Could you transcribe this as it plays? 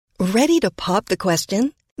Ready to pop the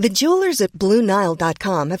question? The jewelers at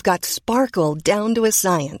BlueNile.com have got sparkle down to a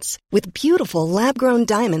science with beautiful lab-grown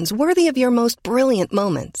diamonds worthy of your most brilliant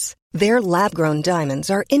moments. Their lab-grown diamonds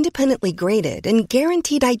are independently graded and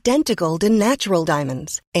guaranteed identical to natural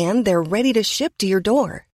diamonds, and they're ready to ship to your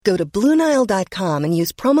door. Go to BlueNile.com and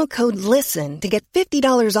use promo code LISTEN to get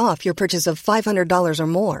 $50 off your purchase of $500 or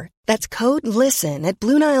more. That's code LISTEN at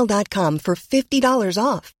BlueNile.com for $50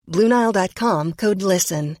 off. BlueNile.com, code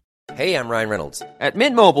LISTEN. Hey, I'm Ryan Reynolds. At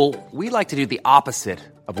Mint Mobile, we like to do the opposite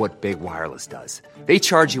of what Big Wireless does. They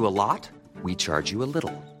charge you a lot, we charge you a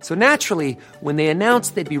little. So naturally, when they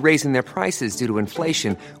announced they'd be raising their prices due to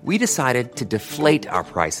inflation, we decided to deflate our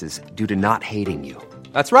prices due to not hating you.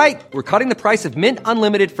 That's right. We're cutting the price of Mint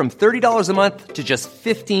Unlimited from $30 a month to just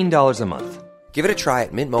 $15 a month. Give it a try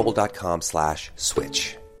at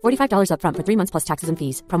mintmobile.com/switch. $45 up front for 3 months plus taxes and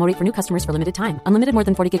fees. Promo rate for new customers for limited time. Unlimited more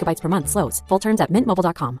than 40 gigabytes per month. Slows full terms at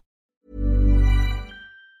mintmobile.com.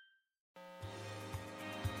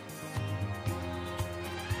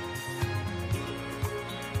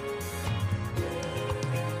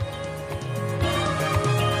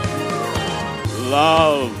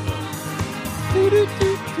 Love.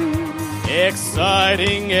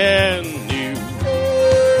 Exciting and new.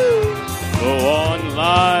 Go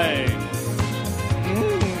online.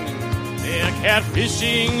 They're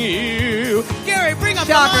catfishing you. Gary, bring up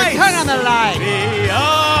Shocker, the lights. turn on the light.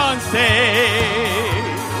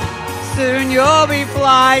 Beyonce. Soon you'll be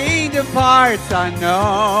flying to parts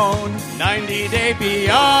unknown. 90-day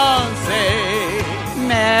Beyonce.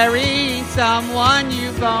 Marrying someone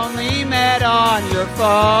you've only met on your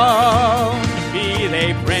phone. Be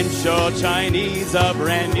they French or Chinese, a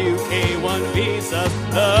brand new K1 visa's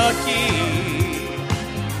the key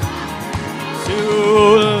to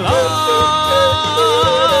love.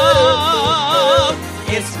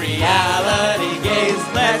 It's reality gaze,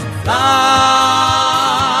 let's love.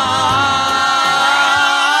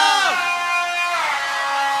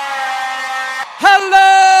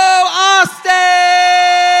 Hello, Austin!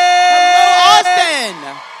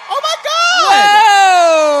 Oh my God!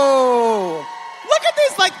 Whoa! Look at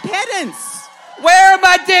these like pedants. Where are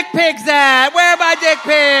my dick pics at? Where are my dick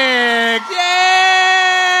pics?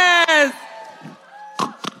 Yes!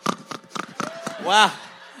 Wow.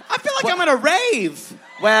 I feel like I'm at a rave.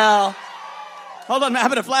 Well, Hold on, I'm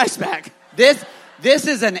having a flashback. this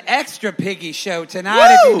is an extra piggy show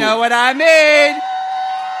tonight, if you know what I mean.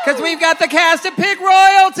 Because we've got the cast of Pig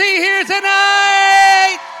Royalty here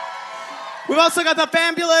tonight. We've also got the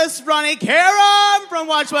fabulous Ronnie Karam from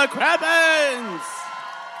Watch What Crappens.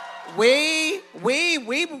 We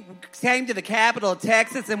came to the capital of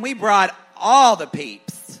Texas and we brought all the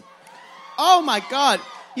peeps. Oh my God,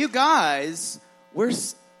 you guys,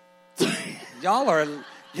 Y'all are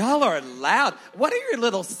loud. What are your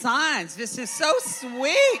little signs? This is so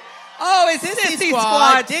sweet. Oh, it's Sissy Sissy Squad,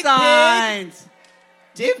 Squad dick signs.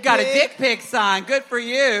 You've got a pic. dick pic sign. Good for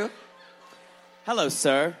you. Hello,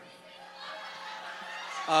 sir.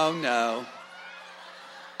 Oh, no.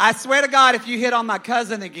 I swear to God, if you hit on my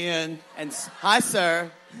cousin again. And hi,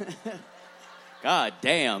 sir. God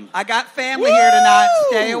damn. I got family here tonight.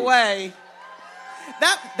 Stay away.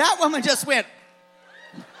 That woman just went.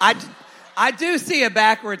 I do see a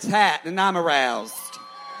backwards hat, and I'm aroused.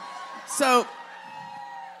 So,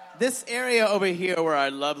 this area over here where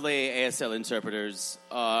our lovely ASL interpreters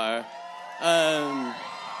are,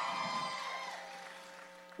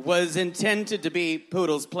 was intended to be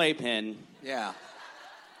Poodle's playpen. Yeah.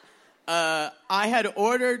 I had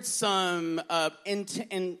ordered some,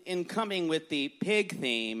 in coming with the pig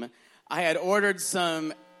theme, I had ordered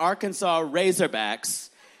some Arkansas Razorbacks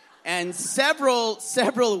and several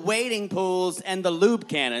wading pools and the lube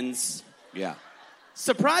cannons. Yeah.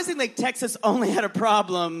 Surprisingly, Texas only had a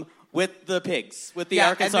problem with the pigs, with the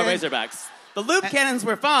Arkansas Razorbacks. The lube cannons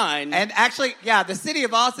were fine. And actually, yeah, the city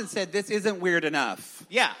of Austin said this isn't weird enough.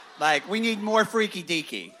 Yeah. Like, we need more freaky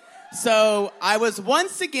deaky. So I was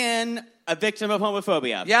once again a victim of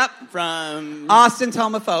homophobia. Yep. From Austin's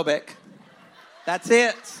homophobic. That's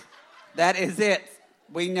it. That is it.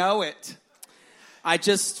 We know it. I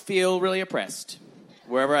just feel really oppressed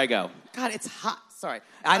wherever I go. God, it's hot. Sorry.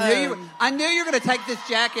 I knew you were going to take this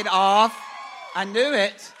jacket off. I knew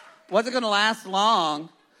it. Wasn't going to last long.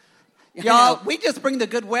 Y'all, we just bring the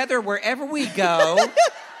good weather wherever we go.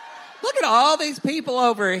 Look at all these people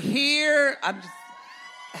over here.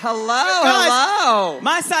 Hello.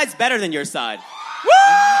 My side's better than your side. Woo!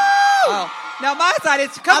 Oh. Now my side,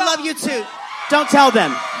 I love you too. Don't tell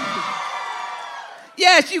them.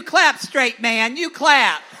 Yes, you clap, straight man. You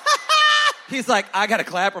clap. He's like, I got to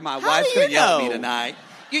clap or my wife's going to yell at me tonight.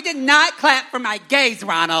 You did not clap for my gays,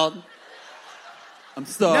 Ronald. I'm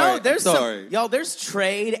sorry. No, there's sorry. y'all, there's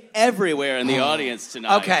trade everywhere in the audience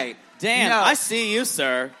tonight. Okay. Dan, No. I see you,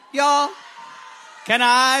 sir. Y'all, Can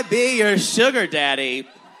I be your sugar daddy?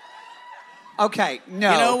 okay,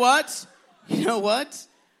 no. You know what?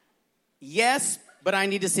 Yes, but I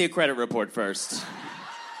need to see a credit report first.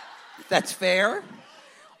 That's fair.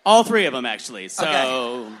 All three of them, actually. So,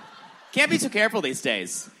 Okay. can't be too careful these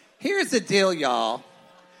days. Here's the deal, y'all.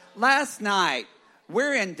 Last night,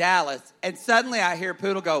 we're in Dallas, and suddenly I hear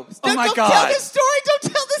Poodle go, oh, my Don't God. tell this story.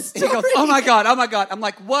 Don't tell this He story. goes, oh, my God, oh, my God. I'm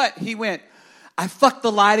like, what? He went, I fucked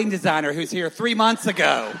the lighting designer who's here 3 months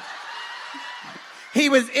ago. He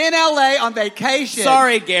was in L.A. on vacation.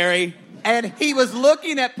 Sorry, Gary. And he was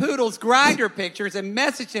looking at Poodle's Grindr pictures and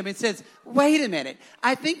messaged him and says, wait a minute,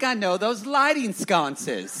 I think I know those lighting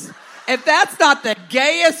sconces. If that's not the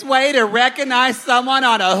gayest way to recognize someone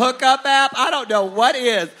on a hookup app, I don't know what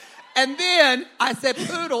is. And then I said,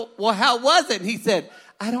 Poodle, well, how was it? And he said,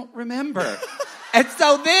 I don't remember. And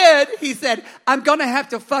so then he said, I'm going to have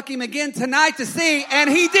to fuck him again tonight to see. And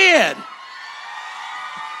he did.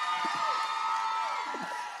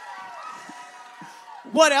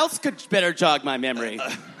 What else could better jog my memory?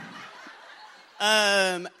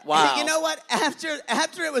 Wow. You know what?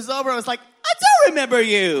 After it was over, I was like, I do remember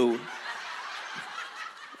you.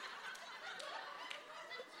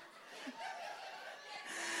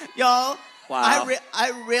 Y'all, Wow.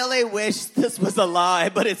 I really wish this was a lie,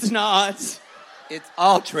 but it's not. It's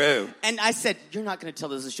all true. And I said, you're not going to tell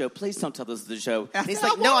this is the show. Please don't tell this is the show. And he's I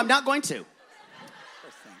like, no, I'm not going to.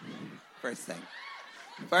 First thing.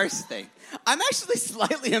 I'm actually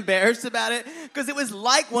slightly embarrassed about it because it was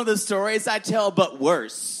like one of the stories I tell, but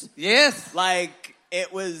worse. Yes. Like,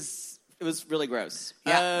 it was really gross.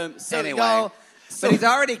 Yeah. So Anyway. y'all, But he's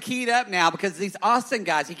already keyed up now because these Austin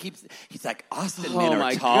guys, he's like, Austin men Oh are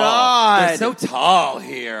my tall. God. They're so tall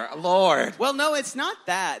here. Lord. well, no, it's not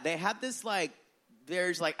that. They have this, like,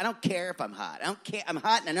 there's like, I don't care if I'm hot. I don't care. I'm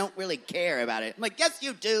hot and I don't really care about it. I'm like, yes,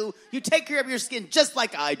 you do. You take care of your skin just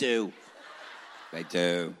like I do. They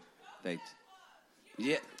do.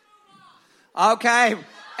 Yeah. Okay.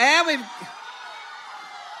 And we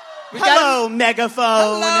Hello,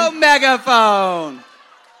 megaphone. Hello, megaphone.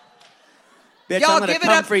 Bitch, Y'all I'm gonna give it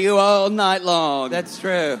come up for you all night long. That's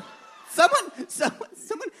true. Someone,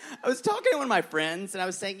 I was talking to one of my friends, and I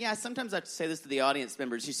was saying, yeah, sometimes I have to say this to the audience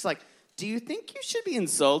members. She's like, do you think you should be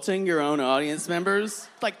insulting your own audience members?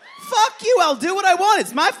 Like, fuck you, I'll do what I want.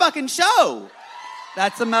 It's my fucking show.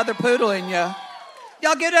 That's a mother poodle in you.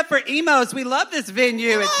 Y'all give it up for Emos. We love this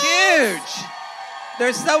venue. It's huge.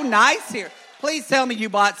 They're so nice here. Please tell me you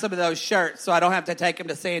bought some of those shirts so I don't have to take them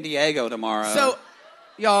to San Diego tomorrow. So,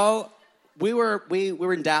 y'all, we were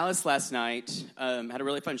in Dallas last night. Had a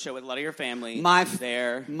really fun show with a lot of your family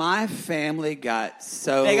there. My family got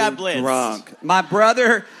so They got blitzed. drunk. My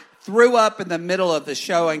brother threw up in the middle of the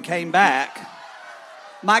show and came back.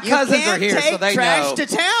 My cousins are here, so they trash know. to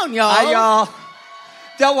town, y'all. Y'all,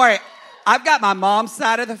 don't worry. I've got my mom's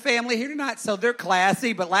side of the family here tonight, so they're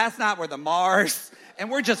classy. But last night were the Mars,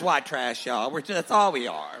 and we're just white trash, y'all. That's all we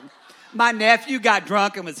are. My nephew got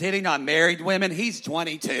drunk and was hitting on married women. He's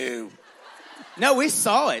 22. No, we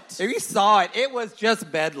saw it. We saw it. It was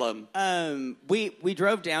just bedlam. We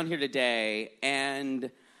drove down here today,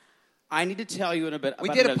 and I need to tell you in a bit. We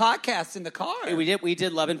did a podcast in the car. We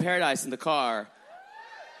did Love in Paradise in the car.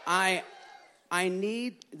 I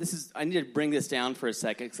need to bring this down for a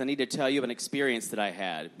second because I need to tell you of an experience that I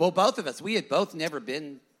had. Well, both of us, we had both never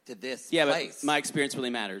been to this place. But my experience really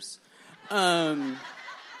matters.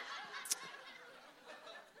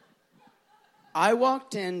 I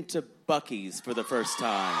walked into Buc-ee's for the first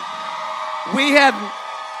time. We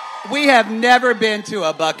have never been to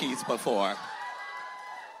a Buc-ee's before.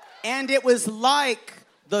 And it was like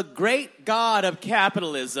the great god of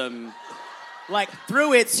capitalism, like,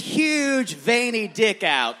 threw its huge veiny dick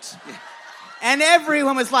out. And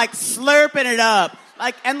everyone was like slurping it up.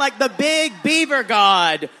 And the big beaver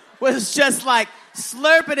god was just like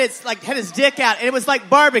slurping it, like had his dick out, and it was like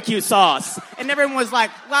barbecue sauce. And everyone was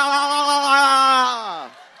like, la la la la la.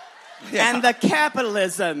 Yeah. And the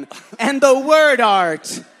capitalism and the word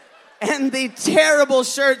art and the terrible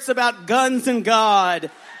shirts about guns and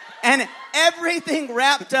God and everything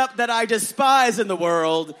wrapped up that I despise in the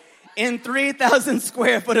world in 3,000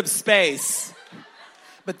 square foot of space.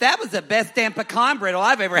 But that was the best damn pecan brittle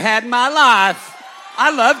I've ever had in my life. I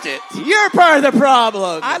loved it. You're part of the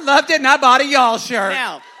problem. I loved it, and I bought a y'all shirt.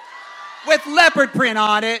 Now, with leopard print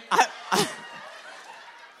on it.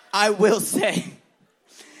 I will say,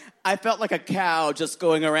 I felt like a cow just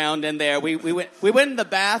going around in there. We went in the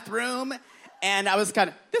bathroom, And I was kind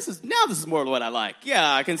of, this is more what I like.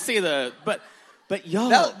 Yeah, I can see but y'all.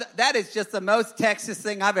 No, that is just the most Texas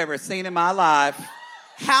thing I've ever seen in my life.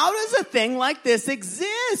 How does a thing like this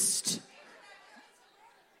exist?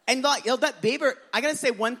 And like, that beaver, I gotta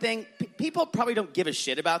say one thing. People probably don't give a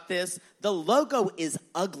shit about this. The logo is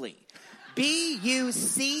ugly.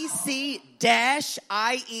 BUCC-IES.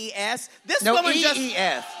 This woman just...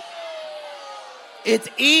 EES. It's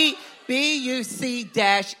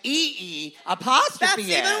BUC-EE apostrophe That's S.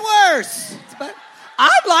 even worse. But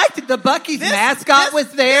I liked it. The Buc-ee's mascot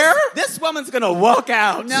was there. This woman's gonna walk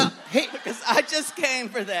out. No, because I just came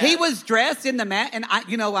for that. He was dressed in the and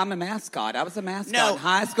I'm a mascot. I was a mascot in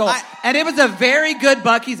high school, and it was a very good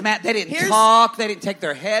Buc-ee's mat. They didn't talk. They didn't take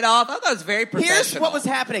their head off. I thought it was very professional. Here's what was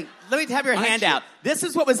happening. Let me have your hand out. This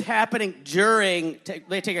is what was happening during. Let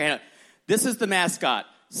me take your hand out. This is the mascot.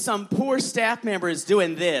 Some poor staff member is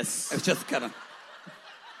doing this. It's just kind of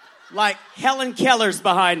like Helen Keller's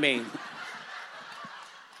behind me.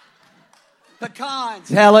 Pecans,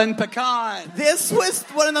 Helen, pecans. This was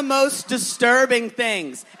one of the most disturbing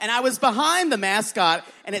things. And I was behind the mascot,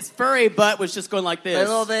 and its furry butt was just going like this.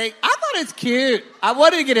 Little thing. I thought it's cute. I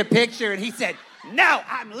wanted to get a picture, and he said, "No,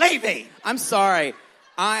 I'm leaving." I'm sorry.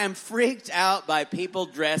 I am freaked out by people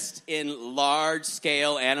dressed in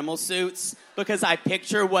large-scale animal suits because I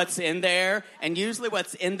picture what's in there, and usually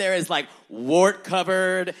what's in there is like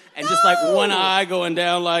wart-covered and just like one eye going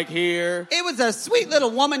down like here. It was a sweet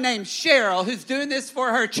little woman named Cheryl who's doing this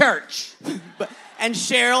for her church. And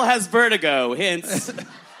Cheryl has vertigo, hence.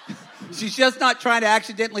 She's just not trying to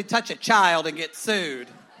accidentally touch a child and get sued.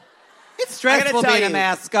 It's stressful being a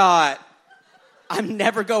mascot. I'm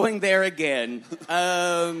never going there again.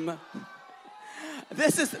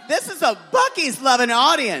 This is a Buc-ee's loving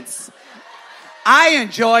audience. I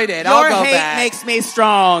enjoyed it. Your I'll go hate back. makes me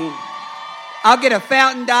strong. I'll get a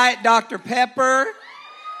Fountain Diet Dr. Pepper.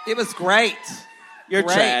 It was great. You're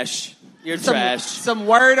great. trash. You're trash. Some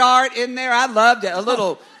word art in there. I loved it. A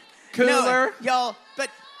little cooler. No, y'all, but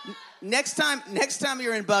next time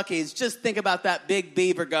you're in Buc-ee's, just think about that big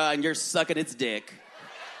beaver guy and you're sucking its dick.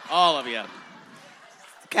 All of you.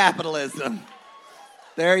 Capitalism.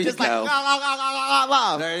 There you just go. Just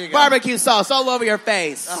like, there you go. Barbecue sauce all over your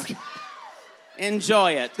face. Okay.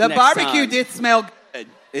 Enjoy it. The next barbecue time. did smell good.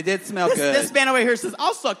 It did smell good. This man over here says,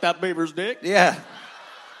 "I'll suck that beaver's dick." Yeah.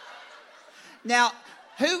 Now,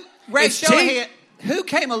 who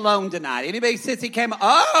came alone tonight? Anybody since he came?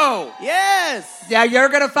 Oh, yes. Yeah, you're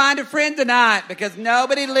gonna find a friend tonight because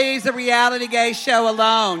nobody leaves a reality gay show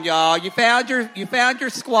alone, y'all. You found your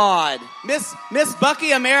squad. Miss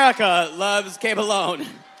Bucky America loves Came Alone.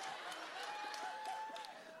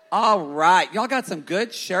 All right, y'all got some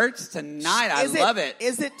good shirts tonight. I love it.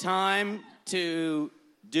 Is it time to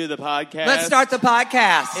do the podcast? Let's start the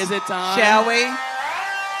podcast. Is it time? Shall we?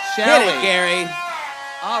 Hit it, Gary.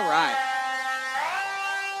 All right.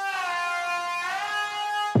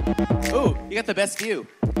 Ooh, you got the best view.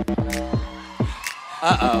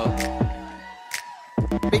 Uh-oh.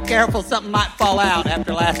 Be careful, something might fall out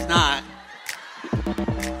after last night.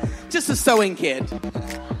 Just a sewing kit.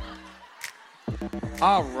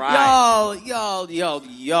 All right. Y'all.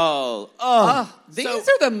 These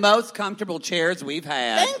are the most comfortable chairs we've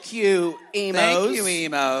had. Thank you, emos. Thank you,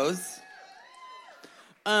 emos.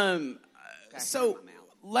 So,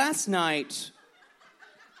 last night...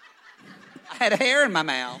 I had hair in my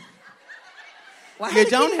mouth. You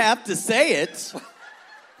don't have to say it.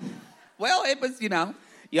 Well, it was,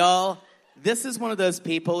 Y'all, this is one of those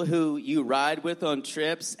people who you ride with on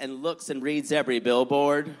trips and looks and reads every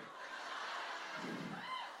billboard.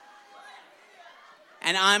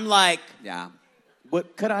 And I'm like, yeah.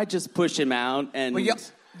 What, could I just push him out? And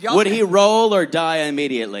y'all would he roll or die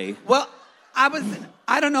immediately? Well,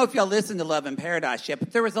 I don't know if y'all listened to Love in Paradise yet,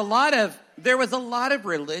 but there was a lot of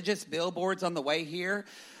religious billboards on the way here.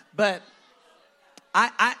 But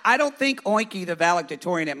I don't think Oinky, the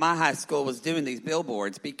valedictorian at my high school, was doing these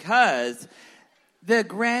billboards because the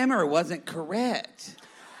grammar wasn't correct.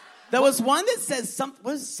 There was one that says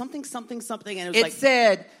something, and it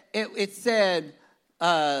said,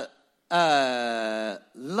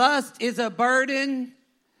 lust is a burden.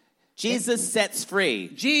 Jesus sets free.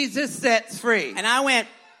 Jesus sets free. And I went,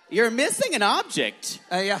 you're missing an object.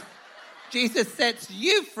 Yeah. Jesus sets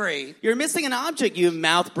you free. You're missing an object, you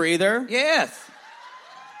mouth breather. Yes.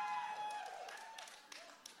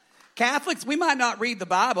 Catholics, we might not read the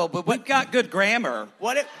Bible, but we've got good grammar.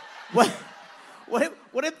 What if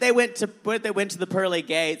they went to the pearly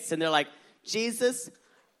gates and they're like, Jesus,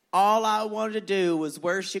 all I wanted to do was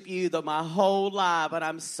worship you my whole life, and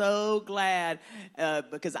I'm so glad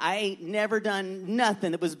because I ain't never done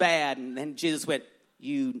nothing that was bad. And then Jesus went,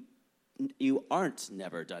 you aren't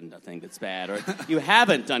never done nothing that's bad, or you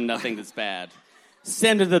haven't done nothing that's bad.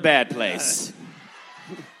 Send to the bad place.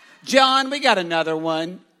 John, we got another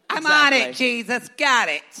one. I'm on it, Jesus. Got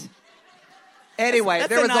it. Anyway, that's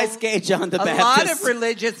there a was nice gay John the Baptist. A lot of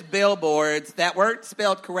religious billboards that weren't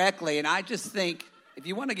spelled correctly, and I just think if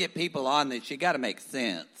you want to get people on this, you got to make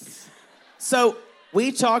sense. So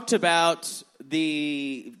we talked about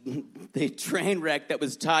the train wreck that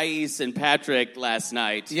was Thais and Patrick last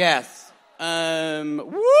night. Yes. Along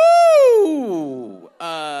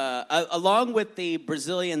with the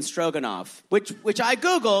Brazilian stroganoff, which I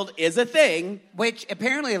Googled is a thing. Which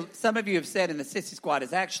apparently some of you have said in the Sissy Squad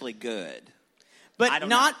is actually good. But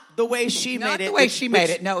not the way she made it. Not the way she made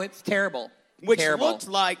it. No, it's terrible. Which terrible. Looked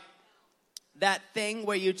like that thing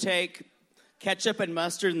where you take ketchup and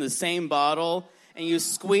mustard in the same bottle and you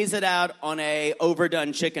squeeze it out on a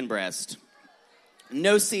overdone chicken breast.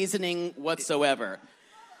 No seasoning whatsoever.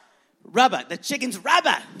 Rubber. The chicken's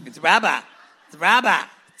rubber. It's rubber. It's rubber.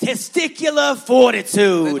 Testicular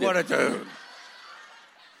fortitude.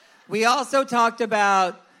 We also talked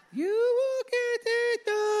about you will get it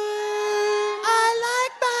done. I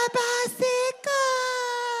like my bicycle.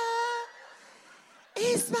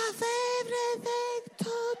 It's my favorite thing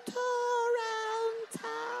to do around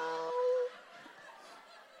town.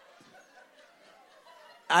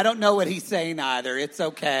 I don't know what he's saying either. It's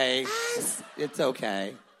okay. It's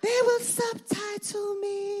okay. They will subtitle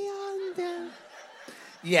me on them.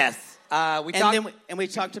 Yes. We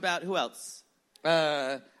talked about who else?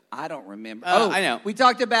 I don't remember. I know. We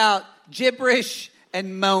talked about gibberish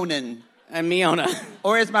and moaning. And Miona.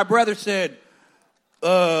 Or as my brother said,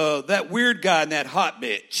 that weird guy and that hot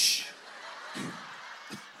bitch.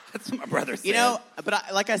 That's what my brother said. You know,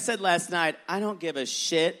 but like I said last night, I don't give a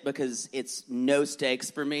shit because it's no stakes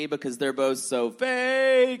for me because they're both so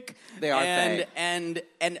fake. They are fake.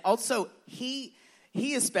 And also, he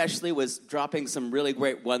especially was dropping some really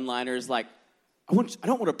great one-liners like, I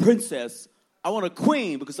don't want a princess, I want a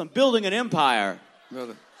queen because I'm building an empire.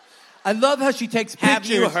 I love how she takes pictures. Have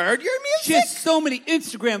you heard your music? She has so many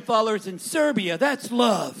Instagram followers in Serbia. That's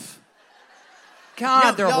love.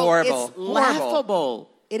 God, they're horrible. It's laughable.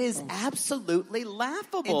 It is absolutely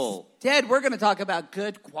laughable. Instead, we're going to talk about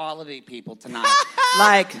good quality people tonight.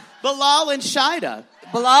 Like Bilal and Shida.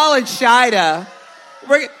 Bilal and Shida.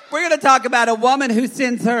 We're going to talk about a woman who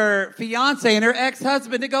sends her fiance and her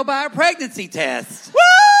ex-husband to go buy a pregnancy test.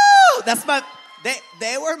 Woo! That's my...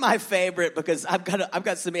 They were my favorite because I've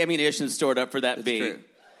got some ammunition stored up for that beat. True.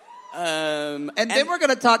 And then we're going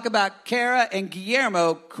to talk about Cara and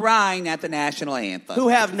Guillermo crying at the national anthem. Who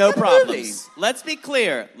have no problems. Let's be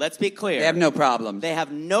clear. They have no problems. They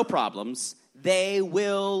have no problems. They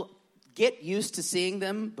will get used to seeing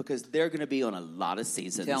them because they're going to be on a lot of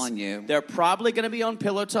seasons. I'm telling you. They're probably going to be on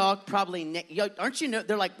Pillow Talk. Probably, aren't you know?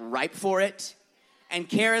 They're like ripe for it. And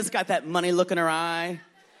Cara's got that money look in her eye.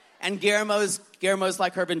 And Guillermo's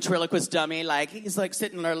like her ventriloquist dummy. Like he's like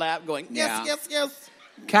sitting in her lap going, yes, yes, yes.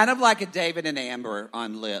 Kind of like a David and Amber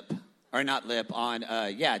on Lip. Or not Lip, on,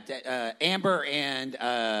 Amber and...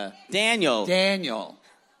 Daniel.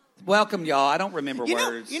 Welcome, y'all. I don't remember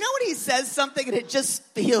words. You know when he says something and it just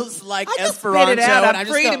feels like I just Esperanto? Spit it out. I'm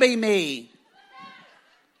free to be me.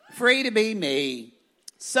 Free to be me.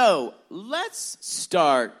 So, let's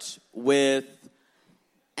start with...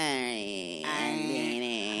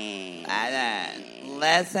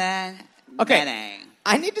 Listen. Okay.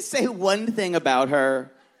 I need to say one thing about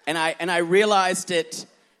her, and I realized it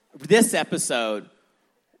this episode.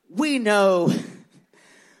 We know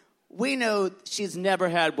she's never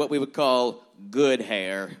had what we would call good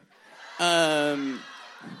hair. But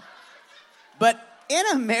in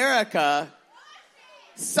America,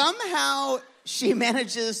 somehow she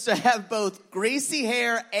manages to have both greasy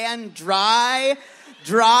hair and dry,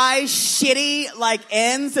 shitty, like,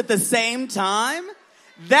 ends at the same time.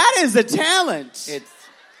 That is a talent.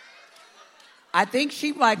 I think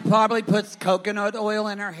she probably puts coconut oil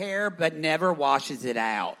in her hair, but never washes it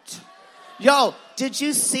out. Yo, did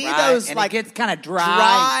you see those and like it gets kind of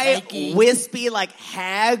dry, wispy, like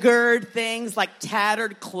haggard things, like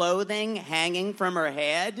tattered clothing hanging from her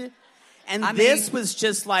head? And this was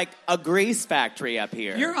just like a grease factory up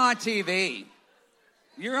here. You're on TV.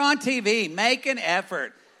 Make an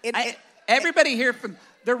effort. Everybody here from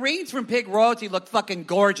the Reeds from Pig Royalty look fucking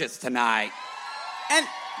gorgeous tonight. And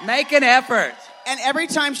make an effort. And every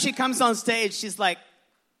time she comes on stage, she's like,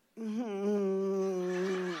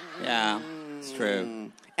 yeah, it's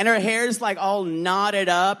true. And her hair's like all knotted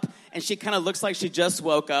up. and she kind of looks like she just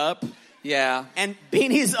woke up. Yeah. And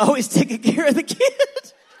Beanie's always taking care of the kid.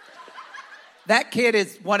 That kid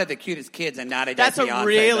is one of the cutest kids in 90 Day That's Fiancé, a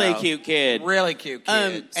really though. cute kid. Really cute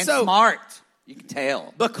kid. And so- smart. You can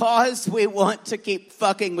tell. Because we want to keep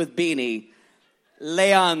fucking with Beanie,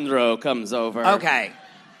 Leandro comes over. Okay.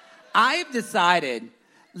 I've decided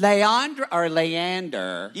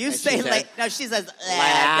Leander. You as say she says, no, she says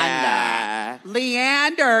Leander.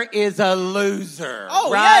 Leander is a loser.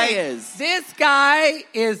 Oh, right? yeah, he is. This guy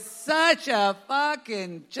is such a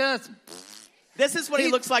fucking just. This is what he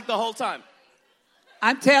looks like the whole time.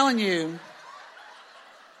 I'm telling you,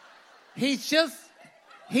 he's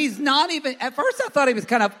not even. At first, I thought he was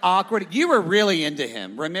kind of awkward. You were really into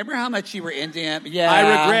him. Remember how much you were into him? Yeah.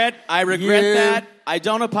 I regret that. I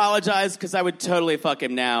don't apologize because I would totally fuck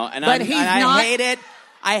him now. And But I hate it.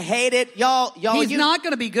 I hate it. Y'all. He's not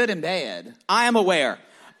going to be good in bed. I am aware.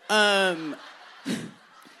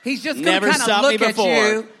 He's just going Never to kind of stopped me look at before.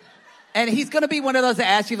 you. And he's going to be one of those that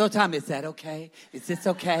asks you the whole time, is that okay? Is this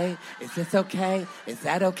okay? Is this okay? Is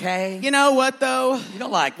that okay? You know what, though? You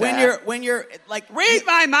don't like that. When you're like... Read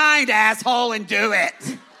my mind, asshole, and do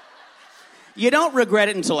it. You don't regret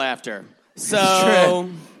it until after. So...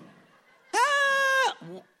 True.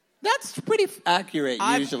 That's pretty accurate,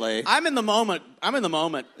 usually. I'm in the moment.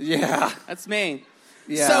 Yeah. That's me.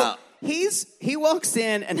 Yeah. So he walks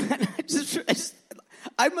in, and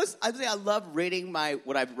I love reading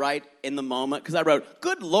what I write in the moment, because I wrote,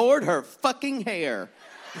 good Lord, her fucking hair.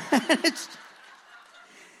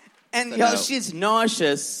 And she's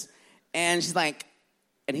nauseous, and she's like,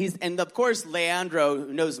 and of course Leandro,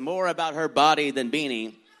 who knows more about her body than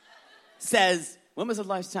Beanie, says, when was the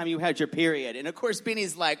last time you had your period? And of course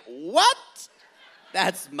Beanie's like, what?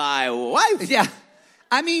 That's my wife. Yeah.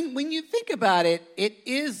 I mean, when you think about it, it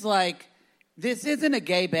is like, this isn't a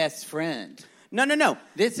gay best friend. No.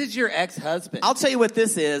 This is your ex-husband. I'll tell you what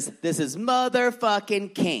this is. This is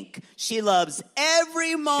motherfucking kink. She loves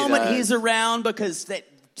every moment he's around because that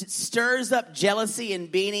stirs up jealousy in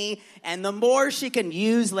Beanie. And the more she can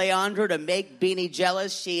use Leandro to make Beanie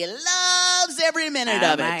jealous, she loves every minute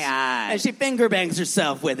of it. My God. And she finger bangs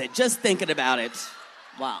herself with it, just thinking about it.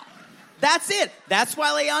 Wow. That's it. That's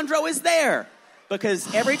why Leandro is there.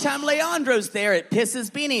 Because every time Leandro's there, it pisses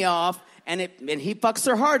Beanie off, and he fucks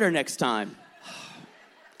her harder next time.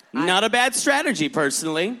 Not a bad strategy,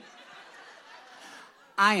 personally.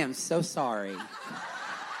 I am so sorry.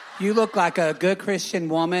 You look like a good Christian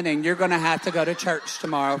woman, and you're going to have to go to church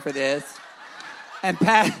tomorrow for this. And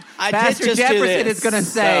Pastor Jefferson is going to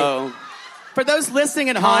say... So, for those listening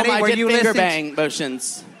at Connie, home, I were did you finger listening bang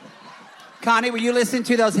motions. Connie, were you listening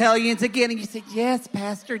to those hellions again? And you said, yes,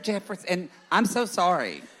 Pastor Jefferson. And I'm so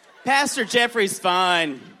sorry. Pastor Jeffrey's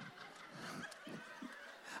fine.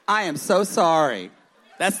 I am so sorry.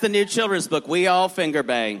 That's the new children's book. We all finger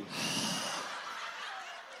bang.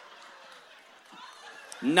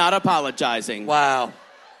 Not apologizing. Wow.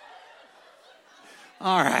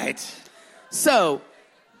 All right. So,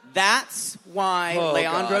 that's why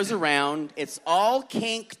Leandro's God. around. It's all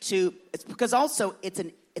kink to... It's because also it's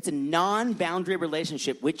a non-boundary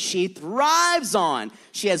relationship, which she thrives on.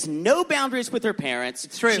 She has no boundaries with her parents.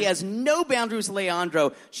 It's true. She has no boundaries with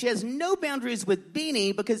Leandro. She has no boundaries with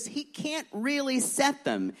Beanie because he can't really set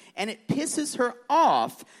them. And it pisses her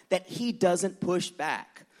off that he doesn't push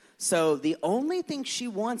back. So the only thing she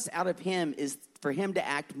wants out of him is for him to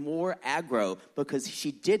act more aggro because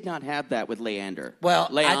she did not have that with Leandro.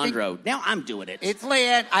 Now I'm doing it. It's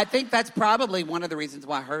Leander. I think that's probably one of the reasons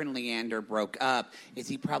why her and Leander broke up is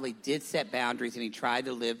he probably did set boundaries and he tried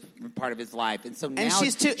to live part of his life. And so now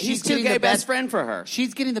he's too gay best friend for her.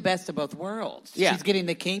 She's getting the best of both worlds. Yeah. She's getting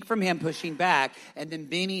the kink from him pushing back and then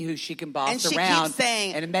Beanie who she can boss and she around. Keeps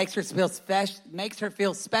saying, and it makes her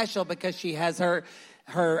feel special because she has her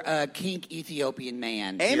kink Ethiopian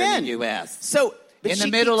man here in the U.S. So in the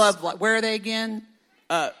middle of, where are they again?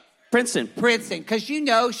 Princeton. Because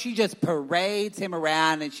she just parades him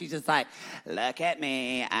around and she's just like, look at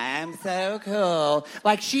me, I'm so cool.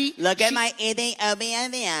 Look at my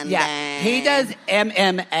Ethiopian man. Yeah, he does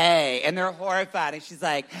MMA and they're horrified and she's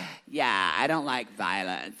like, yeah, I don't like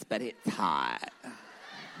violence, but it's hot.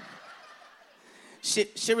 She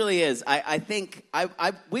really is. I think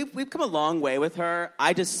we've come a long way with her.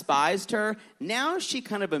 I despised her. Now she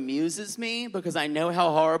kind of amuses me because I know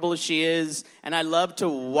how horrible she is, and I love to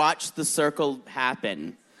watch the circle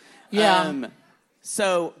happen. Yeah.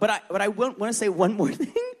 But I want to say one more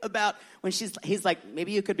thing about when he's like,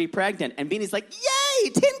 maybe you could be pregnant, and Beanie's like,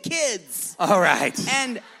 yay, 10 kids. All right.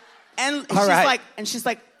 And she's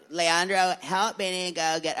like, Leandro, help Beanie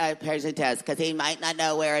go get a pregnancy test because he might not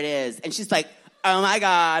know where it is. And she's like,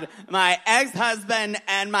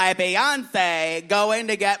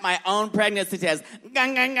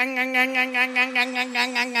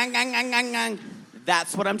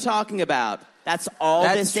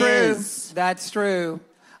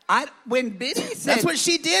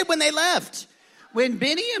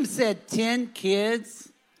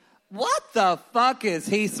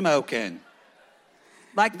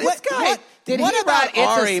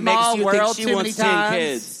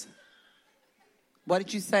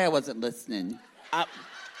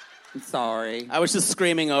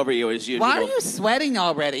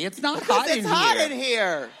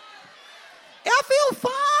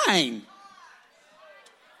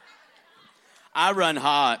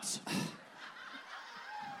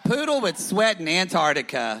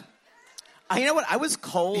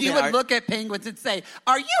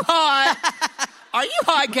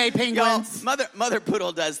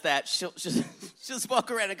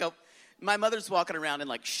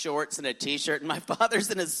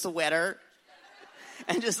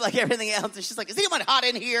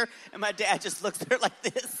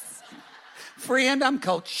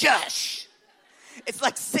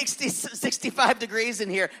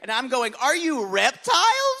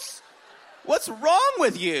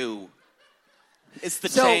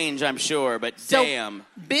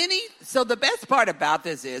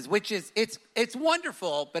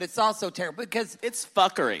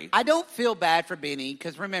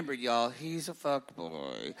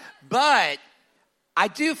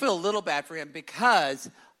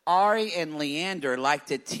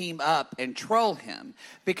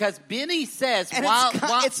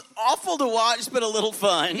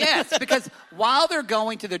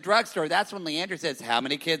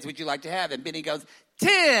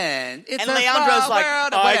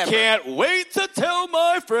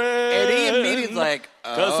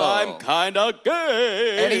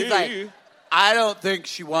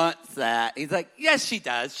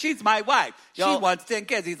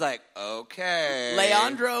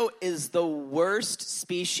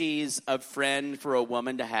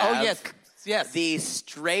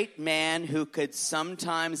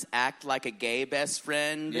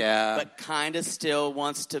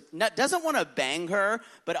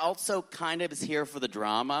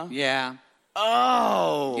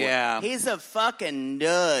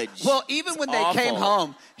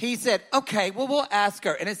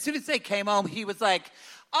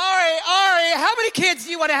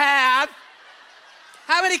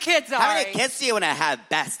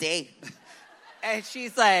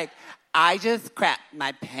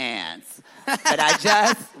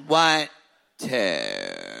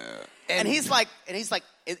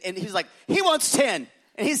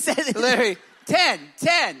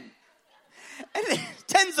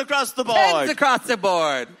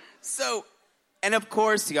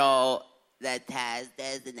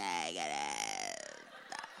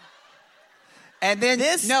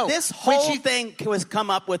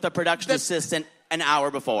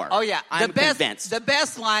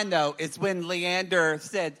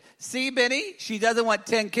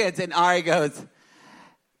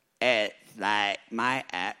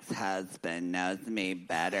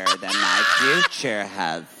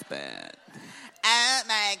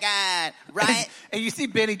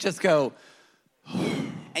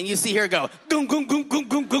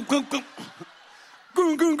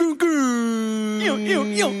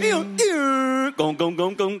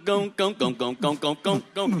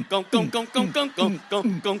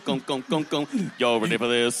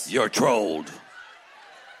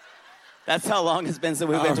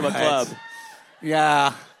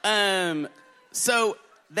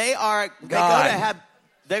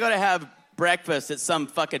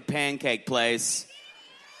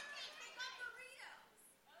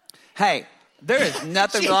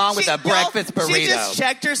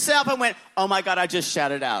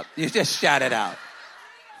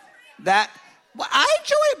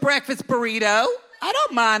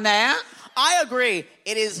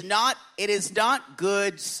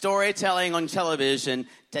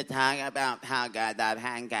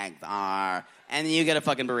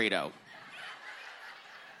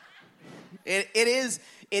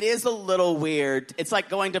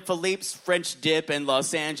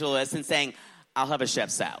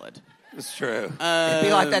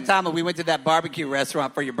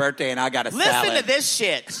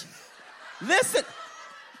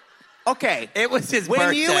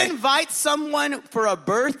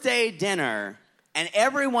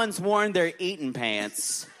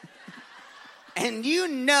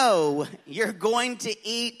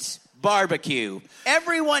 barbecue.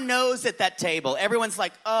 Everyone knows at that table. Everyone's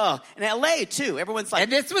like, oh. In L.A., too. Everyone's like,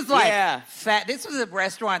 And this was like yeah. fat. This was a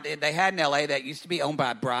restaurant that they had in L.A. that used to be owned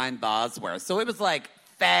by Brian Bosworth. So it was like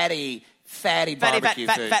fatty barbecue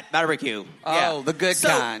food. Fat barbecue. Oh, the good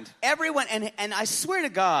kind. Everyone, and I swear to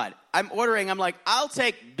God, I'm like, I'll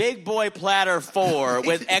take big boy platter 4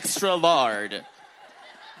 with extra lard.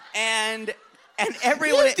 And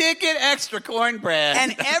everyone... You did get extra cornbread.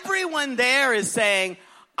 And everyone there is saying,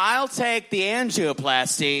 I'll take the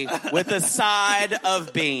angioplasty with a side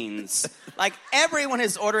of beans. Like, everyone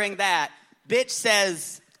is ordering that. Bitch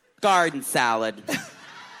says, garden salad.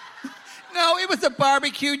 No, it was a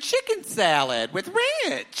barbecue chicken salad with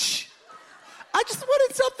ranch. I just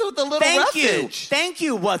wanted something with a little roughage. Thank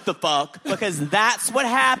you, what the fuck, because that's what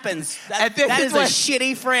happens. That is a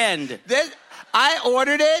shitty friend. I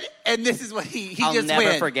ordered it, and this is what he I'll just never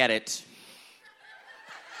went. forget it.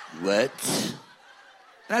 What?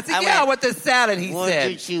 And I said, with the salad, he said. What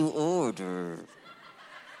did you order?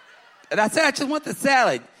 And I said, I just want the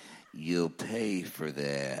salad. You'll pay for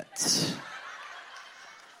that.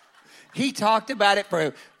 He talked about it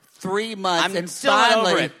for 3 months, I'm and still not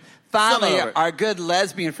over it. Finally, Still over it. our good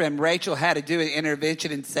lesbian friend Rachel had to do an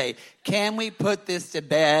intervention and say, can we put this to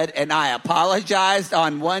bed? And I apologized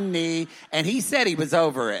on one knee, and he said he was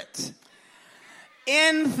over it.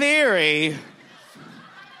 In theory.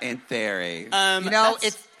 We're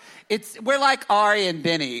like Ari and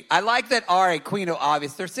Benny. I like that Ari, Queen of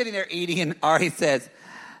Obvious, they're sitting there eating, and Ari says,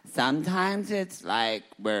 sometimes it's like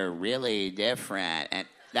we're really different, and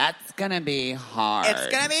that's going to be hard. It's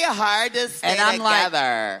going to be hard to stay and I'm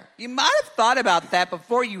together. Like, you might have thought about that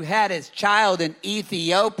before you had his child in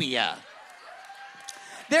Ethiopia.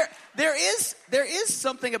 There is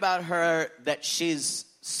something about her that she's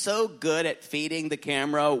so good at feeding the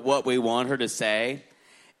camera what we want her to say.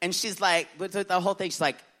 And she's like, with the whole thing, she's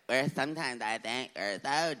like, sometimes I think we're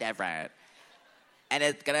so different. And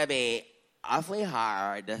it's going to be awfully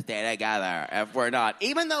hard to stay together if we're not.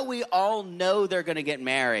 Even though we all know they're going to get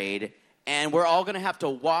married, and we're all going to have to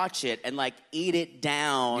watch it and, like, eat it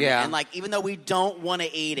down. Yeah. And, like, even though we don't want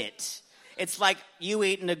to eat it. It's like you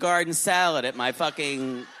eating a garden salad at my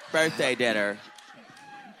fucking birthday dinner.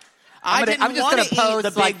 I didn't want to eat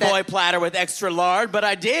the big boy platter with extra lard, but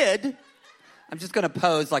I did. I'm just going to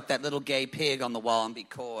pose like that little gay pig on the wall and be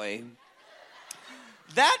coy.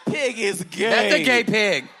 That pig is gay. That's a gay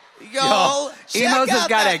pig. Y'all, Emos has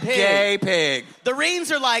got a pig. gay pig. The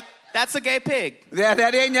Reens are like, that's a gay pig.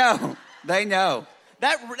 Yeah, they know. They know.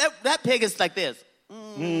 That pig is like this.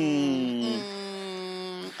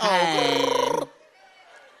 Oh.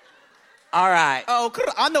 All right. Oh,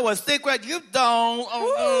 I know a secret you don't.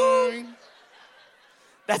 Oh,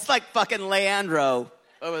 that's like fucking Leandro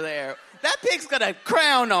over there. That pig's got a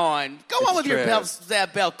crown on. Go on with your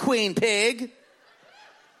bell, queen pig.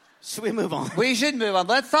 Should we move on? We should move on.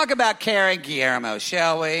 Let's talk about Kara and Guillermo,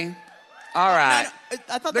 shall we? All right. No,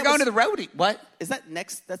 I thought they're going to the roadie. What? Is that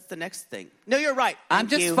next? That's the next thing. No, you're right. I'm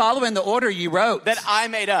just following the order you wrote. That I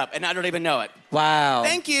made up, and I don't even know it. Wow.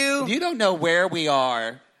 Thank you. You don't know where we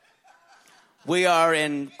are. We are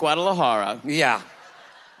in Guadalajara. Yeah.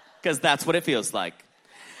 Because that's what it feels like.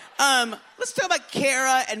 Let's talk about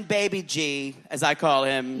Kara and Baby G, as I call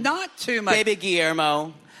him. Not too much. Baby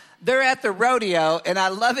Guillermo. They're at the rodeo, and I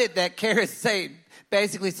love it that Kara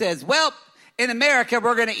basically says, well, in America,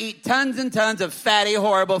 we're going to eat tons and tons of fatty,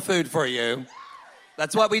 horrible food for you.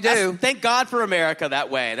 That's what we do. Thank God for America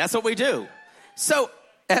that way. That's what we do. So,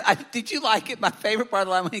 did you like it? My favorite part of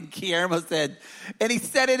the line when Guillermo said, and he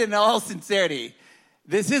said it in all sincerity,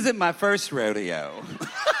 this isn't my first rodeo.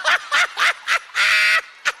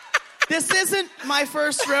 This isn't my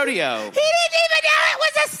first rodeo. He didn't even know it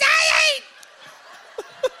was a saying.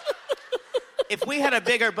 If we had a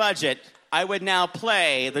bigger budget, I would now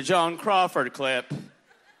play the Joan Crawford clip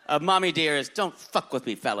of Mommy Dearest, don't fuck with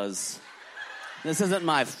me, fellas. This isn't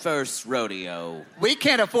my first rodeo. We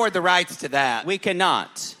can't afford the rights to that. We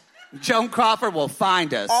cannot. Joan Crawford will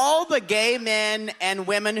find us. All the gay men and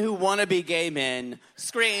women who want to be gay men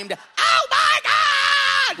screamed, oh my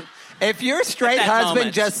God! If your straight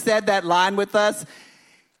husband just said that line with us,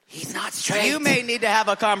 he's not straight. You may need to have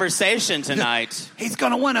a conversation tonight. He's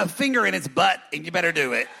going to want a finger in his butt, and you better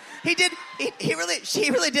do it. He did. She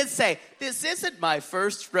really did say, this isn't my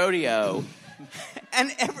first rodeo.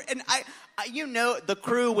 and I, the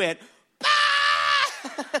crew went,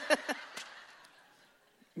 ah!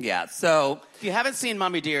 Yeah, so if you haven't seen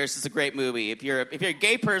Mommy Dearest, it's a great movie. If you're a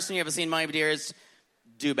gay person, you haven't seen Mommy Dearest,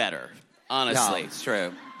 do better. Honestly. No, it's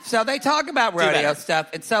true. So they talk about rodeo stuff,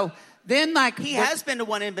 and so Then, like... He has been to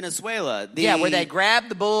one in Venezuela. Where they grab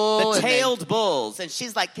the bull. The tailed bulls. And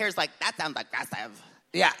she's like, Kara's like, that sounds aggressive.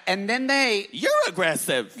 Yeah, and then You're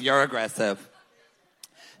aggressive. You're aggressive.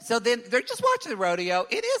 So then they're just watching the rodeo.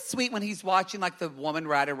 It is sweet when he's watching, like, the woman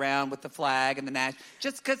ride around with the flag and the national...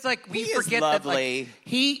 Just because, like, we forget that, like,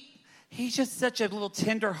 he's just such a little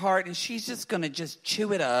tender heart, and she's just going to just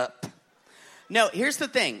chew it up. No, here's the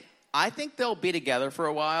thing. I think they'll be together for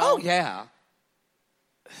a while. Oh, yeah.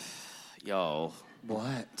 Yo.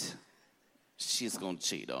 What? She's going to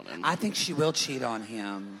cheat on him. I think she will cheat on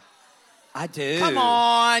him. I do. Come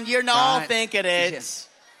on. You're not all thinking it.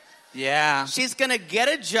 Yeah. She's going to get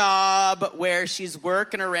a job where she's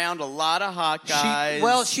working around a lot of hot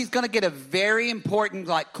guys. She's going to get a very important,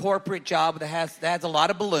 like, corporate job that has a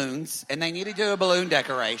lot of balloons, and they need to do a balloon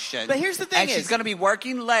decoration. But here's the thing she's going to be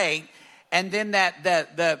working late, and then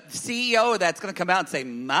the CEO that's going to come out and say,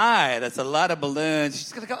 my, that's a lot of balloons.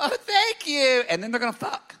 She's going to go, oh, thank you. And then they're going to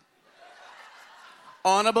fuck.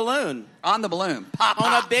 On a balloon. On the balloon. Pop,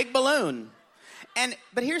 on pop. a big balloon.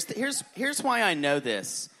 But here's why I know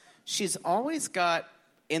this. She's always got,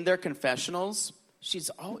 in their confessionals,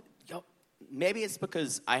 maybe it's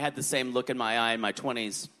because I had the same look in my eye in my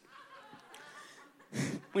 20s.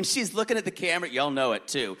 When she's looking at the camera, y'all know it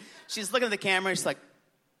too. She's looking at the camera and she's like,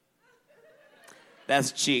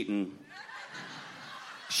 that's cheating.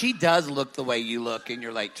 She does look the way you look in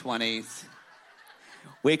your late 20s.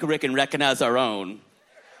 We can recognize our own.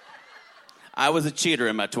 I was a cheater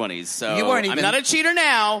in my 20s, so I'm not a cheater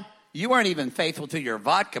now. You weren't even faithful to your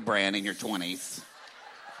vodka brand in your 20s.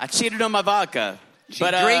 I cheated on my vodka.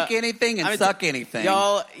 But drink anything and suck anything.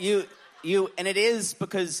 Y'all, and it is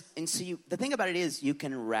because, the thing about it is you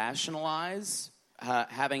can rationalize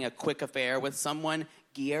having a quick affair with someone.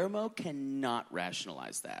 Guillermo cannot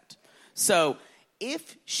rationalize that. So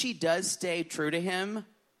if she does stay true to him,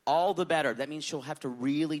 all the better. That means she'll have to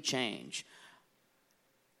really change.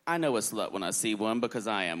 I know a slut when I see one because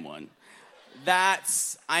I am one. I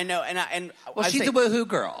know, she's a woohoo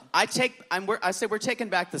girl. I say we're taking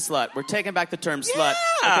back the slut. We're taking back the term slut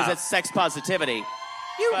because it's sex positivity.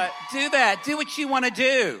 Do that. Do what you want to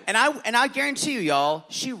do. And I guarantee you, y'all,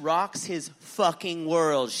 she rocks his fucking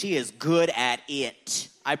world. She is good at it.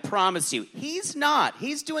 I promise you. He's not.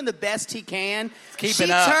 He's doing the best he can. She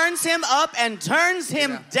turns him up and turns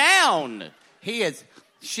him down. He is.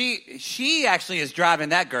 She actually is driving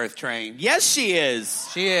that girth train. Yes, she is.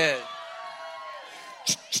 She is.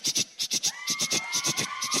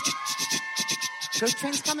 Ghost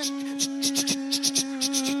train's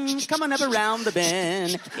coming up around the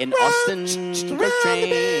bend in Austin. Ghost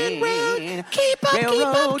train,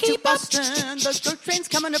 railroad to Boston. The ghost train's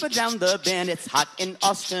coming up and down the bend. It's hot in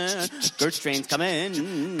Austin. Ghost train's coming.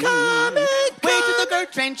 Way to the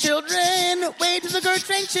ghost train, children. Way to the ghost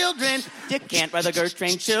train, children. You can't ride the ghost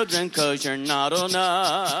train, children, 'cause you're not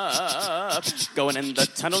enough. Going in the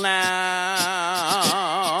tunnel now.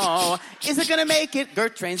 Is it gonna make it?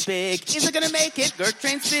 Gert train's big. Is it gonna make it? Gert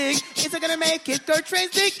train's big. Is it gonna make it? Gert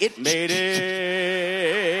train's big. It made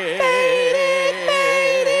it.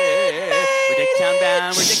 We're Dicktown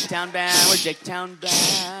bound. We're Dicktown bound. We're Dicktown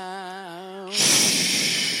bound.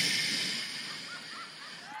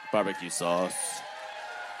 Barbecue sauce.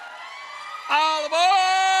 All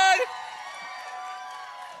aboard!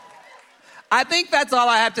 I think that's all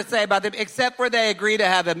I have to say about them, except for they agree to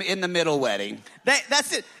have him in the middle wedding.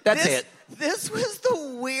 That's it. That's it. This was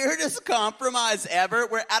the weirdest compromise ever,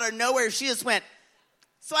 where out of nowhere she just went,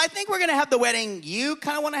 so I think we're going to have the wedding you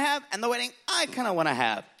kind of want to have and the wedding I kind of want to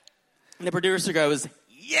have. And the producer goes,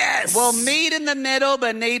 yes! We'll meet in the middle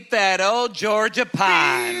beneath that old Georgia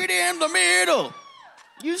pine. Meet in the middle.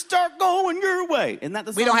 You start going your way. Isn't that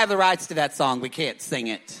the song? We don't have the rights to that song. We can't sing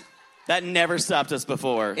it. That never stopped us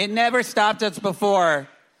before. It never stopped us before.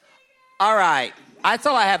 All right. That's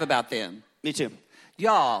all I have about them. Me too.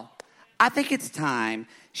 Y'all, I think it's time.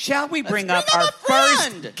 Shall we bring up our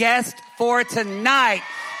first guest for tonight?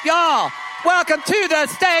 Y'all, welcome to the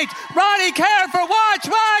stage, Ronnie Care for Watch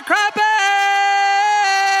My Crumpets!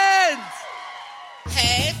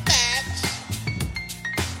 Hey, Babs.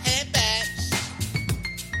 Hey, Babs.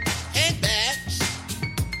 Hey, Babs.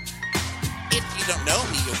 If you don't know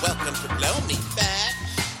me, you're welcome to blow me,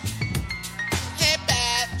 Babs. Hey,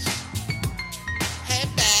 Babs. Hey,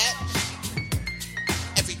 Babs.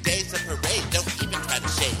 Every day's a parade, don't even try to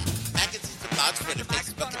shade. Magazines and blogs, Twitter,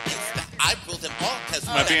 Facebook, and Insta. I rule them all because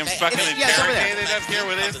Am I being fucking interrogated up here?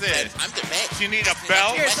 What is this? I'm the man. Do you need a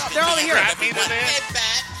belt? They're all here. Strap me to this? Hey,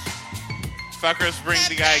 Babs. Fuckers bring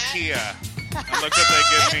the IKEA. And look what they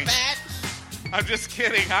give me. Babs. I'm just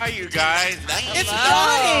kidding. Hi, you guys. It's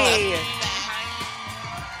Ronnie.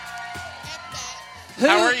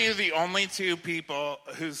 How are you the only two people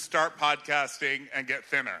who start podcasting and get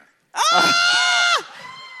thinner? That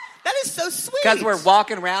is so sweet. Because we're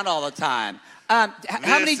walking around all the time. How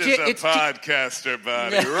many? This is a podcaster,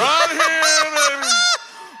 buddy. Right here, baby.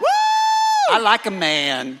 I like a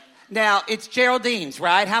man. Now, it's Geraldine's,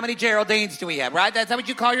 right? How many Geraldines do we have, right? That's what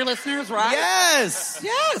you call your listeners, right? Yes.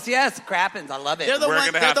 Yes. Crappins, I love it. They're the We're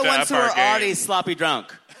ones who are our game. already sloppy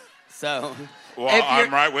drunk. So... Well, If you're-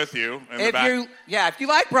 I'm right with you in the back. If you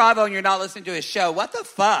like Bravo and you're not listening to his show, what the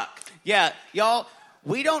fuck? Yeah, y'all,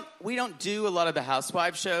 we don't do a lot of the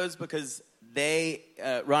housewife shows because they,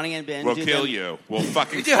 Ronnie and Ben We'll do kill them. you. We'll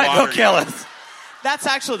fucking They'll slaughter kill you. us. That's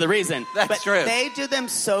actually the reason. That's but true. They do them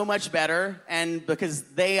so much better, and because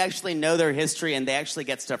they actually know their history and they actually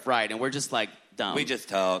get stuff right, and we're just like dumb. We just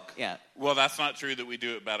talk. Yeah. Well, that's not true that we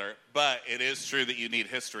do it better, but it is true that you need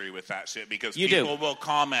history with that shit because You people do. will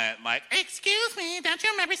comment like, Excuse me, don't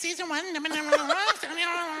you remember season 1?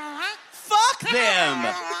 Fuck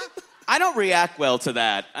them. I don't react well to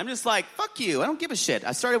that. I'm just like, fuck you. I don't give a shit.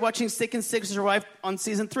 I started watching Sick and Sick Your Wife on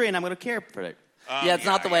season 3, and I'm going to care for it. It's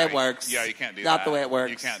not the way it works. Yeah, you can't do that. Not the way it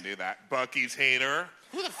works. You can't do that. Bucky's hater.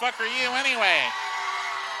 Who the fuck are you anyway?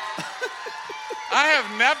 I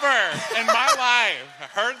have never in my life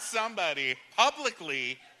heard somebody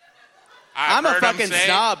publicly. I'm a heard 'em fucking say,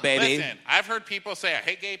 snob, baby. Listen, I've heard people say, I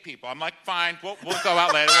hate gay people. I'm like, fine, we'll go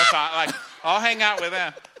out later. We'll talk. Like, I'll hang out with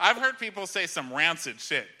them. I've heard people say some rancid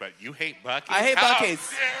shit, but you hate Buc-ee's? I hate How Buc-ee's.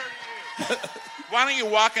 dare you? Why don't you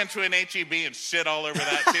walk into an H-E-B and shit all over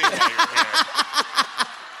that, too, while you're here?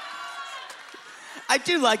 I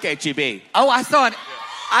do like H-E-B. Oh, I saw an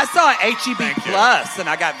HEB Thank you. Plus, and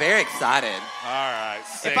I got very excited. All right.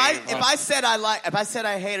 If I said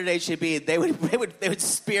I hated H-E-B, they would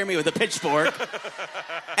spear me with a pitchfork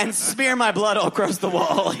and smear my blood all across the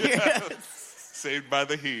wall. Saved by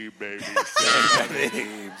the Heeb, baby. Saved by the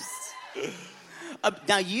Heebs.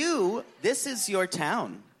 Now this is your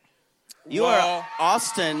town. You Well, are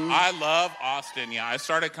Austin. I love Austin, yeah. I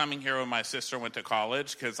started coming here when my sister went to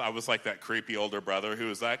college because I was like that creepy older brother who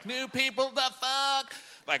was like, new people, the fuck?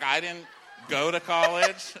 Like, I didn't go to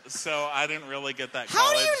college, so I didn't really get that How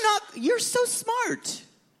college. do you not? You're so smart.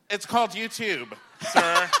 It's called YouTube,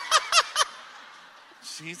 sir.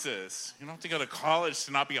 Jesus. You don't have to go to college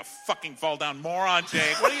to not be a fucking fall-down moron,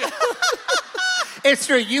 Jake. What are you... It's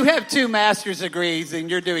true. You have 2 master's degrees, and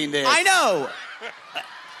you're doing this. I know.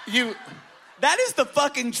 You. That is the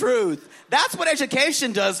fucking truth. That's what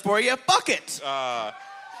education does for you. Fuck it.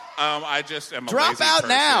 I just am a Drop lazy out person.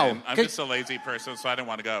 now. I'm just a lazy person, so I didn't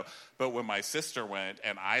want to go. But when my sister went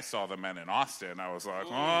and I saw the men in Austin, I was like,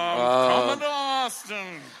 I'm coming to Austin.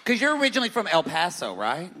 Because you're originally from El Paso,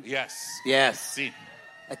 right? Yes. Yes. See.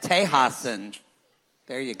 A Tejasan.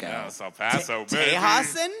 There you go. Yeah, it's El Paso, baby.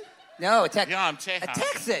 Tejasan? No, Yeah, I'm a Tejasan.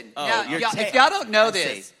 Texan. Oh, Now, you're if y'all don't know I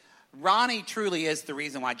this, see. Ronnie truly is the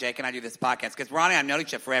reason why Jake and I do this podcast. Because Ronnie and I know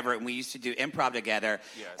each other forever, and we used to do improv together.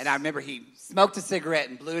 Yes. And I remember he smoked a cigarette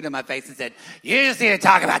and blew it in my face and said, "You just need to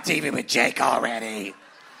talk about TV with Jake already."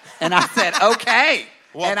 And I said, "Okay."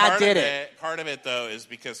 Well, and I did it. Part of it, though, is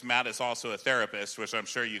because Matt is also a therapist, which I'm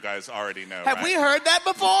sure you guys already know. Have right? we heard that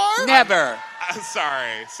before? Never.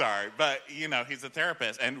 Sorry. But, you know, he's a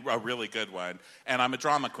therapist and a really good one. And I'm a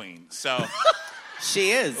drama queen. So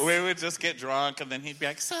She is. we would just get drunk, and then he'd be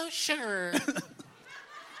like, So, sugar,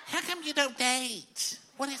 how come you don't date?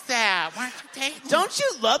 What is that? Why aren't you dating? Don't you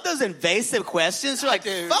love those invasive questions? You're like,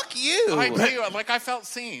 fuck you. I tell you, like, I felt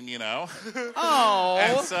seen, you know? Oh.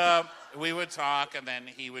 And so we would talk, and then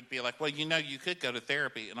he would be like, well, you know, you could go to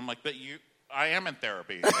therapy. And I'm like, but I am in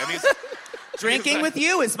therapy. And he's Drinking he's like, with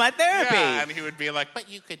you is my therapy. yeah, and he would be like, but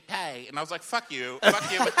you could pay. And I was like, fuck you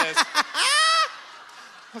with this.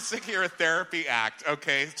 I'm sick of your therapy act,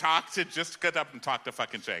 okay? Just get up and talk to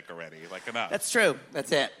fucking Jake already. Like, enough. That's true.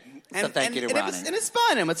 That's it. So thank you to Ronnie. And it's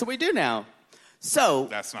fun, and that's what we do now. So,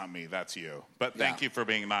 That's not me. That's you. But thank you for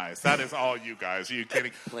being nice. That is all you guys. Are you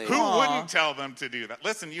kidding? Please. Who wouldn't tell them to do that?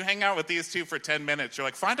 Listen, you hang out with these two for 10 minutes. You're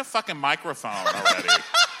like, find a fucking microphone already.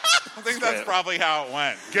 I think that's probably how it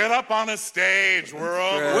went. Get up on a stage. We're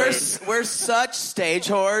over it. we're such stage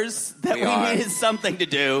whores that We we are. needed something to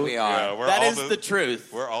do. We are. Yeah, we're That all is the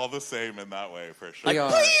truth. We're all the same in that way, for sure. We are.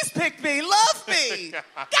 Please pick me. Love me. God,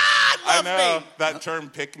 I love know me. that term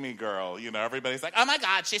 "pick me girl." You know, everybody's like, Oh my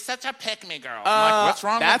God, she's such a pick-me-girl. I'm like, what's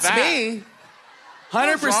wrong That's with that? me.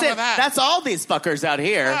 What's wrong 100%. with that? That's all these fuckers out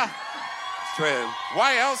here. Yeah. True.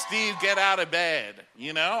 Why else do you get out of bed?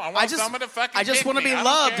 You know, I want someone to fucking I just pick want to me. be I don't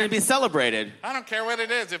loved care. and be celebrated. I don't care what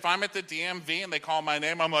it is. If I'm at the DMV and they call my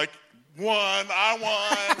name, I'm like, I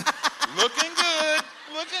won. Looking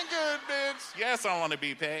good, bitch. yes, I want to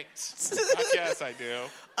be picked. Yes, I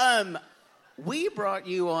do. We brought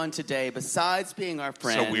you on today, besides being our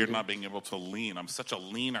friend. So weird not being able to lean. I'm such a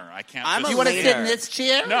leaner. I can't. I'm just a You want to Later. sit in this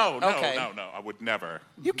chair? No. Okay. I would never.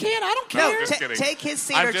 You can. I don't No, care. just kidding. take his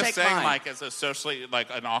seat I'm or just take saying, mine. like, as a socially, like,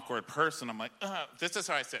 an awkward person, I'm like, this is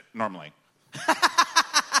how I sit normally.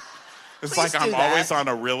 It's Please like do I'm that. always on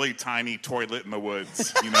a really tiny toilet in the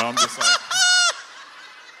woods. You know, I'm just like.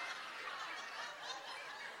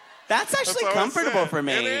 That's actually That's what I comfortable said. for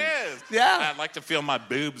me. It is. Yeah. I'd like to feel my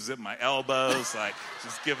boobs at my elbows, like,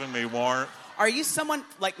 just giving me warmth. Are you someone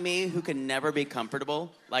like me who can never be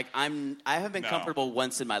comfortable? Like I have been No. comfortable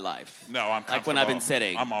once in my life. No, I'm comfortable. Like when I've been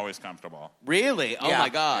sitting. I'm always comfortable. Really? Oh Yeah. my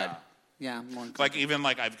God. Yeah. I'm more Like, even,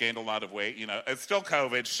 like, I've gained a lot of weight, you know. It's still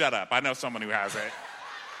COVID. Shut up. I know someone who has it.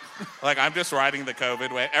 Like, I'm just riding the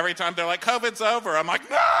COVID wave. Every time they're like, COVID's over, I'm like,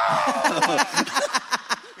 no!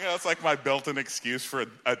 You know, it's like my built-in excuse for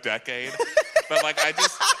a decade. But, like, I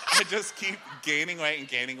just keep gaining weight.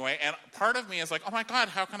 And part of me is like, oh, my God,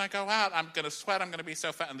 how can I go out? I'm going to sweat. I'm going to be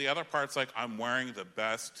so fat. And the other part's like, I'm wearing the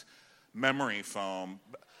best memory foam.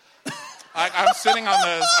 I'm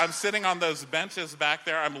sitting on those benches back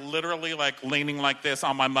there. I'm literally, like, leaning like this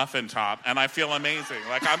on my muffin top. And I feel amazing.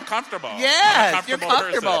 Like, I'm comfortable. Yes, I'm a you're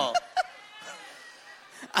comfortable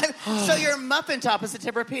comfortable. So your muffin top is a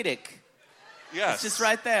Tempur-Pedic. person. Yes. It's just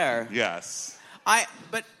right there. Yes.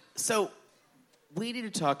 So we need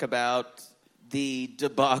to talk about the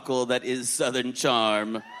debacle that is Southern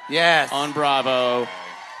Charm Yes. on Bravo.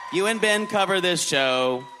 You and Ben cover this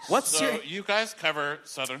show. So you guys cover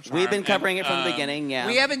Southern Charm. We've been covering and, it from the beginning, yeah.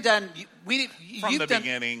 We haven't done. From You've the done,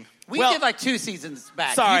 beginning. We Well, did like 2 seasons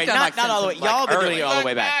back. sorry, You've done, not all the way. since, like, Y'all been doing early. it all the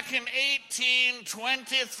way back. Back in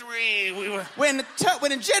 1823, we were... When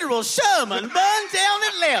General Sherman burned down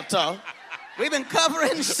Atlanta, we've been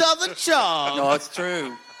covering Southern Charm. No, it's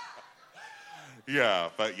true. Yeah,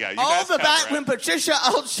 but yeah, you All guys the cover back it. when Patricia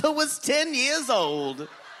Ultra was 10 years old.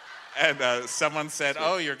 And someone said,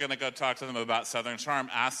 oh, you're going to go talk to them about Southern Charm.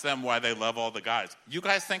 Ask them why they love all the guys. You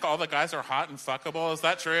guys think all the guys are hot and fuckable? Is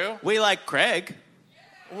that true? We like Craig.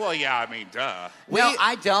 Well, yeah, I mean, duh. No,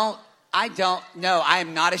 I don't. No, I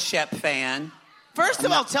am not a Shep fan. First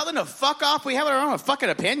of all, tell them to fuck off. We have our own fucking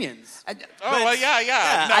opinions. Oh, well,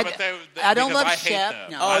 yeah. No, I- but they, I don't because love I hate Shep,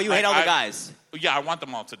 them. no. Oh, you hate all the guys. Yeah, I want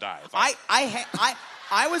them all to die.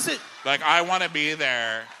 I was at... Like, I want to be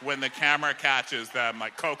there when the camera catches them,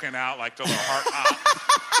 like, coking out, like, till their heart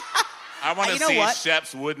pops. I want to You know see what?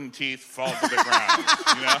 Shep's wooden teeth fall to the ground,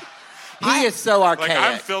 you know? He is so Like, archaic.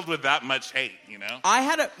 I'm filled with that much hate, you know?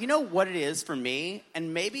 You know what it is for me,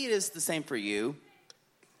 and maybe it is the same for you?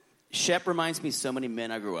 Shep reminds me so many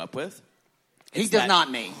men I grew up with. He does not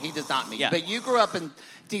me. He does not me. Yeah. But you grew up in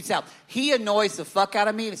Deep South. He annoys the fuck out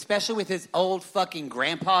of me, especially with his old fucking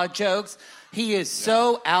grandpa jokes. He is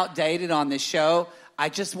so outdated on this show. I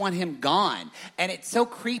just want him gone. And it's so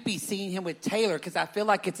creepy seeing him with Taylor because I feel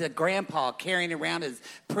like it's a grandpa carrying around his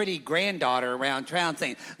pretty granddaughter around town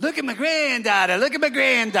saying, look at my granddaughter, look at my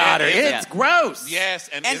granddaughter. Yeah, It's gross. Yes,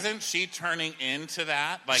 and isn't she turning into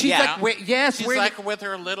that? Like, She's now? She's we're- like with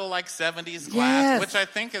her little, like, 70s glass, Yes. which I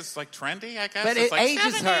think is, like, trendy, I guess. But It's it like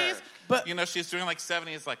ages 70s. her. But- you know, she's doing, like,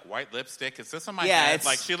 70s, like, white lipstick. Is this on my Yeah, head? it's-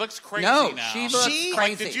 Like, she looks crazy No, now. she looks She- Like,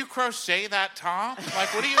 crazy. did you crochet that top?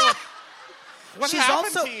 Like, what do you... What She's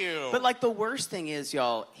happened also, to you? But like the worst thing is,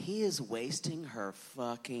 y'all, he is wasting her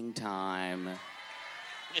fucking time.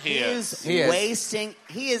 He is. He is. wasting.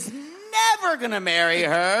 He is never gonna marry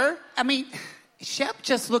her. I mean, Shep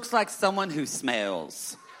just looks like someone who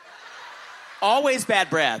smells. Always bad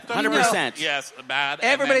breath. 100%. Yes, bad. and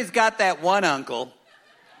Everybody's then got that one uncle.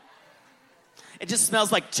 It just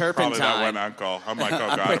smells like probably that turpentine. one uncle. I'm like, oh,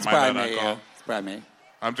 God, It's am I that probably me, uncle? yeah. It's probably me.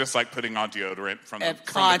 I'm just, like, putting on deodorant from the glove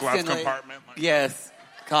Constantly. compartment. Like, Yes,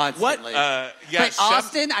 constantly. yeah, but Shep-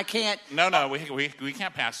 Austin, I can't. No, we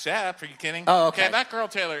can't pass Shep. Are you kidding? Oh, okay. That girl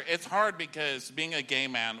Taylor. It's hard because being a gay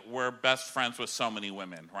man, we're best friends with so many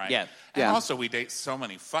women, right? Yeah. And Yeah. also we date so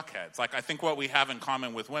many fuckheads. Like, I think what we have in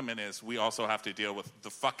common with women is we also have to deal with the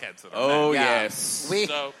fuckheads that are Oh, men. Yeah. yes. We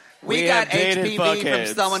So, we We got have dated HPV from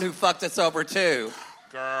fuckheads. someone who fucked us over too.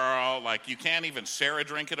 girl, like, you can't even share a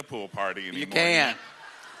drink at a pool party anymore. You can't.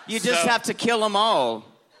 You just So- have to kill them all.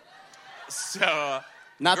 So,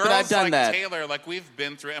 Not that girls I've done like that. Taylor, like, we've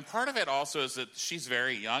been through, and part of it also is that she's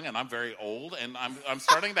very young and I'm very old, and I'm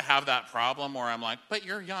starting to have that problem where I'm like, but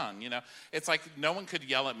you're young, you know? It's like no one could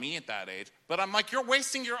yell at me at that age, but I'm like, you're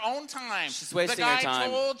wasting your own time. She's wasting the guy her time.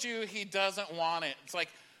 told you he doesn't want it. It's like,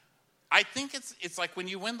 I think it's like when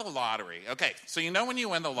you win the lottery. Okay, so you know when you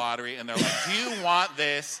win the lottery and they're like, do you want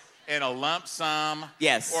this in a lump sum?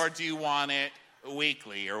 Yes. Or do you want it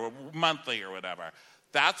weekly or monthly or whatever.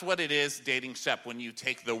 That's what it is dating Shep when you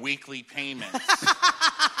take the weekly payments.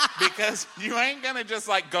 Because you ain't gonna just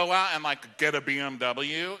like go out and like get a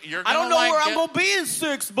BMW. You're gonna, I don't know where I'm gonna be in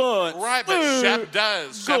 6 months. Right, but Shep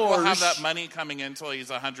does. Shep will have Gosh. that money coming in until he's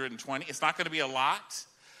 120. It's not gonna be a lot,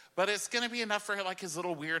 but it's gonna be enough for like his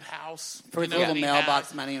little weird house. For his that little he mailbox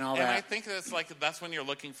has. money and all And that. I think that's when you're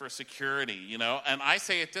looking for security, you know. And I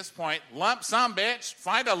say at this point, lump sum, bitch.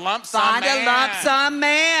 Find a lump sum Find man. a lump sum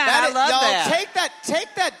man. I love y'all, that.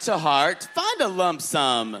 Take that to heart. Find a lump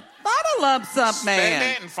sum. Find a lump sum Spend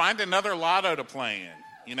man. it and find another lotto to play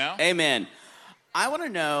in, you know. Amen. I want to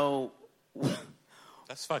know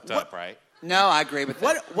That's fucked up, right? No, I agree with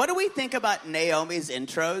that. what do we think about Naomi's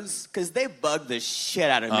intros? Because they bug the shit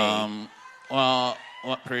out of me. Well,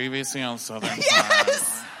 what previously on Southern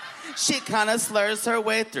Yes! She kind of slurs her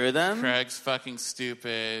way through them. Craig's fucking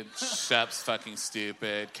stupid. Shep's fucking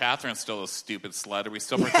stupid. Catherine's still a stupid slut. Are we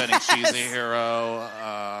still pretending she's a hero?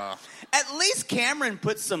 At least Cameron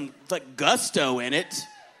put some like gusto in it.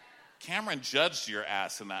 Cameron judged your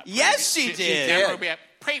ass in that. Yes, she did. Cameron would be like,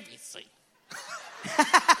 previously.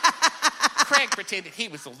 Craig pretended he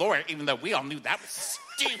was a lawyer, even though we all knew that was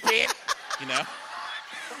stupid. You know?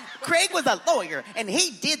 Craig was a lawyer, and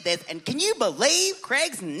he did this. And can you believe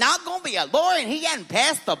Craig's not going to be a lawyer, and he hadn't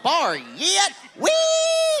passed the bar yet?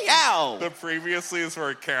 Wee-ow! The previously is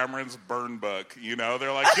for Cameron's burn book. You know?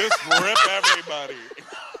 They're like, just rip everybody.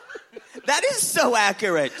 That is so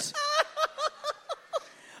accurate.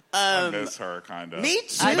 I miss her, kind of. Me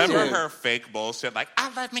too. Remember her fake bullshit? Like,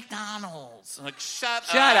 I love McDonald's. I'm like, shut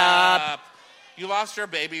Shut up. You lost your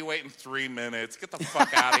baby waiting 3 minutes. Get the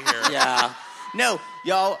fuck out of here. Yeah. No,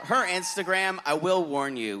 y'all, her Instagram, I will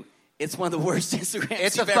warn you, it's one of the worst Instagrams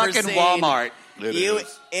It's you've a ever fucking seen. Walmart.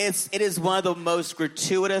 It is one of the most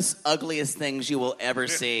gratuitous, ugliest things you will ever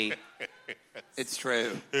see. It's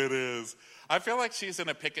true. It is. I feel like she's in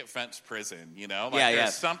a picket fence prison, you know? Like Yeah, there's yeah.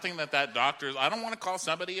 something that doctor, I don't want to call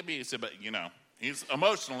somebody abusive, but, you know, he's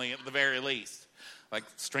emotionally at the very least. Like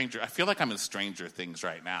Stranger, I feel like I'm in Stranger Things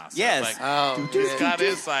right now. So Yes. It's like, Oh, he's got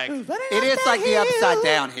his like, it is like the upside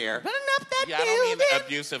down here. yeah, I don't mean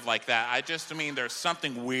abusive like that. I just mean there's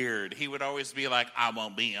something weird. He would always be like, I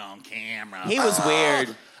won't be on camera. He was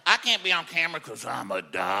weird. I can't be on camera because I'm a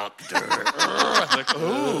doctor. Like,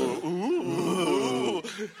 ooh.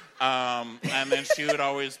 And then she would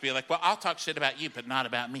always be like, well, I'll talk shit about you, but not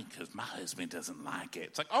about me because my husband doesn't like it.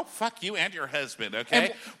 It's like, oh, fuck you and your husband,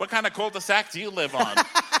 okay? What kind of cul-de-sac do you live on?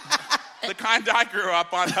 The kind I grew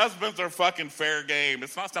up on, husbands are fucking fair game.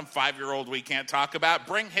 It's not some 5-year-old we can't talk about.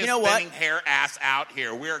 Bring his spinning hair ass out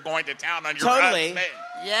here. We are going to town on your husband.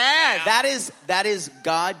 Yes. That is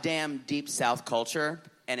goddamn deep South culture,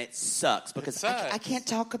 and it sucks because sucks. I can't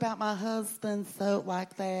talk about my husband so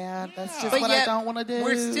like that. That's just But what yet, I don't want to do.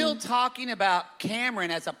 we're still talking about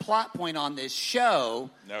Cameron as a plot point on this show.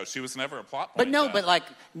 No, she was never a plot point. But no, though. but like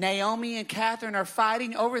Naomi and Catherine are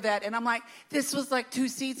fighting over that. And I'm like, this was like 2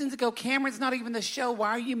 seasons ago. Cameron's not even the show.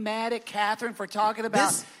 Why are you mad at Catherine for talking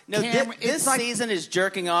about Cameron? This season is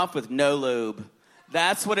jerking off with no lube.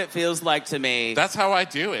 That's what it feels like to me. That's how I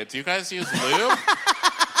do it. Do you guys use lube?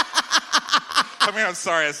 I mean, I'm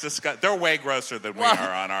sorry, it's disgusting. They're way grosser than we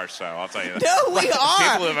are on our show, I'll tell you that. No, we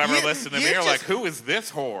are. People who've ever listened to me are like, who is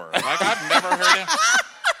this whore? Like, I've never heard him.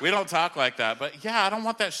 We don't talk like that. But yeah, I don't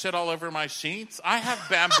want that shit all over my sheets. I have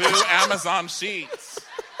bamboo Amazon sheets.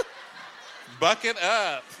 Buck it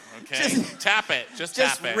up, okay? Tap it. Just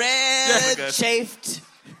tap it. Red, chafed.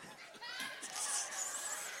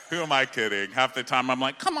 Who am I kidding? Half the time I'm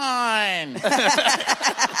like, come on.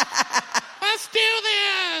 Let's do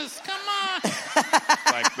this. Come on.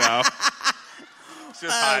 Like, no. It's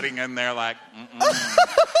just hiding in there like,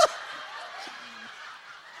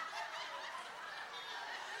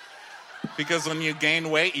 Because when you gain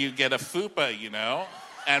weight, you get a fupa, you know?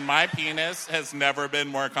 And my penis has never been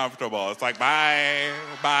more comfortable. It's like, bye.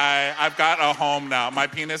 I've got a home now. My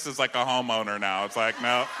penis is like a homeowner now. It's like,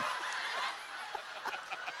 no.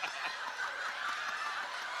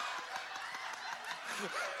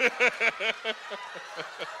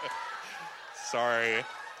 Sorry.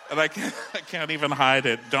 And I can't even hide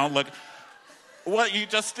it. Don't look. What? You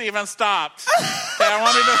just even stopped. Okay, I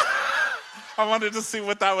wanted to see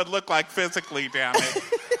what that would look like physically, damn it.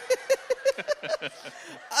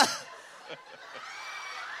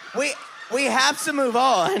 We have to move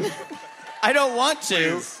on. I don't want to.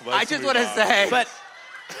 Please, I just want to say, But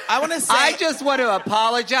I want to say. I just want to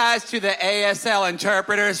apologize to the ASL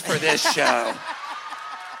interpreters for this show.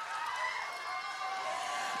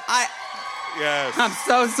 Yes. I'm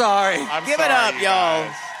so sorry. I'm Give it sorry, up, you y'all.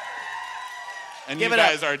 guys. And Give you it up.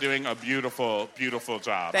 guys are doing a beautiful, beautiful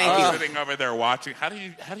job. Thank I was you. sitting over there watching. How do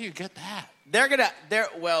you get that?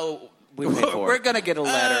 We paid for We're it. gonna get a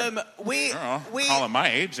letter. Calling my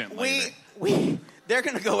agent later. They're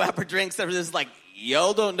gonna go out for drinks after this. Like,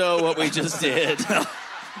 y'all don't know what we just did.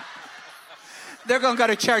 They're gonna go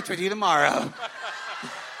to church with you tomorrow.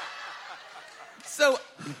 So,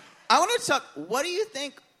 I want to talk. What do you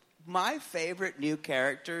think? My favorite new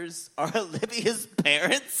characters are Olivia's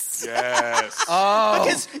parents. Yes.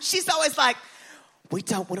 Because she's always like, we're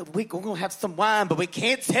gonna have some wine, but we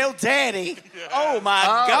can't tell Daddy. Oh my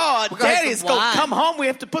God, we're gonna have Daddy's some gonna wine. come home. We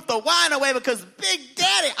have to put the wine away because Big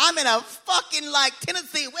Daddy, I'm in a fucking like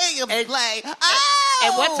Tennessee Williams play.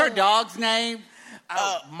 And what's her dog's name?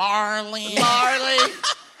 Marley. Marley.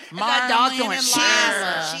 That dog's going,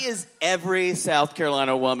 She is every South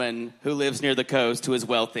Carolina woman who lives near the coast who is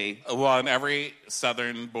wealthy. Well, and every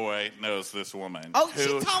Southern boy knows this woman Oh, she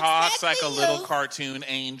who talks like like a me, little yo. cartoon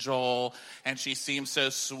angel, and she seems so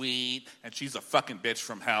sweet, and she's a fucking bitch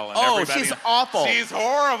from hell. And Oh, everybody, she's awful. She's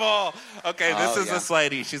horrible. Okay, this is yeah. this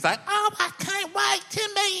lady. She's like, Oh, I can't wait to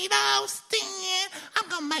meet Austin. I'm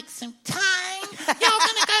gonna make some time. Y'all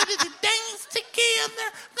gonna go to the dance together?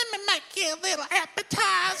 Let me make you a little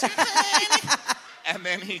appetizer, honey. and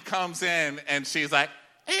then he comes in, and she's like,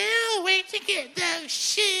 Ew, where'd you get those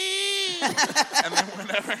shoes? and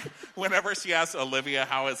then whenever she asks Olivia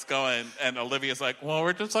how it's going, and Olivia's like, well,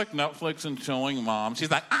 we're just like Netflix and chilling, Mom.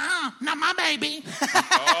 She's like, Not my baby.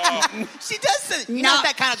 She does. You're not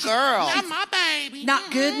that kind of girl. Not my baby.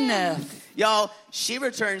 Not good enough. Y'all, she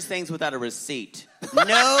returns things without a receipt.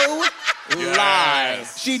 No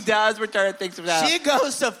lies. She does return things without. She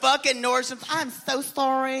goes to fucking Nordstrom's. I'm so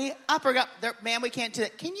sorry. I forgot. We can't do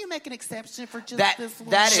it. Can you make an exception for just this one?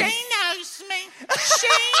 that She is. knows me. She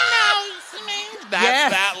knows me. that's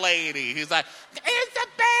Yes. that lady. He's like,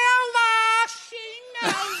 Isabella, she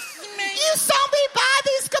knows me. You saw me buy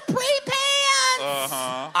these capri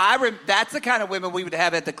pants. That's the kind of women we would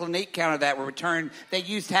have at the Clinique counter that were returned. They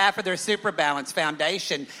used half of their Super Balance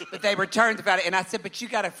foundation, but they returned about it. And I said, but you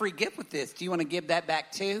got a free gift with this. Do you want to give that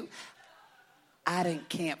back too?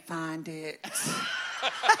 Can't find it.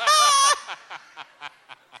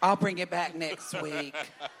 I'll bring it back next week.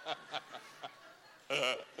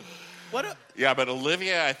 yeah, but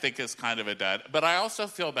Olivia, I think, is kind of a dud. But I also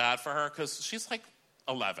feel bad for her because she's like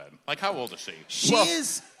 11. Like, how old is she? She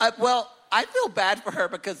is. I feel bad for her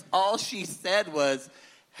because all she said was,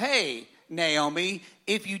 hey, Naomi,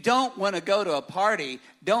 if you don't want to go to a party,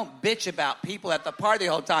 don't bitch about people at the party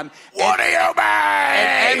the whole time. What do you mean?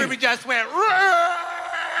 And everybody just went,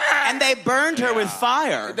 And they burned her with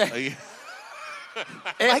fire. it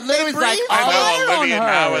Like literally they was like breathed all I know on Olivia her.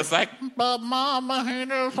 now is like, But Mama, he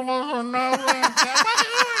just wants to know. You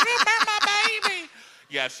about my baby.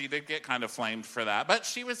 yeah, she did get kind of flamed for that. But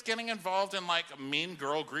she was getting involved in like a mean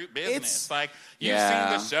girl group business. It's- like, you've Yeah.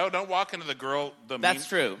 seen the show. Don't walk into That's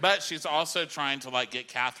true. But she's also trying to like get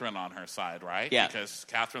Catherine on her side, right? Yeah. Because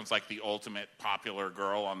Catherine's like the ultimate popular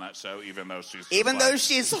girl on that show, even though she's Even like- though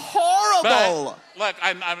she's horrible. But, look,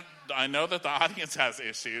 I know that the audience has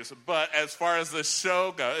issues, but as far as the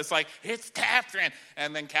show goes, it's like, it's Catherine.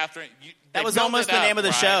 And then Catherine... That was almost the name of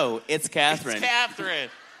the show. It's Catherine. It's Catherine.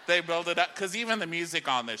 They build it up. Because even the music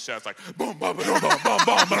on this show, it's like... Boom, boom, boom, boom, boom,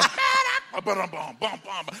 boom, boom.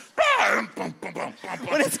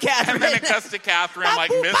 When it's Catherine. And then it cuts to Catherine, like,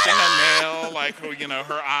 missing a nail, like,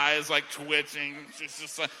 her eyes, like, twitching. She's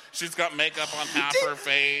just like... She's got makeup on half her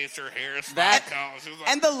face. Her hair's stuck out. She's like...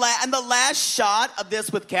 And the last shot of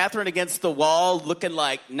this with Catherine against the wall, looking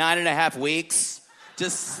like 9.5 weeks,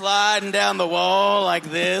 just sliding down the wall like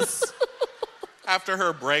this. After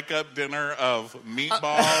her breakup dinner of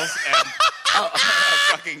meatballs and a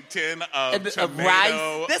fucking tin of And,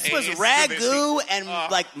 tomato rice. This was paste ragu and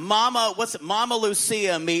like Mama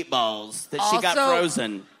Lucia meatballs that she got Also-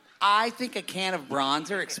 frozen. I think a can of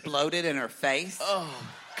bronzer exploded in her face.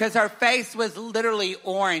 Because her face was literally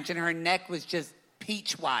orange and her neck was just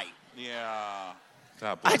peach white. Yeah.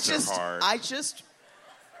 God bless her heart.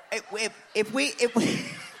 If we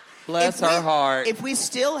Bless her heart. If we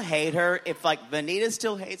still hate her, if like Vanita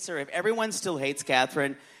still hates her, if everyone still hates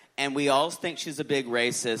Catherine, and we all think she's a big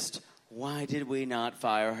racist, why did we not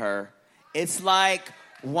fire her? It's like,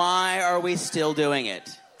 why are we still doing it?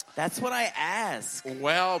 That's what I ask.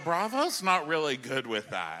 Well, Bravo's not really good with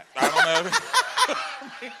that. I don't know.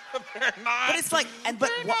 They're not. But it's like,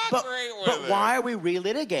 They're not great with it. why are we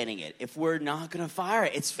relitigating it if we're not going to fire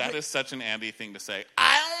it? That is such an Andy thing to say.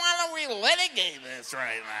 I don't want to relitigate this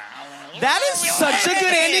right now. That is such a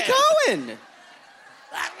good Andy Cohen.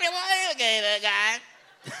 Relitigate it, guy.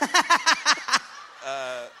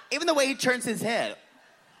 Even the way he turns his head.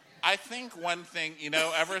 I think one thing,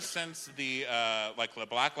 ever since the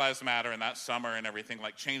Black Lives Matter and that summer and everything,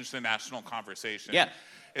 changed the national conversation. Yeah.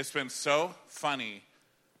 It's been so funny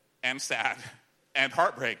and sad and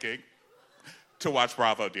heartbreaking to watch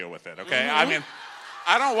Bravo deal with it, okay? Mm-hmm. I mean,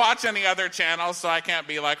 I don't watch any other channels, so I can't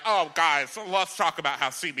be like, oh, guys, let's talk about how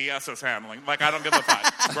CBS is handling. I don't give a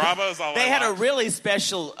fuck. Bravo's all They I had a watch. really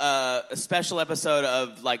special episode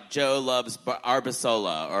of, Joe Loves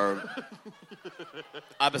Arbasola or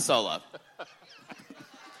Abasola.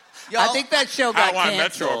 I think that show got How I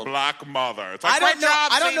Met Your canceled. Black Mother. It's I great don't know.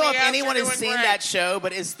 job, I don't know if CBS, anyone you're has doing seen great. that show,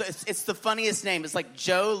 but it's the funniest name. It's like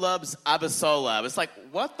Joe Loves Abasola. It's like,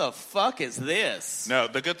 what the fuck is this? No,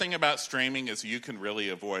 the good thing about streaming is you can really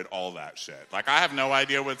avoid all that shit. I have no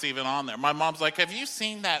idea what's even on there. My mom's like, have you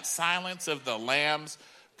seen that Silence of the Lambs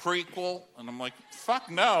prequel? And I'm like, fuck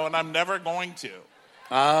no, and I'm never going to.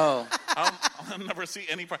 Oh, I'll never see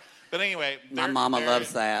any part. But anyway. my mama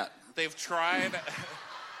loves that. They've tried.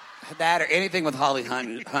 That or anything with Holly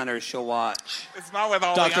Hunter, she'll watch. It's not with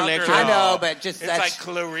all Dr. the Lecter. I know, but just it's that's like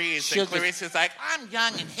Clarice. she'll And Clarice is like, I'm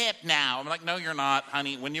young and hip now. I'm like, no, you're not,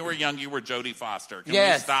 honey. When you were young, you were Jodie Foster. Can we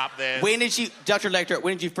Yes. stop this? When did you, Dr. Lecter?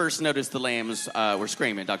 When did you first notice the lambs were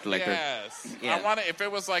screaming, Dr. Lecter? Yes. Yeah. I want to, if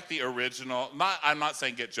it was like the original, I'm not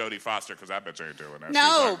saying get Jodie Foster because that bitch ain't doing it.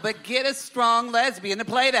 no, She's but get a strong lesbian to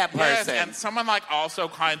play that yes, person. and someone also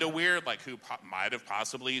kind of weird, who might have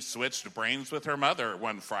possibly switched brains with her mother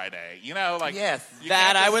one Friday. Yes. you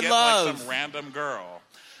That can't I just would get, love. some random girl.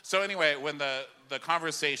 So anyway, when the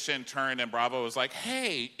conversation turned and Bravo was like,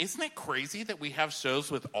 hey, isn't it crazy that we have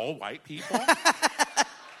shows with all white people?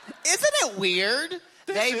 Isn't it weird?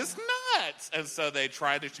 This is nuts. And so they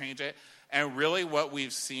tried to change it. And really what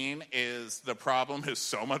we've seen is the problem is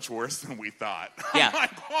so much worse than we thought. Yeah. I'm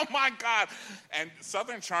like, oh my God. And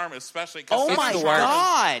Southern Charm especially. Oh my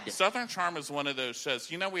God. Southern Charm is one of those shows.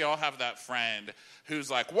 We all have that friend who's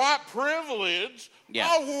like, what privilege? Yeah.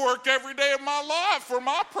 I work every day of my life for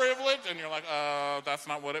my privilege. And you're like, that's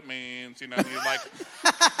not what it means. You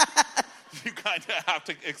kind of have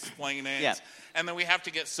to explain it. Yeah. And then we have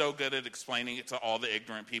to get so good at explaining it to all the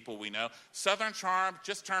ignorant people we know. Southern Charm,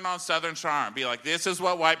 just turn on Southern Charm. Be like, this is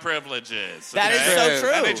what white privilege is. That is okay? so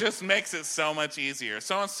true. And it just makes it so much easier.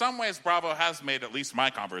 So in some ways, Bravo has made at least my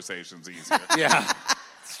conversations easier. Yeah,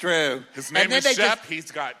 it's true. His name And then is they Shep. just-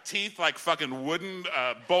 He's got teeth like fucking wooden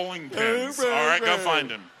bowling pins. All right, go find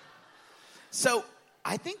him. So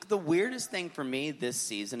I think the weirdest thing for me this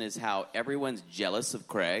season is how everyone's jealous of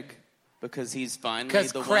Craig because he's finally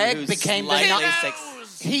Because the Craig one who's became the slightly not-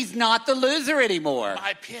 he's not the loser anymore.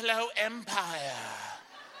 My Pillow Empire.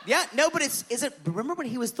 Yeah, no, but is it? Remember when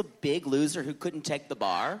he was the big loser who couldn't take the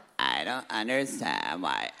bar? I don't understand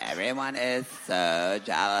why everyone is so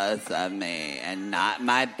jealous of me and not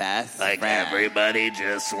my best friend. everybody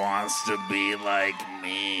just wants to be like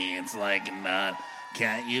me. It's not.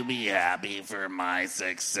 Can't you be happy for my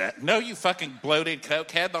success? No, you fucking bloated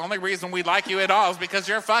cokehead. The only reason we like you at all is because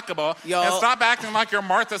you're fuckable. Yo. And stop acting like you're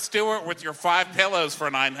Martha Stewart with your 5 pillows for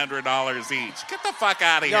 $900 each. Get the fuck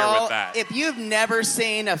out of here Y'all, with that. if you've never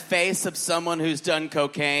seen a face of someone who's done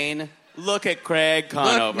cocaine, look at Craig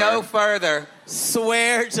Conover. Look no further.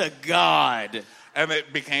 Swear to God. And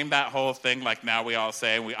it became that whole thing, now we all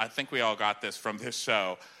say, I think we all got this from this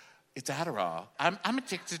show, it's Adderall. I'm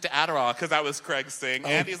addicted to Adderall because that was Craig's thing.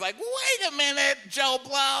 And he's like, wait a minute, Joe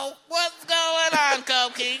Blow. What's going on,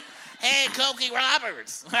 Cokie? Hey, Cokie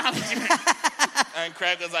Roberts. And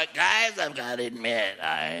Craig was like, guys, I've got to admit,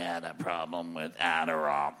 I had a problem with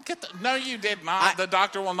Adderall. No, you did not. The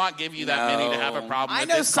doctor will not give you that many to have a problem I with.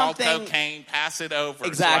 know It's called something- cocaine. Pass it over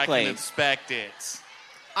Exactly. so I can inspect it.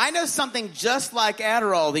 I know something just like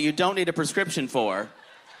Adderall that you don't need a prescription for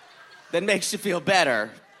that makes you feel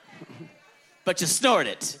better, but you snort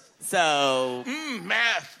it. So,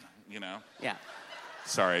 Meth. yeah.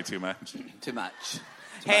 Sorry, too much. Too much.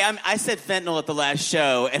 Hey, I said fentanyl at the last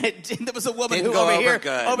show, and there was a woman Didn't who go over over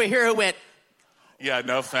here, good. who went, Yeah,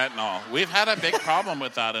 no fentanyl. We've had a big problem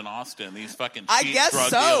with that in Austin. These fucking I cheap guess drug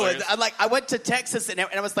so. dealers. And I went to Texas, and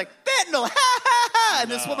I was like, fentanyl, ha, ha, ha.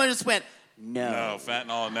 And this woman just went, No,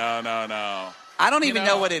 fentanyl, no. I don't even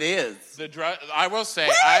know what it is. The drug. I will say,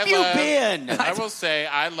 Where have you been? I will say,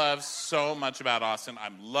 I love so much about Austin.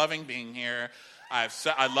 I'm loving being here. I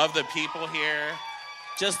love the people here.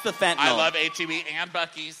 Just the fentanyl. I love HEB and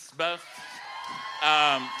Buc-ee's both.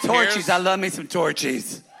 Torchies. I love me some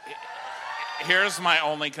Torchies. Here's my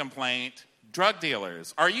only complaint. drug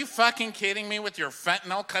dealers. Are you fucking kidding me with your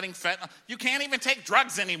fentanyl, cutting fentanyl? You can't even take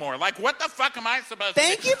drugs anymore. Like, what the fuck am I supposed to do?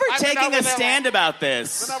 Thank you for taking a stand about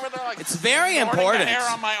this. Been over there, like, it's very snorting important. The hair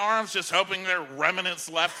on my arms, just hoping there are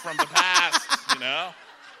remnants left from the past, you know?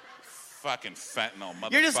 Fucking fentanyl,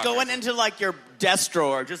 motherfucker. You're just going into, like, your desk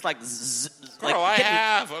drawer, just like... Girl, I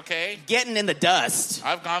have, okay? Getting in the dust.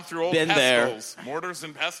 I've gone through old Been pestles, mortars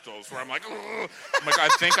and pestles, where I'm like, ugh. I'm like, I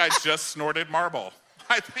think I just snorted marble.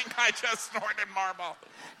 I think I just snorted marble.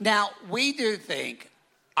 Now, we do think,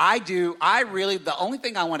 the only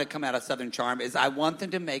thing I want to come out of Southern Charm is I want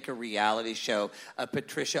them to make a reality show of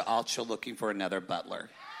Patricia Altshuler looking for another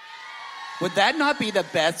butler. Would that not be the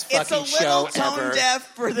best fucking show ever? It's a little tone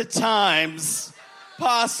deaf for the times.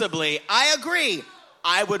 Possibly. I agree.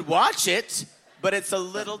 I would watch it, but it's a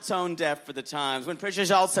little tone deaf for the times. When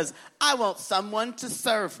Patricia Altshuler says, I want someone to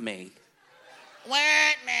serve me. Whitney.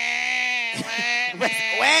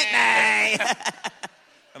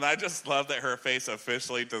 And I just love that her face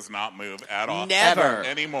officially does not move at all. Never.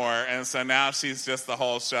 Anymore. And so now she's just the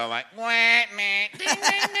whole show like, Whitney. Ding, ding,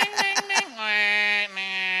 ding, ding, ding,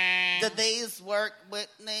 Whitney. Do these work,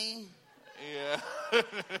 Whitney? Yeah.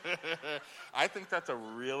 I think that's a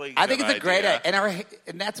really good I think it's a great idea.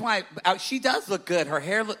 And that's why she does look good. Her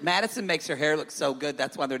hair Madison makes her hair look so good.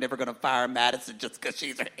 That's why they're never going to fire Madison just because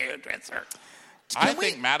she's a hairdresser. I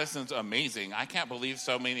think Madison's amazing. I can't believe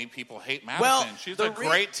so many people hate Madison. Well, she's a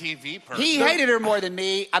great TV person. He hated her more than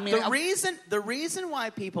me. I mean, the reason why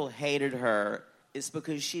people hated her is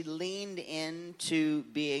because she leaned into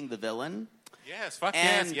being the villain. Yes, fuck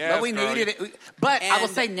and, yes. But we needed it. But I will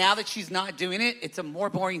say, now that she's not doing it, it's a more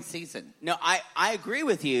boring season. No, I agree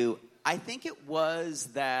with you. I think it was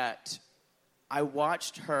that I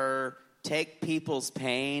watched her take people's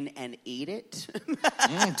pain and eat it.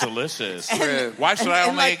 Delicious. Why should I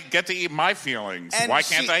only get to eat my feelings? Why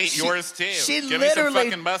can't I eat yours too? Give me some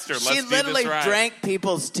fucking mustard. Let's she do literally this right. drank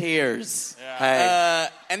people's tears. Yeah.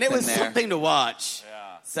 And it was something to watch.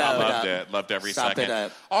 Yeah. So I loved it. Loved every second. It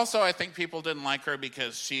up. Also, I think people didn't like her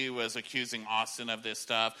because she was accusing Austin of this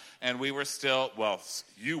stuff. And we were still,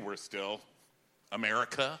 you were still,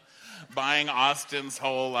 America, buying Austin's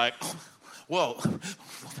whole, like, well,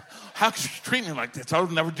 how could you treat me like this? I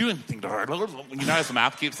would never do anything to her. You know, his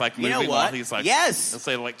mouth keeps, like, moving while he's, like, yes. He'll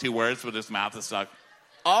say, like, 2 words, but his mouth is stuck.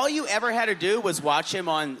 All you ever had to do was watch him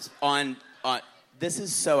on this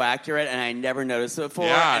is so accurate, and I never noticed it before.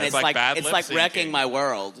 Yeah, and it's like bad it's lip like syncing. wrecking my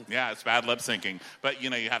world. Yeah, it's bad lip syncing. But,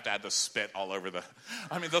 you know, you have to add the spit all over the...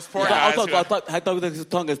 I mean, those poor guys... I thought his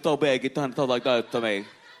tongue is so big, it doesn't talk like that to me.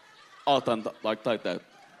 Like that.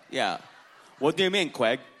 Yeah. What do you mean,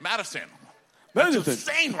 Quag? Madison. That's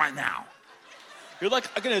insane right now. You're like,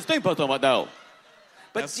 I can stay button right now.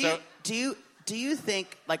 But That's do you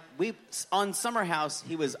think, like, on Summer House,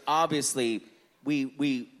 he was obviously...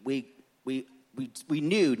 We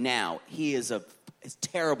knew now he is a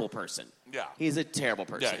terrible person. Yeah. He's a terrible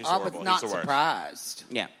person. Yeah, he's I horrible. was not He's the worst. surprised.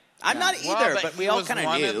 Yeah. I'm not either, but we all kind of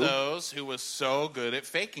knew. He was one of those who was so good at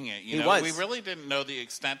faking it. You know, was. We really didn't know the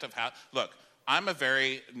extent of how... Look, I'm a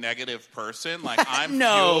very negative person. Like, I'm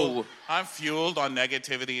fueled on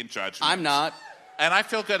negativity and judgment. I'm not. And I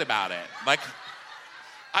feel good about it. Like,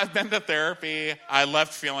 I've been to therapy. I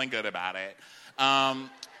left feeling good about it.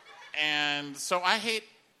 And so I hate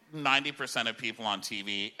 90% of people on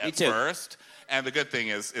TV at first. And the good thing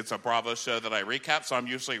is it's a Bravo show that I recap, so I'm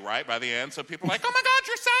usually right by the end. So people are like, oh, my God,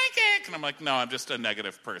 you're psychic. And I'm like, no, I'm just a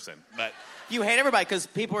negative person. But you hate everybody because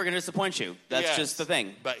people are going to disappoint you. That's just the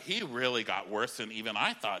thing. But he really got worse than even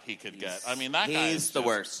I thought he could get. I mean, that guy is the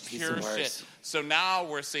worst. Pure He's the worst. shit. So now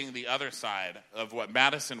we're seeing the other side of what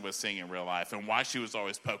Madison was seeing in real life and why she was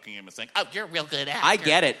always poking him and saying, oh, you're a real good actor. I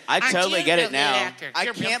get it. I totally get it now. I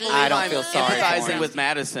can't believe I'm empathizing with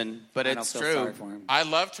Madison, but it's true. I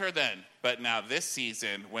loved her then. But now this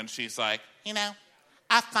season, when she's like, you know,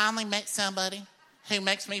 I finally met somebody who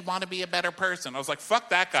makes me want to be a better person. I was like, fuck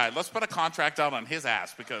that guy. Let's put a contract out on his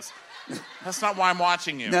ass because that's not why I'm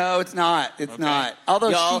watching you. No, it's not. It's not.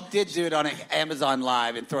 Although she did do it on Amazon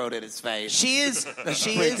Live and throw it at his face. She is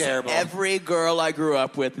terrible. Every girl I grew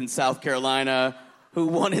up with in South Carolina who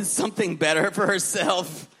wanted something better for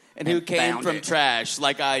herself and who came from trash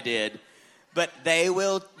like I did. But they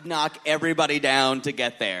will knock everybody down to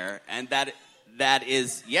get there. And that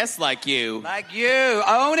is, yes, like you. Like you.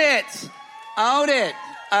 Own it. Own it.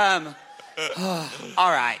 All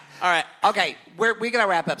right. Okay, we're going to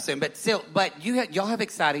wrap up soon. But y'all have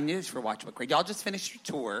exciting news for Watch What Crap. Y'all just finished your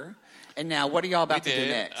tour. And now what are y'all about to do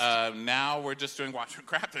next? Now we're just doing Watch What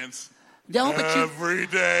Crappens. No, but you... Every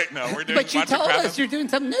day. No, we're doing But you told us you're doing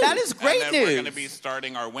something new. That is great and then news. We're going to be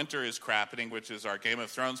starting our Winter is Crappening, which is our Game of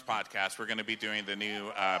Thrones podcast. We're going to be doing the new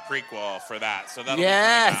prequel for that. So that'll be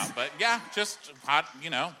coming out. But yeah, just hot,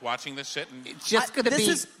 watching this shit. And It's just going to be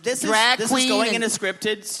this drag is queen going and- into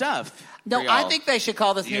scripted stuff. No, for I y'all. think they should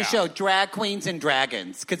call this new show Drag Queens and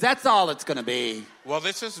Dragons, because that's all it's going to be. well,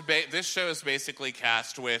 this show is basically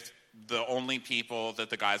cast with the only people that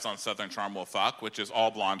the guys on Southern Charm will fuck, which is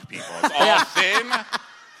all blonde people. It's all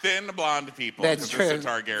thin blonde people. That's 'cause true. It's a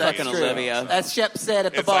Targaryen Fucking show. Olivia. As Shep said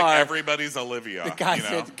at the It's bar. like everybody's Olivia. The guy you know?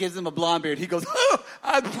 said, gives him a blonde beard. He goes,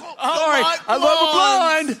 I'm sorry, like I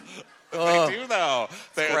love a blonde. They do, though.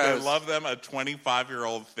 They gross. love them, a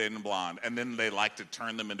 25-year-old thin blonde, and then they like to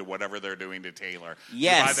turn them into whatever they're doing to Taylor.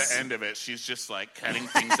 Yes. By the end of it, she's just like cutting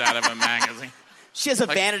things out of a magazine. She has a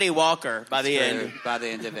vanity walker by the end. By the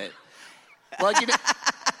end of it. Well,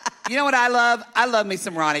 you know what I love? I love me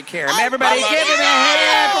some Ronnie Karam. Everybody love give you him a guys.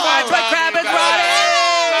 hand for Watch What I love Crap you is guys.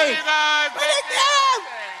 Love Ronnie! you guys.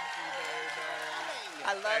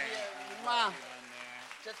 I love you. Mwah.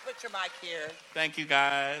 Just put your mic here. Thank you,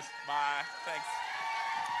 guys. Bye. Thanks.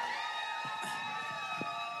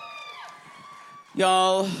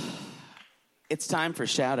 Y'all, it's time for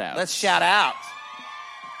shout-outs. Let's shout out.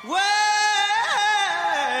 Well,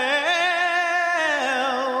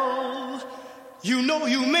 you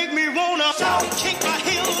make me wanna kick my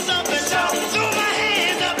heels up and throw my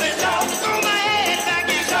hands up and throw my head back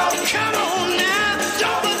and come on now.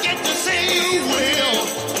 Don't forget to say you will.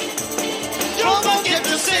 Don't forget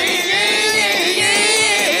to say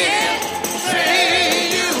yeah. Say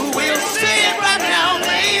you will. Say it right now,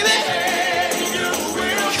 baby.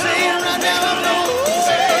 Say it right now,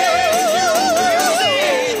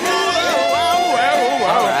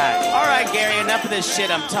 All right, Gary, enough of this shit.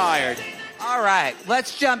 I'm tired. All right,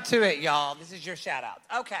 let's jump to it, y'all. This is your shout out.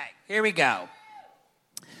 Okay, here we go.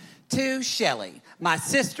 To Shelly, my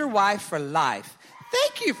sister wife for life.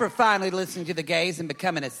 Thank you for finally listening to the gays and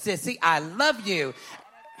becoming a sissy. I love you.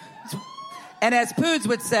 And as Poods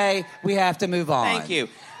would say, we have to move on. Thank you.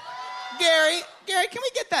 Gary, can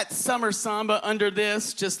we get that summer samba under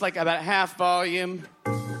this? Just like about half volume.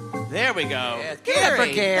 There we go. Yes, give it up for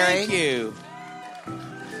Gary. Thank you.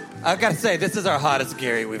 I've got to say, this is our hottest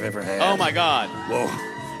Gary we've ever had. Oh, my God. Whoa.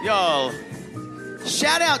 Y'all,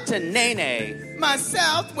 shout out to Nene, my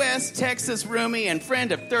Southwest Texas roomie and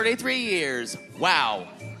friend of 33 years. Wow.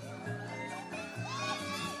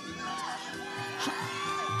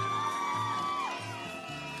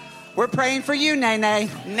 We're praying for you, Nene.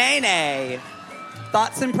 Nene.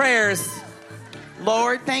 Thoughts and prayers.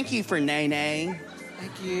 Lord, thank you for Nene.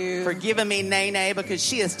 Thank you. For giving me Nene because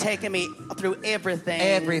she has taken me through everything.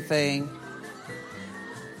 Everything.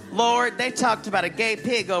 Lord, they talked about a gay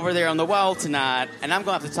pig over there on the wall tonight, and I'm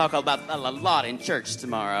going to have to talk about a lot in church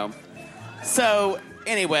tomorrow. So,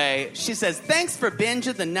 anyway, she says, thanks for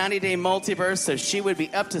binging the 90-Day Multiverse so she would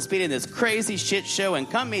be up to speed in this crazy shit show and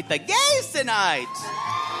come meet the gays tonight.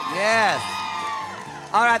 Yes.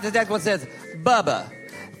 All right, the next one says, Bubba,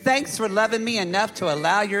 thanks for loving me enough to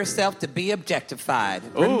allow yourself to be objectified.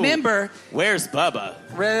 Ooh. Remember... Where's Bubba?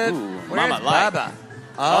 Where's Mama like. Bubba?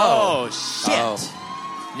 Oh, shit. Oh.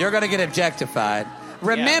 You're going to get objectified.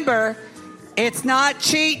 Remember, it's not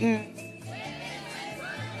cheating.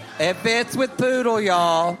 If it's with Poodle,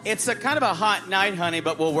 y'all. It's a kind of a hot night, honey,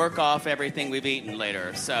 but we'll work off everything we've eaten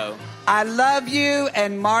later, so... I love you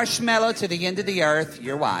and marshmallow to the end of the earth,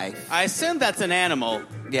 your wife. I assume that's an animal.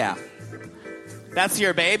 Yeah. That's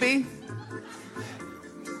your baby?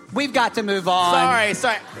 We've got to move on. Sorry.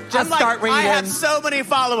 Just start reading. I have so many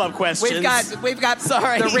follow-up questions. We've got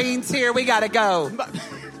Sorry. the reins here. We got to go.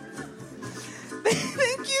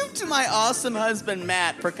 Thank you to my awesome husband,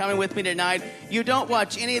 Matt, for coming with me tonight. You don't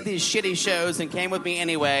watch any of these shitty shows and came with me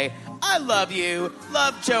anyway. I love you.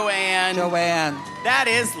 Love Joanne. Joanne. That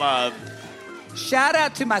is love. Shout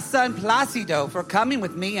out to my son Placido for coming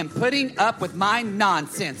with me and putting up with my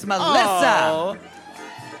nonsense. Melissa. Oh.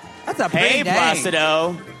 That's a pretty Hey, name.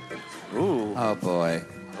 Placido. Ooh. Oh, boy.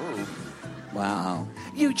 Ooh. Wow.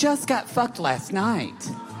 You just got fucked last night.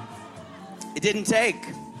 It didn't take.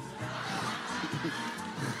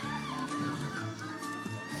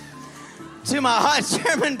 To my hot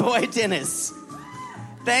German boy, Dennis.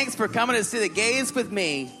 Thanks for coming to see the gays with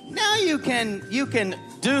me. Now you can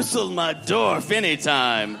Dusseldorf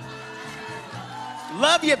anytime.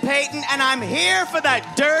 Love you, Peyton, and I'm here for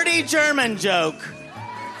that dirty German joke.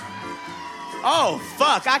 Oh,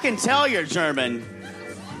 fuck, I can tell you're German.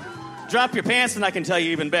 Drop your pants and I can tell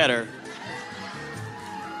you even better.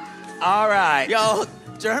 All right. Yo,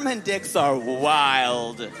 German dicks are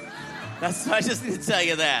wild. I just need to tell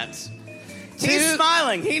you that. He's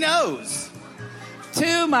smiling. He knows.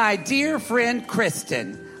 To my dear friend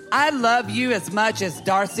Kristen, I love you as much as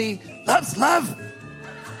Darcy loves love.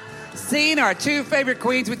 Seeing our two favorite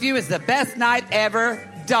queens with you is the best night ever,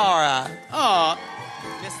 Dara. Oh,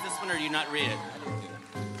 this one, or do you not read it?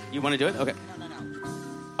 You want to do it? Okay. No.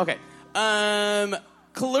 Okay.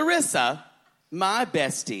 Clarissa, my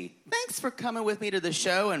bestie, thanks for coming with me to the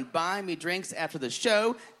show and buying me drinks after the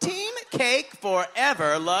show. Team Cake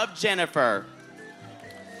forever. Love, Jennifer.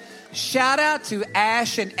 Shout out to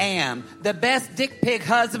Ash and Am, the best dick pig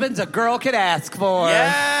husbands a girl could ask for.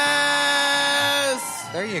 Yes!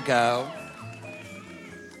 There you go.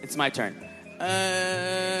 It's my turn.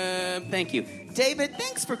 Thank you. David,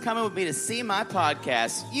 thanks for coming with me to see my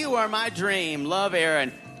podcast. You are my dream. Love,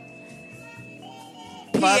 Aaron.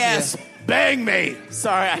 Love P.S. you. Bang me.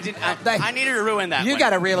 Sorry, I needed to ruin that You one.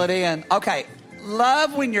 got to reel it in. Okay.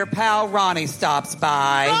 Love when your pal Ronnie stops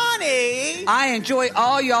by. Ronnie! I enjoy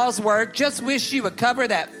all y'all's work. Just wish you would cover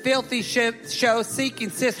that filthy show, Seeking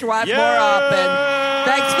Sister Wife, more often.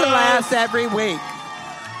 Thanks for the laughs every week.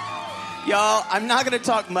 Y'all, I'm not going to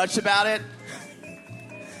talk much about it.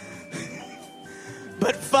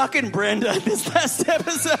 But fucking Brenda this last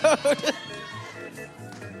episode.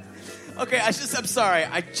 Okay, I'm sorry.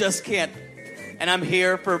 I just can't. And I'm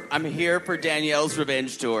here for Danielle's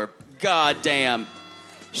revenge tour. God damn.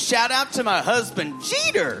 Shout out to my husband,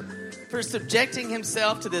 Jeter, for subjecting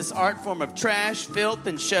himself to this art form of trash, filth,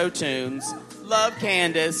 and show tunes. Love,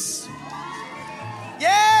 Candace.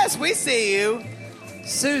 Yes, we see you.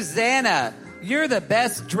 Susanna, you're the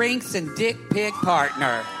best drinks and dick pig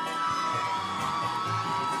partner.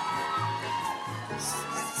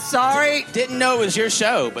 Sorry. Didn't know it was your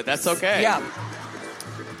show, but that's okay. Yeah.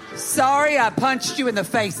 Sorry I punched you in the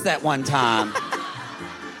face that one time.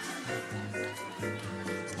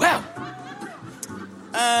 Well,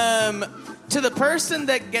 to the person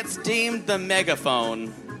that gets deemed the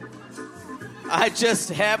megaphone, I just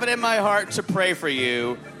have it in my heart to pray for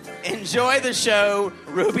you. Enjoy the show,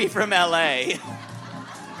 Ruby from L.A.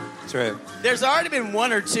 True. There's already been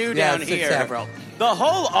one or two down here. Several. The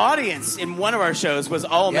whole audience in one of our shows was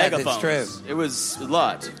all megaphones. It's true. It was a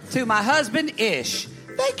lot. To my husband, Ish,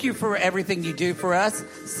 thank you for everything you do for us.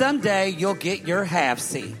 Someday you'll get your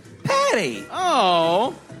half-seat. Patty.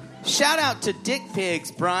 Oh. Shout out to Dick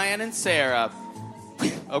Pigs, Brian and Sarah.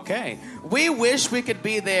 Okay. We wish we could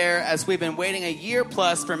be there as we've been waiting a year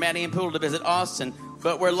plus for Maddie and Poodle to visit Austin,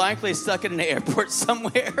 but we're likely stuck in an airport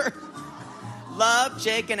somewhere. Love,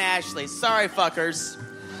 Jake and Ashley. Sorry, fuckers.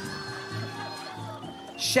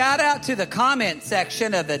 Shout out to the comment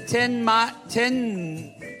section of the 10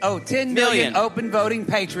 million open voting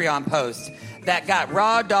Patreon post that got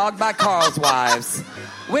raw dogged by Carl's wives.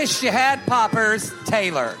 Wish you had poppers,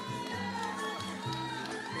 Taylor.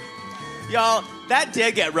 Y'all, that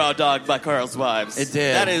did get raw dogged by Carl's wives. It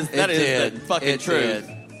did. That is the fucking truth.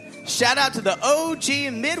 Shout out to the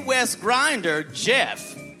OG Midwest grinder,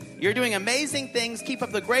 Jeff. You're doing amazing things. Keep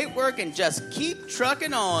up the great work and just keep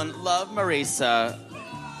trucking on. Love, Marisa.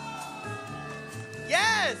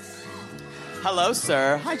 Yes. Hello,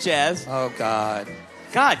 sir. Hi, Jazz. Oh, God.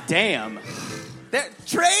 God damn.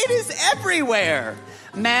 Trade is everywhere.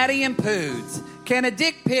 Maddie and Poods. Can a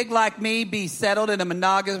dick pig like me be settled in a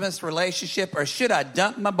monogamous relationship, or should I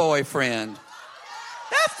dump my boyfriend?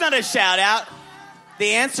 That's not a shout out.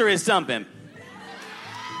 The answer is dump him.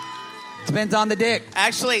 Depends on the dick.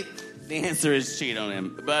 Actually, the answer is cheat on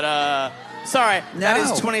him. But, sorry. No. That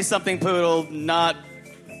is 20-something poodle, not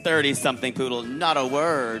 30-something poodle. Not a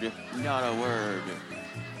word. Not a word.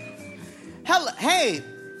 Hello. Hey.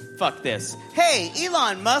 Fuck this. Hey,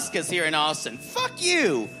 Elon Musk is here in Austin. Fuck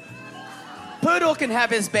you. Poodle can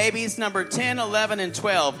have his babies number 10, 11, and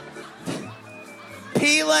 12.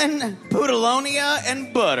 Peeling, Poodleonia,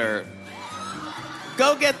 and Butter.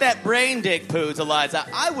 Go get that brain dick, Poods, Eliza.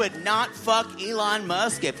 I would not fuck Elon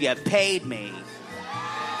Musk if you paid me.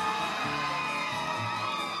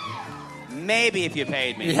 Maybe if you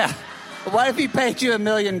paid me. Yeah. What if he paid you $1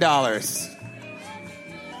 million?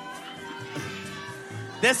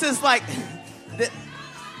 This is like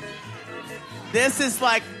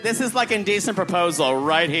Indecent Proposal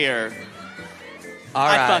right here. All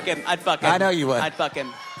right. I'd fuck him. I know you would. I'd fuck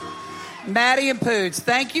him. Maddie and Poods,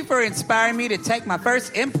 thank you for inspiring me to take my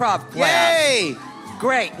first improv class. Yay!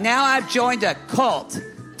 Great. Now I've joined a cult.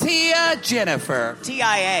 Tia Jennifer.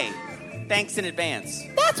 TIA. Thanks in advance.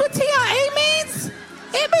 That's what TIA means?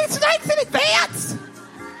 It means thanks in advance.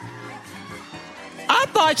 I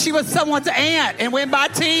thought she was someone's aunt and went by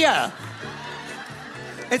Tia.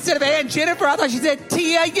 Instead of Aunt Jennifer, I thought she said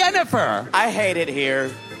Tia Jennifer. I hate it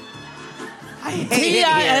here. I hate it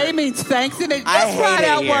TIA here. means thanks, and it I just hate write it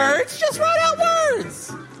out here. words. Just write out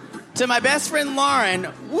words. To my best friend Lauren,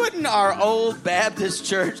 wouldn't our old Baptist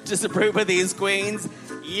church disapprove of these queens?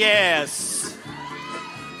 Yes.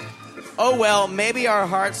 Oh well, maybe our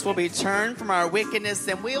hearts will be turned from our wickedness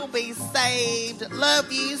and we'll be saved.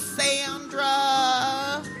 Love you,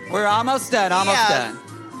 Sandra. We're almost done. Almost Yeah. done.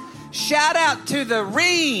 Shout out to the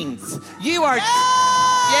Reens. You are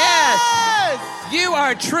Yes! You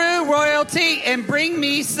are true royalty and bring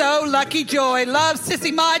me so lucky joy. Love,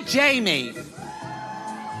 Sissy Maud, Jamie.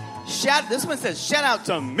 This one says, shout out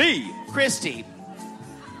to me, Christy.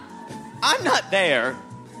 I'm not there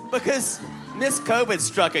because Miss COVID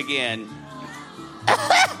struck again. Hey,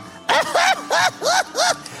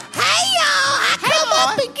 y'all, I come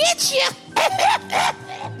up and get you.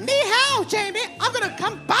 Ni hao, Jamie. I'm going to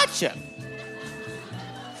come bite you.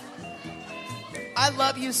 I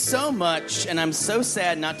love you so much, and I'm so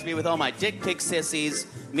sad not to be with all my dick pic sissies,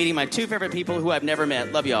 meeting my two favorite people who I've never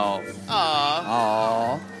met. Love y'all. Aww.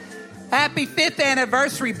 Aw. Happy 5th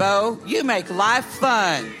anniversary, Bo. You make life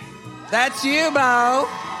fun. That's you, Bo.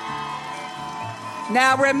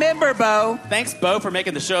 Now remember, Bo. Thanks, Bo, for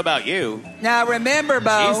making the show about you. Now remember,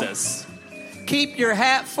 Bo. Jesus. Keep your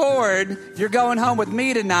hat forward. You're going home with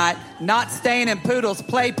me tonight, not staying in Poodle's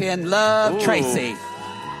playpen. Love, Ooh. Tracy.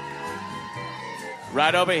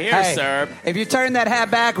 Right over here, Hey, sir. if you turn that hat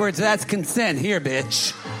backwards, that's consent. Here,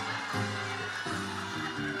 bitch.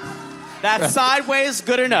 That's sideways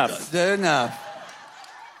good enough. Good enough.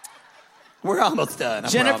 We're almost done. I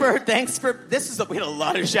Jennifer, promise. thanks for... we had a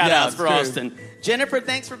lot of shout-outs for it's true. Austin. Jennifer,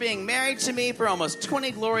 thanks for being married to me for almost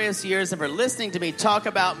 20 glorious years and for listening to me talk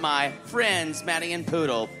about my friends, Maddie and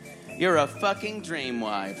Poodle. You're a fucking dream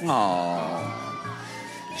wife.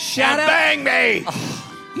 Aw. Shout And out. bang me!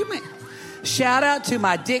 Shout out to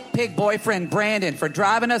my dick pig boyfriend Brandon for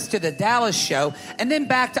driving us to the Dallas show and then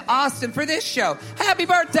back to Austin for this show. Happy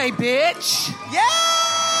birthday, bitch!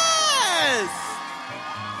 Yes!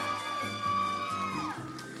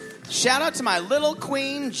 Shout out to my little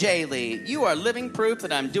queen, Jaylee. You are living proof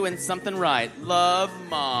that I'm doing something right. Love,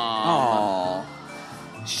 Mom.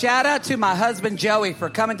 Aww. Shout out to my husband Joey for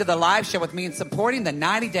coming to the live show with me and supporting the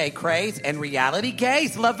 90-Day Craze and Reality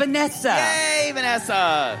Gaze. Love, Vanessa. Yay,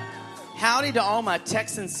 Vanessa! Howdy to all my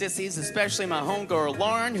Texan sissies, especially my homegirl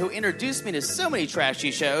Lauren, who introduced me to so many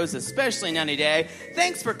trashy shows, especially 90 Day.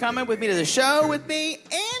 Thanks for coming with me to the show with me,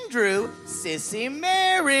 Andrew, Sissy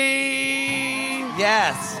Mary.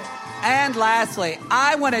 Yes. And lastly,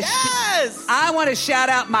 I want to shout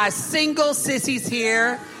out my single sissies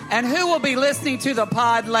here and who will be listening to the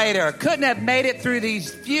pod later. Couldn't have made it through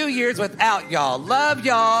these few years without y'all. Love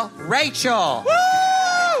y'all, Rachel. Woo!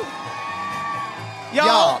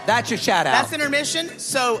 Y'all, that's your shout out. That's intermission,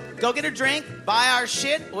 so go get a drink, buy our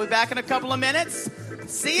shit. We'll be back in a couple of minutes.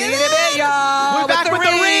 See you in a bit, y'all. We're back with the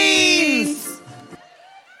Reens.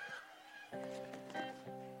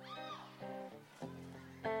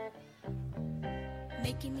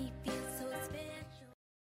 Making me feel so special.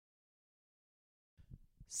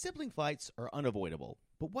 Sibling fights are unavoidable,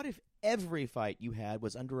 but what if every fight you had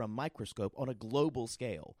was under a microscope on a global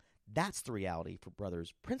scale? That's the reality for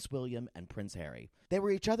brothers Prince William and Prince Harry. They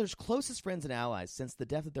were each other's closest friends and allies since the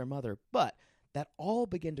death of their mother, but that all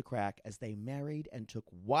began to crack as they married and took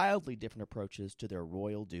wildly different approaches to their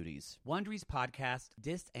royal duties. Wondery's podcast,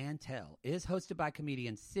 Dis and Tell, is hosted by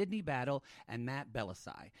comedians Sydney Battle and Matt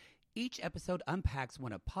Belisai. Each episode unpacks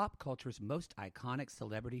one of pop culture's most iconic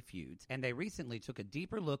celebrity feuds, and they recently took a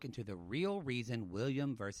deeper look into the real reason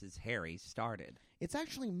William versus Harry started. It's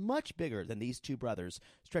actually much bigger than these two brothers,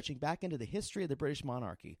 stretching back into the history of the British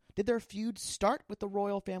monarchy. Did their feud start with the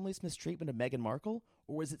royal family's mistreatment of Meghan Markle,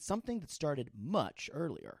 or was it something that started much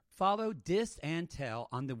earlier? Follow Dis and Tell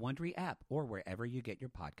on the Wondery app or wherever you get your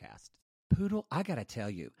podcasts. Poodle, I gotta tell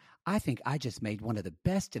you, I think I just made one of the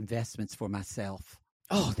best investments for myself.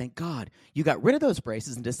 Oh, thank God. You got rid of those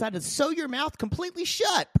braces and decided to sew your mouth completely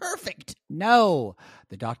shut. Perfect. No,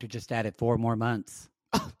 the doctor just added 4 more months.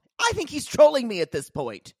 I think he's trolling me at this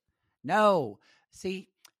point. No. See,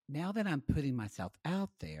 now that I'm putting myself out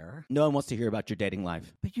there... No one wants to hear about your dating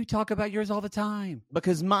life. But you talk about yours all the time.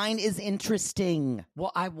 Because mine is interesting.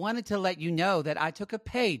 Well, I wanted to let you know that I took a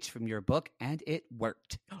page from your book and it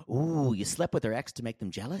worked. Ooh, you slept with their ex to make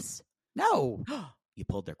them jealous? No. You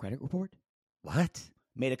pulled their credit report? What?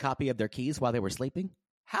 Made a copy of their keys while they were sleeping?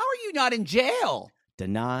 How are you not in jail?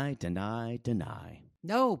 Deny, deny, deny.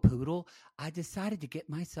 No, Poodle. I decided to get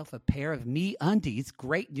myself a pair of MeUndies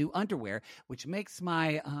great new underwear, which makes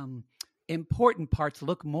my important parts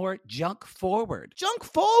look more junk forward. Junk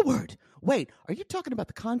forward? Wait, are you talking about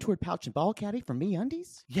the contoured pouch and ball caddy from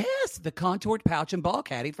MeUndies? Yes, the contoured pouch and ball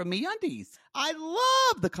caddy from MeUndies. I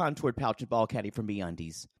love the contoured pouch and ball caddy from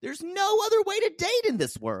MeUndies. There's no other way to date in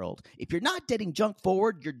this world. If you're not dating junk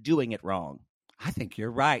forward, you're doing it wrong. I think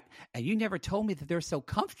you're right. And you never told me that they're so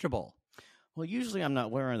comfortable. Well, usually I'm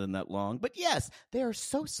not wearing them that long, but yes, they are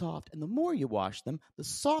so soft, and the more you wash them, the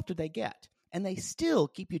softer they get. And they still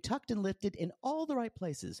keep you tucked and lifted in all the right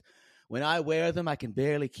places. When I wear them, I can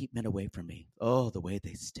barely keep men away from me. Oh, the way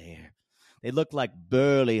they stare. They look like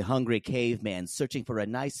burly, hungry cavemen searching for a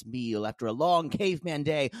nice meal after a long caveman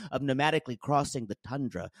day of nomadically crossing the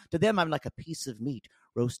tundra. To them, I'm like a piece of meat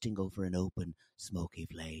roasting over an open, smoky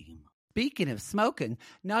flame. Speaking of smoking,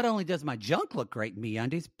 not only does my junk look great in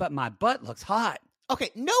MeUndies, but my butt looks hot. Okay,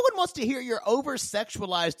 no one wants to hear your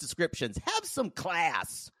over-sexualized descriptions. Have some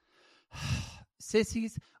class.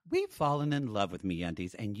 Sissies, we've fallen in love with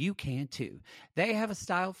MeUndies, and you can too. They have a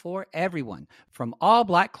style for everyone. From all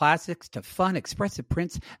black classics to fun, expressive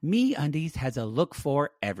prints, MeUndies has a look for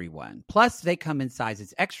everyone. Plus, they come in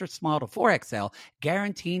sizes extra small to 4XL,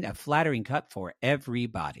 guaranteeing a flattering cut for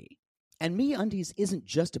everybody. And MeUndies isn't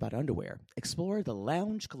just about underwear. Explore the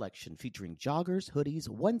Lounge collection featuring joggers, hoodies,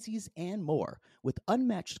 onesies, and more. With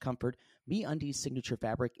unmatched comfort, MeUndies' signature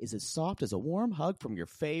fabric is as soft as a warm hug from your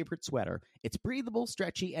favorite sweater. It's breathable,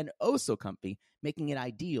 stretchy, and oh so comfy, making it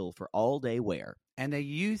ideal for all-day wear. And they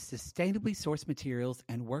use sustainably sourced materials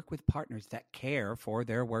and work with partners that care for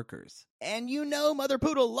their workers. And you know Mother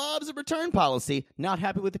Poodle loves a return policy. Not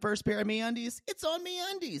happy with the first pair of MeUndies? It's on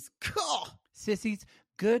MeUndies. Cool. Sissies,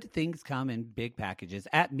 good things come in big packages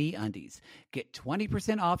at MeUndies. Get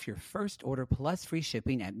 20% off your first order plus free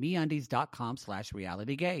shipping at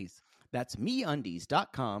MeUndies.com/realitygaze. That's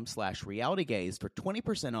MeUndies.com/realitygaze for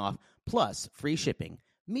 20% off plus free shipping.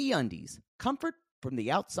 MeUndies, comfort from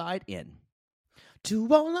the outside in. To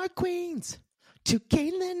all our queens, to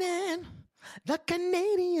Caitlin and the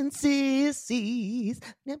Canadian sissies.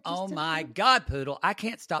 Oh my God, Poodle, I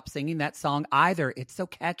can't stop singing that song either. It's so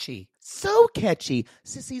catchy. So catchy.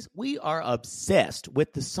 Sissies, we are obsessed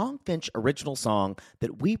with the Songfinch original song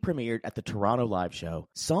that we premiered at the Toronto Live Show.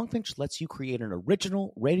 Songfinch lets you create an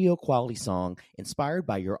original radio quality song inspired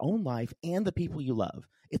by your own life and the people you love.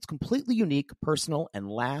 It's completely unique, personal, and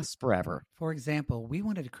lasts forever. For example, we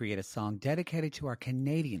wanted to create a song dedicated to our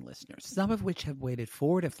Canadian listeners, some of which have waited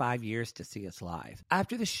 4 to 5 years to see us live.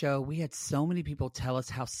 After the show, we had so many people tell us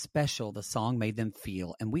how special the song made them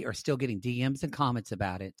feel, and we are still getting DMs and comments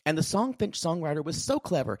about it. And the Songfinch songwriter was so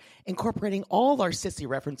clever, incorporating all our sissy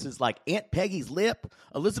references like Aunt Peggy's Lip,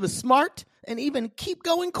 Elizabeth Smart, and even Keep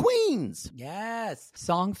Going Queens. Yes.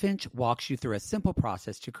 Songfinch walks you through a simple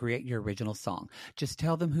process to create your original song. Just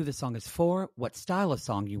tell them who the song is for, what style of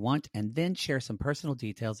song you want, and then share some personal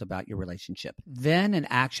details about your relationship. Then an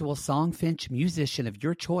actual Songfinch musician of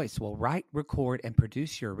your choice will write, record, and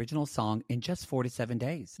produce your original song in just 4 to 7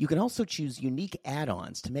 days. You can also choose unique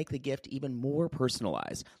add-ons to make the gift even more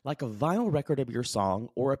personalized, like a vinyl record of your song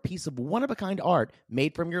or a piece of one-of-a-kind art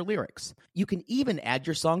made from your lyrics. You can even add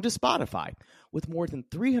your song to Spotify. With more than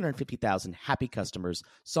 350,000 happy customers,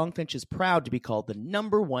 Songfinch is proud to be called the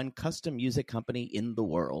 #1 custom music company in the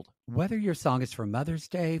world. Whether your song is for Mother's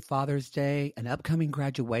Day, Father's Day, an upcoming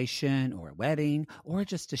graduation, or a wedding, or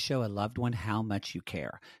just to show a loved one how much you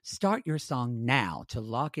care, start your song now to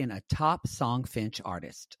lock in a top Songfinch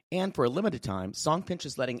artist. And for a limited time, Songfinch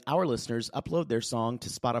is letting our listeners upload their song to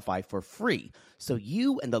Spotify for free, so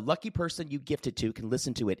you and the lucky person you gift it to can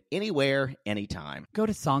listen to it anywhere, anytime. Go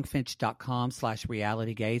to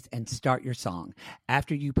songfinch.com/realitygaze and start your song.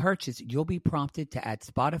 After you purchase, you'll be prompted to add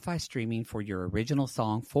Spotify streaming for your original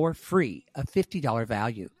song for free, a $50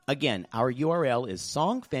 value. Again, our URL is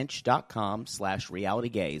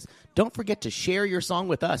songfinch.com/realitygaze. Don't forget to share your song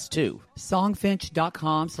with us, too.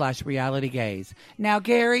 Songfinch.com/realitygaze. Now,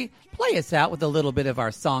 Gary, play us out with a little bit of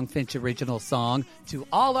our Songfinch original song, To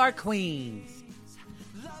All Our Queens.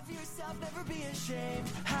 Love yourself, never be ashamed.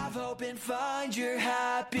 Have hope and find your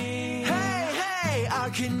happy. Hey, hey,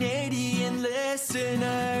 our Canadian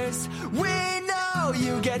listeners. We know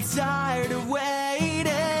you get tired of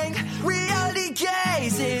waiting. Reality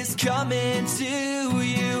Gaze is coming to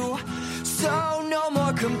you. So no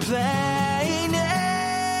more complaining.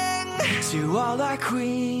 To all our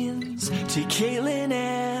queens, to Caitlin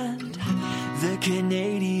and the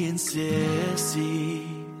Canadian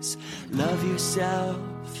sissies. Love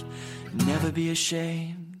yourself, never be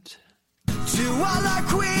ashamed. To all our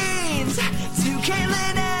queens, to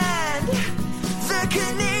Caitlin and the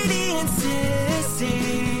Canadian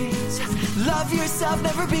sissies. Love Love yourself,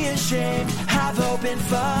 never be ashamed. Have hope and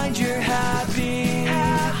find your happy.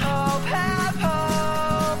 Have hope, have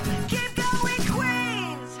hope. Keep going,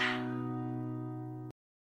 Queens.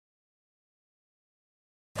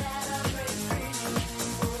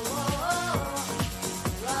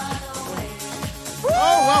 Whoa.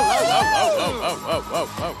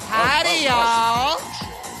 Howdy, y'all.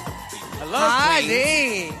 Hello,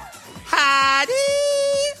 Queens. Howdy.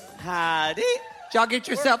 Howdy. Did y'all get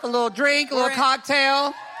yourself a little drink, a little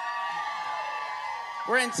cocktail?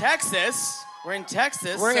 We're in Texas. We're in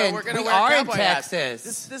Texas. We we're going to wear are in cowboy hats.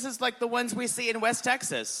 Texas. This is like the ones we see in West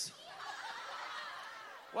Texas.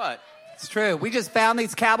 What? It's true. We just found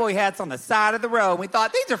these cowboy hats on the side of the road. We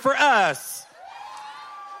thought, these are for us.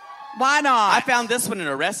 Why not? I found this one in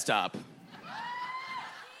a rest stop.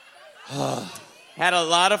 Had a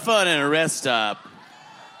lot of fun in a rest stop.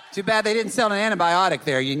 Too bad they didn't sell an antibiotic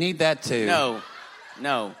there. You need that too. No.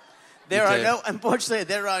 Unfortunately,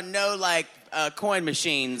 there are no coin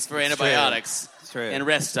machines for antibiotics in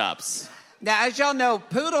rest stops. Now, as y'all know,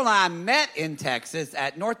 Poodle and I met in Texas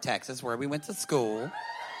at North Texas, where we went to school.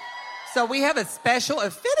 So we have a special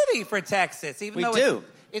affinity for Texas, even though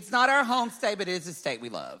it's not our home state, but it is a state we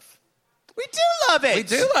love. We do love it. We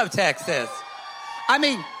do love Texas. I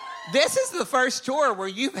mean, this is the first tour where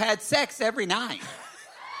you've had sex every night.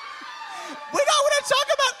 We don't want to talk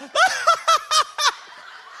about...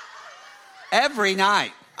 Every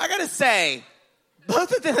night. I gotta say,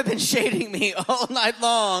 both of them have been shading me all night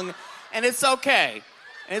long, and it's okay.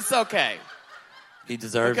 It's okay. He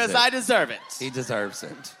deserves it. Because I deserve it. He deserves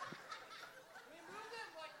it.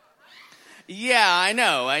 Yeah, I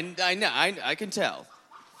know. I can tell.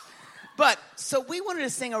 But, so we wanted to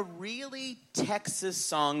sing a really Texas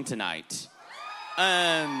song tonight.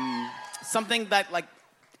 Something that,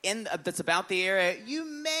 that's about the area. You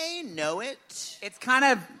may know it.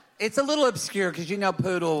 It's a little obscure because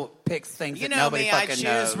Poodle picks things that nobody fucking knows. You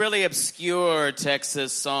know me, I choose really obscure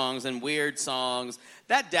Texas songs and weird songs.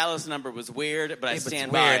 That Dallas number was weird, but I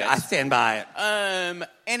stand by it. I stand by it.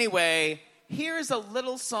 Anyway, here's a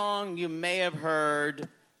little song you may have heard.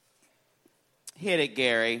 Hit it,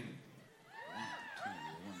 Gary.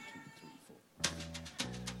 1, 2,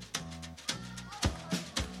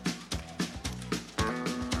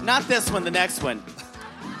 3, 4. Not this one, the next one.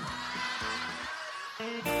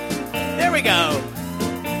 There we go.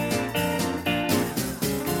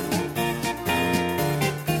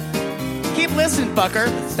 Keep listening, fucker.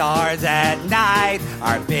 The stars at night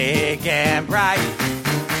are big and bright.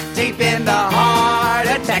 Deep in the heart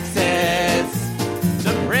of Texas.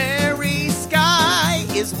 The prairie sky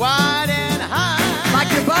is wide and high.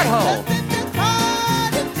 Like your butthole. Deep in the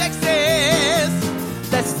heart of Texas.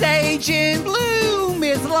 The sage in bloom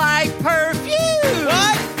is like perfume.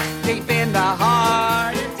 What? Deep in the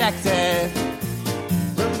heart of Texas.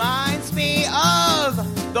 Reminds me of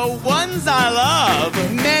the ones I love.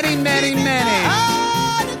 Many, many, many.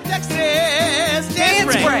 Heart of Texas.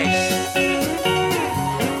 Dance break.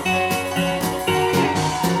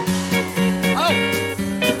 Oh.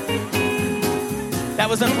 That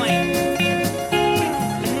was unplayed.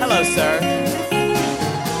 Hello, sir.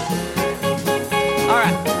 All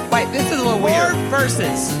right. Wait, this is a little weird. 4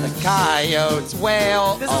 verses. The coyotes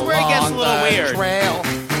wail. This is where it gets a little weird. Trail.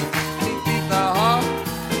 Deep in the heart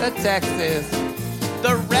of Texas.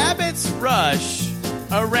 The rabbits rush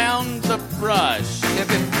around the brush.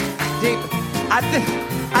 Deep. I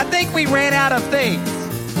think we ran out of things.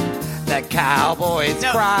 The cowboys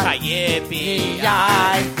cry. Yippee-yi.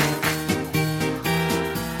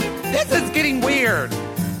 This is getting weird.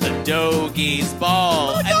 The doggies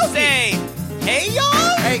bawl and say, hey, y'all.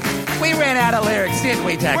 Hey, we ran out of lyrics, didn't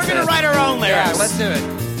we, Texas? We're going to write our own lyrics. Yeah, let's do it.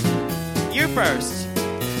 You first.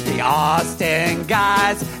 The Austin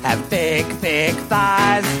guys have thick, thick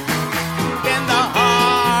thighs. In the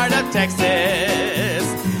heart of Texas,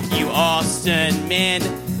 you Austin men,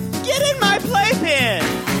 get in my playpen.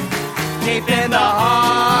 Deep in the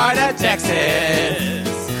heart of Texas,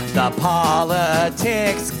 the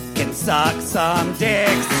politics can suck some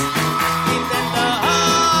dicks. Deep in the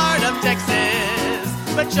heart of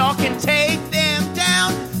Texas, but y'all can take them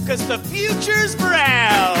down, cause the future's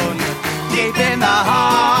brown. Deep in the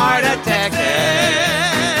heart of Texas.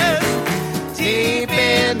 Deep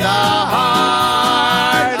in the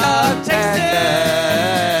heart of Texas.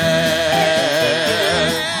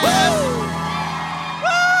 Woo!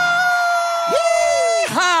 Woo!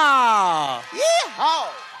 Yeehaw! Yeehaw!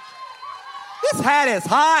 This hat is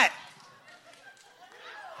hot.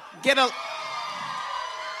 Get a...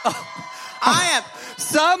 I am...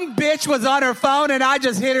 Some bitch was on her phone and I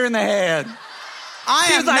just hit her in the head.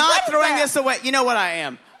 I am like, not "What is throwing that?" this away. You know what I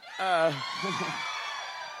am? Hello,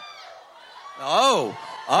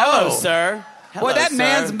 sir. Hello, Boy, that sir.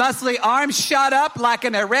 man's muscly arms shot up like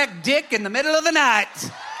an erect dick in the middle of the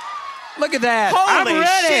night. Look at that. Holy I'm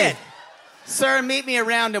ready. shit. Sir, meet me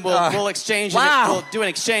around and we'll exchange. Wow. We'll do an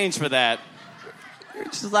exchange for that. You're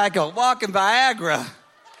just like a walking Viagra.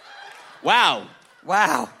 Wow.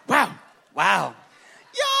 Wow. Wow. Wow.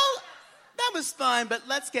 Y'all, that was fun, but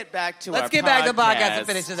let's get back to our Let's get back to the podcast and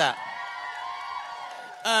finish this up.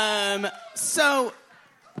 So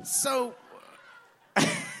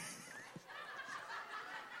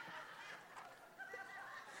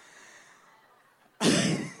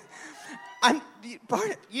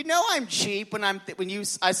I'm cheap when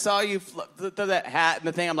I saw you throw that hat and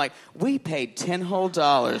the thing. I'm like, we paid $10 whole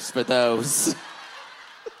for those.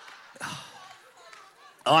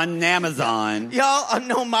 On Amazon. Y'all, on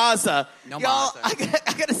Nomaza. No Y'all, Maza.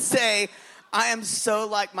 I gotta say, I am so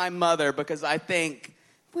like my mother because I think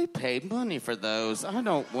we paid money for those. I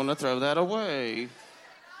don't want to throw that away.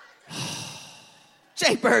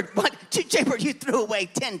 Jaybird, what? Jaybird, you threw away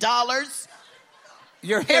 $10?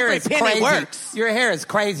 Your hair Every is penny crazy. works. Your hair is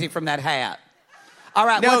crazy from that hat. All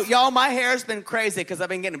right. No, y'all, my hair's been crazy because I've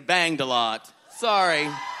been getting banged a lot. Sorry.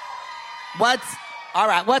 All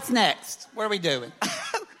right, what's next? What are we doing?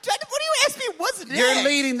 What do you ask me? What's next? You're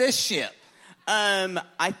leading this ship.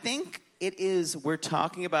 I think it is, we're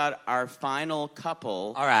talking about our final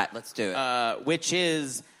couple. All right, let's do it. Which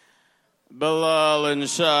is Bilal and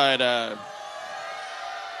Shida.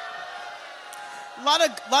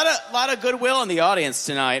 Lot of goodwill in the audience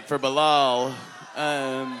tonight for Bilal.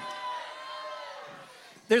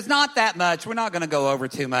 There's not that much. We're not going to go over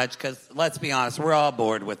too much because, let's be honest, we're all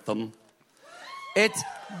bored with them. There's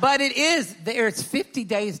 50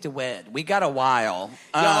 days to wed. We got a while.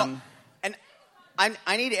 And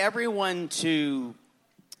I need everyone to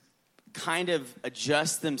kind of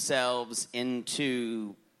adjust themselves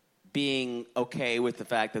into being okay with the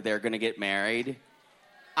fact that they're going to get married.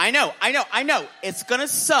 I know. It's going to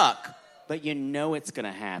suck, but you know it's going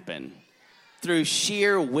to happen. Through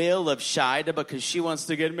sheer will of Shida, because she wants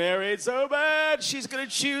to get married so bad, she's going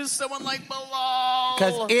to choose someone like Bilal.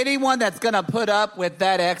 Because anyone that's going to put up with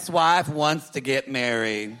that ex-wife wants to get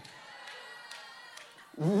married.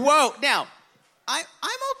 Whoa. Now, I'm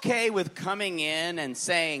okay with coming in and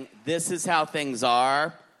saying, this is how things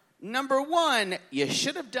are. Number one, you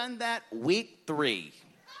should have done that week 3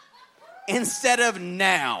 instead of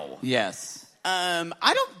now. Yes.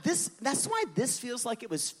 That's why this feels like it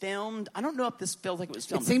was filmed. I don't know if this feels like it was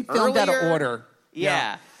filmed. It seemed filmed out of order.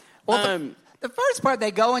 Yeah. Well, the first part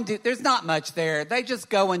they go and do, there's not much there. They just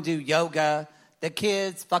go and do yoga. The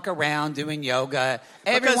kids fuck around doing yoga.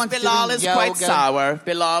 Everyone's because Bilal doing is yoga. quite sour.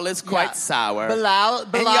 Bilal is quite sour. Bilal's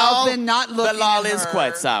been not looking Bilal at is her.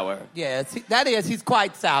 quite sour. Yes, he's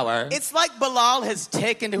quite sour. It's like Bilal has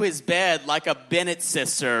taken to his bed like a Bennett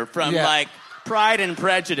sister from like Pride and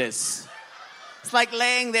Prejudice. It's like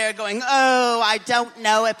laying there going, oh, I don't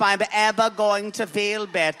know if I'm ever going to feel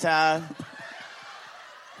better.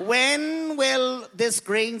 When will this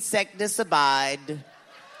green sickness abide?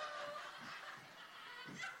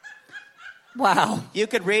 Wow. You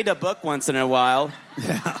could read a book once in a while.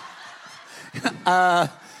 I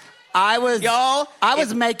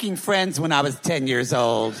was making friends when I was 10 years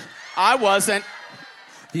old. I wasn't.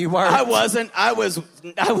 You were? I wasn't. I was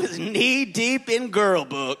knee deep in girl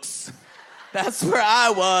books. That's where I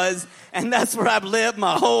was, and that's where I've lived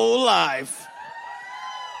my whole life.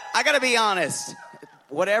 I gotta be honest.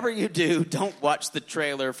 Whatever you do, don't watch the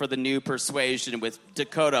trailer for the new Persuasion with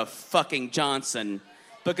Dakota fucking Johnson.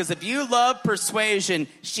 Because if you love Persuasion,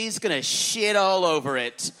 she's gonna shit all over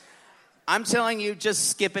it. I'm telling you, just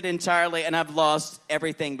skip it entirely, and I've lost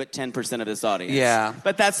everything but 10% of this audience. Yeah.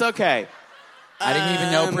 But that's okay. I didn't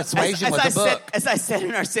even know Persuasion was a book. As I said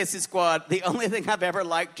in our Sissy Squad, the only thing I've ever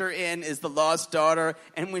liked her in is The Lost Daughter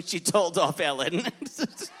and when she told off Ellen. Remember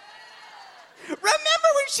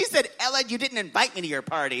when she said, Ellen, you didn't invite me to your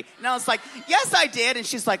party? And I was like, yes, I did. And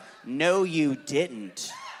she's like, no, you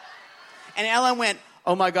didn't. And Ellen went,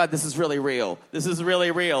 oh, my God, this is really real. This is really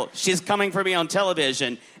real. She's coming for me on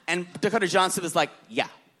television. And Dakota Johnson was like, yeah,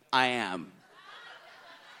 I am.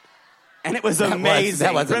 And it was amazing.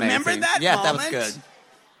 That was amazing. Remember that yeah, moment? that was good.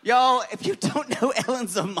 Y'all, if you don't know,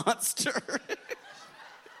 Ellen's a monster.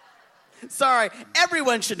 Sorry,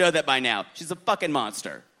 everyone should know that by now. She's a fucking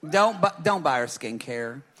monster. Don't buy her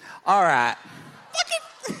skincare. All right.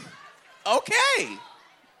 Okay.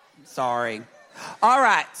 Sorry. All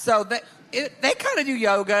right. So they kind of do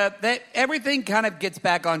yoga. Everything kind of gets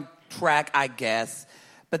back on track, I guess.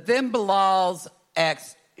 But then Bilal's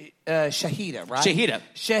ex, Shahida, right? Shahida.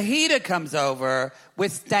 Shahida comes over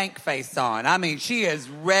with stank face on. I mean, she is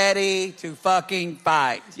ready to fucking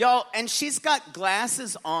fight. Y'all, and she's got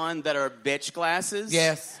glasses on that are bitch glasses.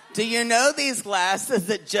 Yes. Do you know these glasses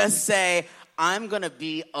that just say, I'm going to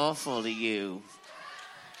be awful to you?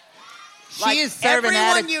 She is serving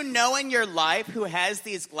everyone you know in your life who has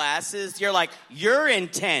these glasses, you're like, you're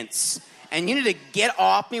intense. And you need to get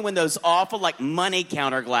off me when those awful, like, money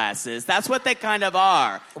counter glasses. That's what they kind of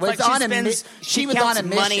are. Was like on she was counts on a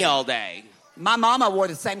money mission. all day. My mama wore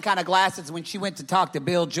the same kind of glasses when she went to talk to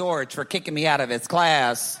Bill George for kicking me out of his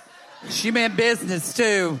class. She meant business,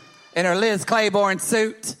 too, in her Liz Claiborne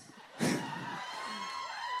suit.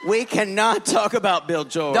 We cannot talk about Bill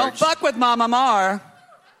George. Don't fuck with Mama Mar.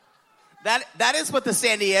 That is what the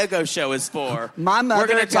San Diego show is for. My mother We're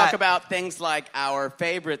going to talk got- about things like our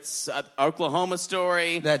favorites, Oklahoma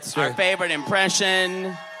story. That's true. Our favorite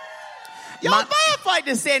impression. Y'all buy a flight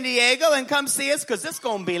to San Diego and come see us because it's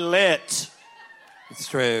going to be lit. It's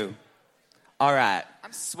true. All right.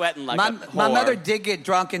 I'm sweating like my, a whore. my mother did get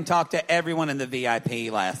drunk and talk to everyone in the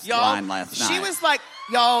VIP last night. She was like,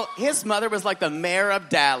 y'all, his mother was like the mayor of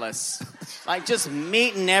Dallas. Like just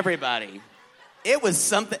meeting everybody. It was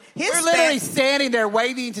something. We're literally standing there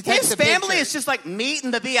waiting to take his the family picture. is just like meeting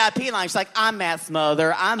the VIP line. She's like, I'm Matt's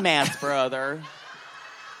mother. I'm Matt's brother.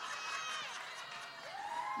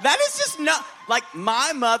 That is just not, like,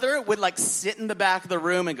 my mother would, like, sit in the back of the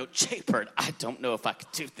room and go, Jaybird, I don't know if I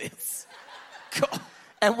could do this. God.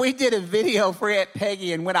 And we did a video for Aunt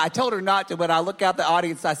Peggy, and when I told her not to, when I look out the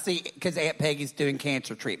audience, I see, because Aunt Peggy's doing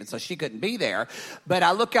cancer treatment, so she couldn't be there. But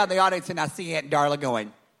I look out the audience, and I see Aunt Darla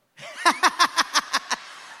going.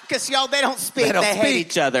 Because, y'all, they don't speak. They hate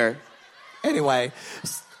each other. Anyway.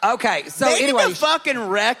 Okay, so they anyway. They need to fucking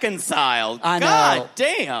reconcile. I know. God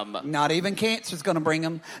damn. Not even cancer's going to bring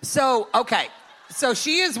them. So, okay. So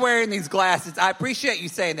she is wearing these glasses. I appreciate you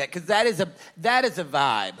saying that because that is a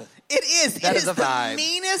vibe. It is. That it is is a the vibe.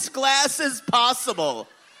 meanest glasses possible.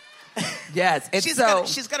 Yes. She's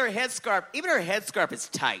got her headscarf. Even her headscarf is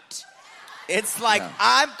tight. It's like,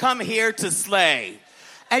 I've come here to slay.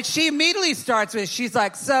 And she immediately starts with, she's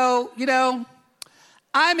like, so, you know,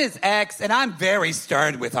 I'm his ex, and I'm very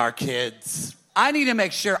stern with our kids. I need to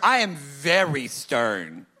make sure I am very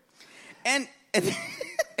stern. And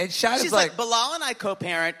Shaida's she's like, Bilal and I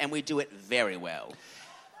co-parent, and we do it very well.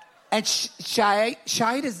 And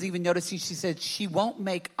Shaida's even noticing, she said she won't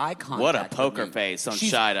make eye contact. What a poker face on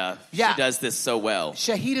Shaida. Yeah. She does this so well.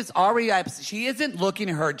 Shahida's already, she isn't looking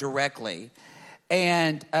at her directly.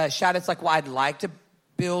 And Shaida's like, well, I'd like to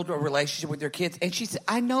build a relationship with your kids. And she said,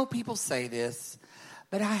 I know people say this,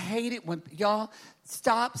 but I hate it when y'all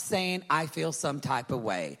stop saying I feel some type of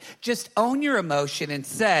way. Just own your emotion and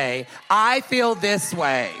say, I feel this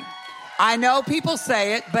way. I know people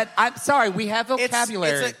say it, but I'm sorry, we have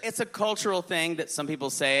vocabulary. It's a cultural thing that some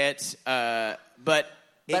people say it, but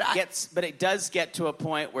it does get to a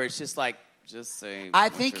point where it's just like, just say. I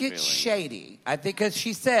think it's shady. I think because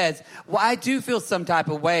she says, well, I do feel some type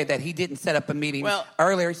of way that he didn't set up a meeting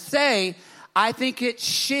earlier. Say, I think it's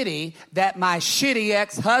shitty that my shitty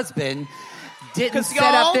ex-husband didn't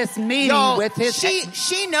set up this meeting with his...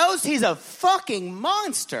 She knows he's a fucking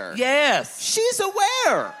monster. Yes. She's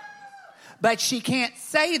aware. But she can't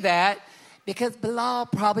say that because Bilal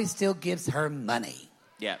probably still gives her money.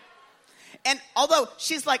 Yeah. And although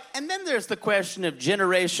she's like, and then there's the question of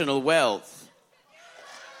generational wealth.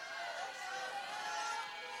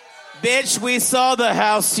 Bitch, we saw the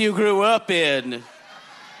house you grew up in.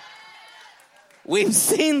 We've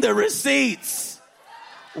seen the receipts.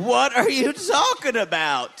 What are you talking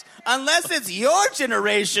about? Unless it's your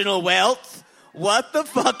generational wealth, what the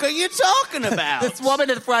fuck are you talking about? This woman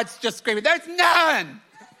in the front's just screaming, there's none!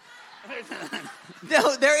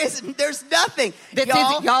 No, there isn't. There's nothing.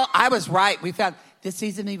 Y'all, I was right. We found this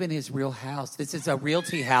isn't even his real house. This is a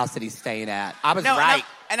realty house that he's staying at. I was right.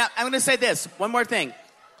 And I'm going to say this. One more thing.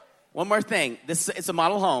 It's a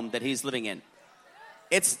model home that he's living in.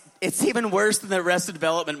 It's even worse than the Arrested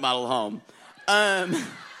Development model home.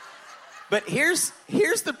 But here's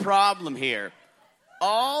the problem here.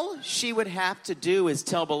 All she would have to do is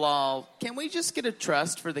tell Bilal, can we just get a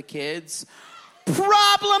trust for the kids?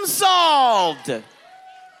 Problem solved.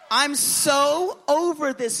 I'm so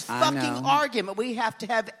over this fucking argument we have to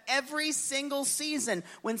have every single season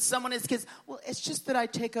when someone has kids. Well, it's just that I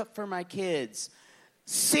take up for my kids.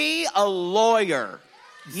 See a lawyer.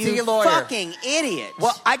 You fucking idiot.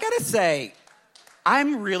 Well, I gotta say,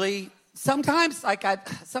 I'm really sometimes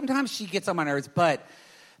she gets on my nerves, but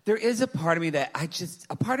There is a part of me that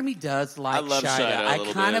a part of me does like I love Shida a I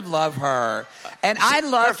little kind bit. of love her. And I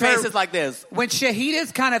love her face is like this. When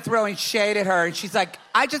Shahida's kind of throwing shade at her, and she's like,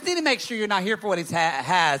 I just need to make sure you're not here for what he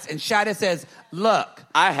has. And Shida says, look.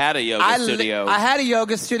 I had a yoga studio. I had a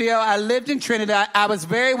yoga studio. I lived in Trinidad. I was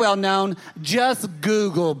very well known. Just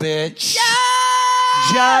Google, bitch. Yes!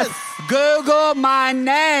 Just Google my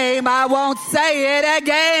name. I won't say it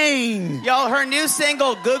again. Y'all, her new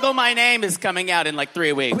single, Google My Name, is coming out in like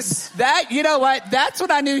 3 weeks. That, you know what? That's when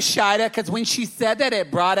I knew Shida, because when she said that, it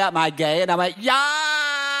brought out my gay, and I'm like,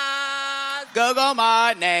 yeah. Google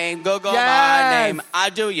my name, Google my name. I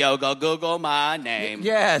do yoga, Google my name.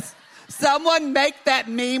 Yes. Someone make that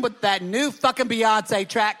meme with that new fucking Beyonce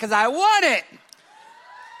track, because I want it.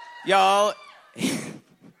 Y'all,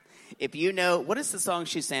 if you know, what is the song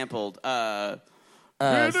she sampled? Love.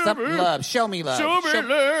 Show me love. Show me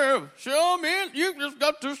love. Show me. You just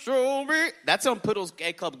got to show me. That's on Poodle's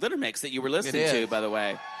Gay Club Glitter Mix that you were listening to, by the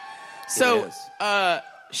way. So,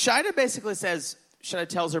 Shida basically says, Shida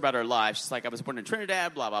tells her about her life. She's like, I was born in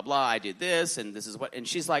Trinidad, blah, blah, blah. I did this, and this is what. And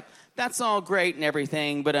she's like, that's all great and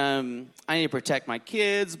everything, but I need to protect my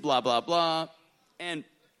kids, blah, blah, blah. And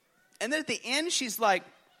then at the end, she's like,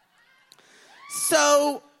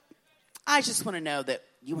 so I just want to know that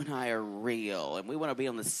you and I are real, and we want to be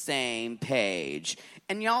on the same page.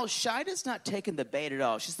 And y'all, Shida's not taking the bait at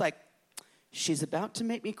all. She's like, she's about to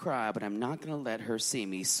make me cry, but I'm not going to let her see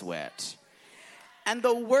me sweat. And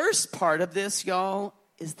the worst part of this, y'all,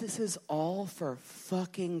 is this is all for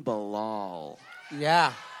fucking Bilal.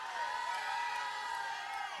 Yeah.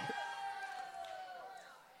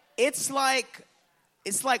 It's like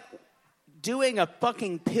doing a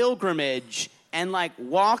fucking pilgrimage and like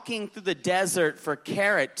walking through the desert for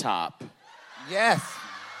Carrot Top. Yes.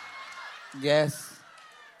 Yes.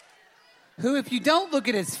 Who, if you don't look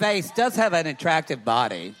at his face, does have an attractive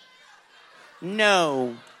body.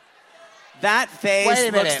 No. That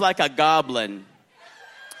face looks like a goblin.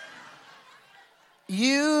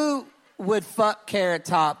 You would fuck Carrot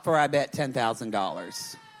Top for, I bet,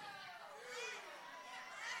 $10,000.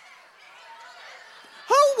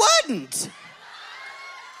 Who wouldn't?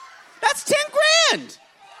 That's $10,000.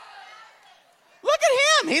 Look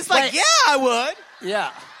at him. He's like, yeah, I would.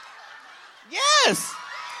 Yeah. Yes.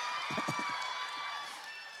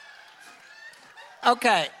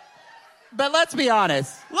 Okay. But let's be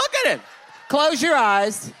honest. Look at him. Close your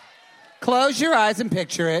eyes. Close your eyes and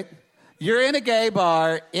picture it. You're in a gay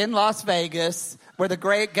bar in Las Vegas where the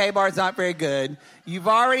great gay bar's not very good. You've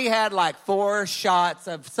already had like 4 shots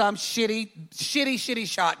of some shitty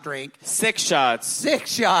shot drink. 6 shots.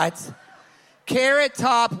 6 shots. Carrot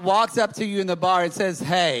Top walks up to you in the bar and says,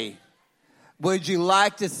 hey, would you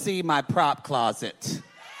like to see my prop closet?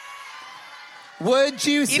 Would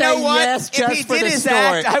you say yes just for the story? If he did his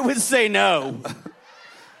act, I would say no.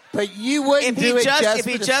 But you wouldn't do it just if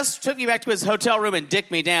he just took me back to his hotel room and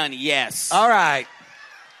dicked me down, yes. All right.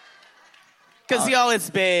 Because, y'all, it's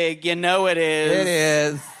big. You know it is. It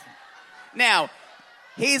is. Now,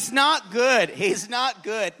 he's not good. He's not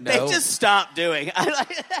good. No. They just stopped doing it.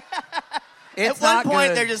 It's At one not point,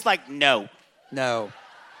 good. they're just like, no. No.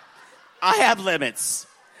 I have limits.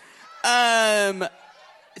 I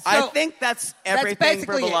think that's everything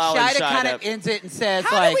for Bilal and Shida Shida. kind of ends it and says,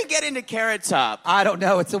 How like... do we get into Carrot Top? I don't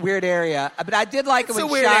know. It's a weird area. But I did like it when It's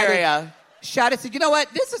a weird area. Shida said, you know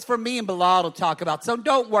what? This is for me and Bilal to talk about, so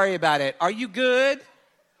don't worry about it. Are you good?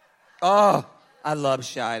 Oh, I love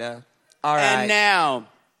Shida. All right. And now,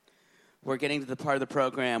 we're getting to the part of the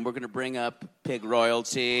program. We're going to bring up Pig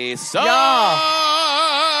Royalty Stars.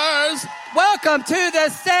 Welcome to the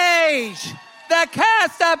stage, the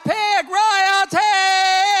cast of Pig Royalty.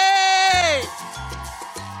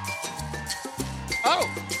 Oh.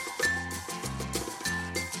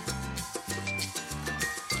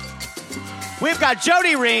 We've got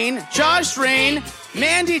Jody Reen, Josh Reen,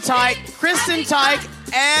 Mandy Tyke, Kristen Tyke,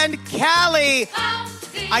 and Callie.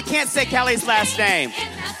 I can't say Callie's last name.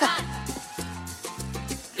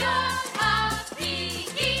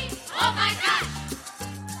 Oh my gosh!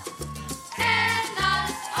 Tell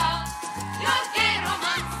us all your gay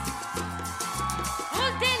romance.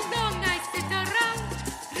 All day long I sit around,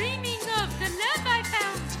 dreaming of the love I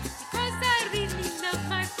found. Because I really love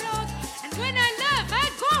my frog, and when I love, I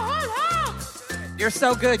go whole hog. You're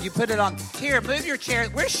so good. You put it on. Here, move your chair.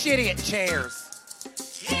 We're shitty at chairs.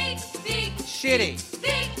 Big, Shitty.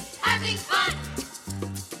 big, having fun.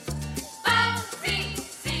 Bouncing,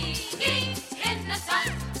 singing in the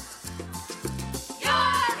sun.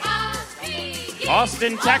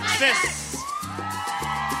 Austin, Texas.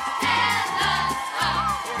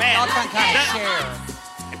 Man, All kind of chair.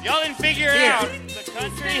 if y'all didn't figure Here. out the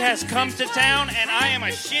country has come to town, and I am a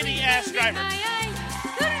shitty-ass driver.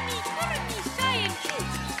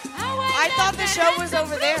 I thought the show was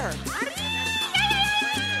over there.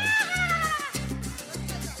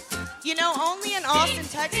 You know, only in Austin,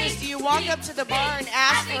 Texas do you walk up to the bar and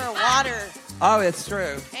ask for a water Oh, it's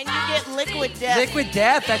true. and you get liquid death. Liquid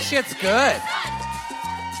Death, that shit's good.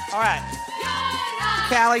 All right.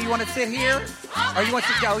 Callie, you want to sit here? Or you want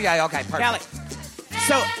to go? Oh, yeah, okay, perfect. Callie.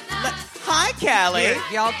 So, hi, Callie. Here,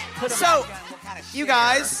 y'all put 'em So, out, we'll kinda you share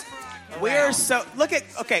guys, we're so... Look at...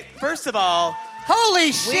 Okay, first of all...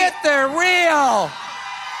 Holy shit, they're real!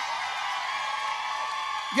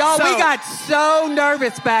 Y'all, So- we got so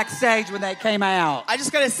nervous backstage when they came out. I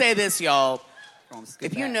just got to say this, y'all.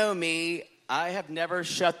 If If you know me, I have never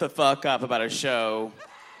shut the fuck up about a show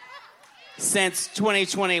since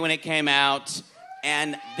 2020 when it came out.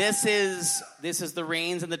 And this is the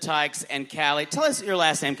Reens and the Tykes and Callie. Tell us your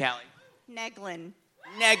last name, Callie. Neglin.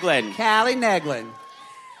 Neglin. Callie Neglin.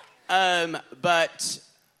 I've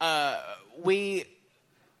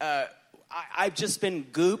just been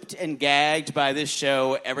gooped and gagged by this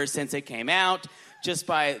show ever since it came out, just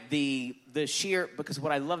by the sheer, because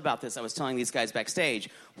what I love about this, I was telling these guys backstage,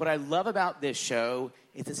 what I love about this show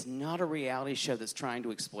is it's not a reality show that's trying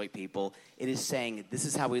to exploit people. It is saying, this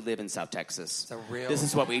is how we live in South Texas. It's a real... This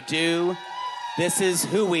is what we do. This is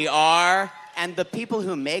who we are. And the people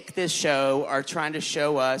who make this show are trying to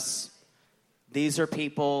show us these are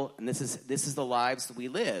people, and this is the lives that we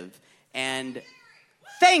live. And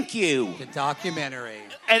thank you. The documentary.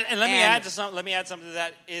 And let me add something to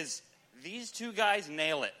that. Is these two guys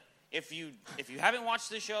nail it? If you haven't watched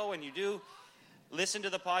the show and you do listen to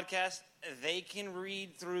the podcast, they can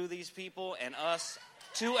read through these people and us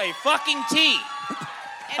to a fucking T.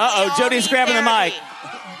 Uh-oh, Jody's grabbing the mic.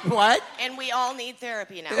 What? And we all need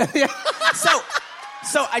therapy now.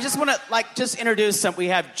 So I just want to just introduce some. We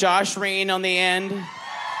have Josh Reen on the end.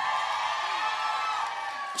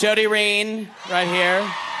 Jody Reen right here.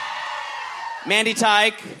 Mandy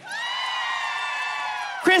Tyke.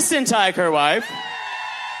 Kristen Tyke, her wife.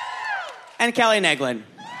 And Callie Neglin.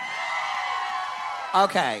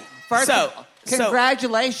 Okay. First of all,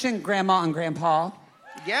 congratulations, Grandma and Grandpa.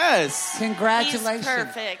 Yes. Congratulations. He's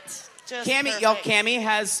perfect. Just Cammie, perfect. y'all, Cammie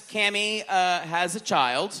has a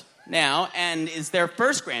child now and is their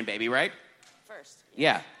first grandbaby, right? First.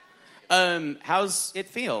 Yeah. How's it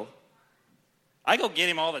feel? I go get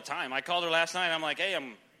him all the time. I called her last night. I'm like, hey,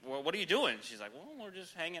 what are you doing? She's like, well, we're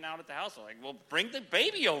just hanging out at the house. I'm like, well, bring the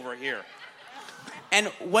baby over here. And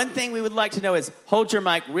one thing we would like to know is hold your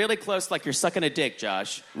mic really close like you're sucking a dick,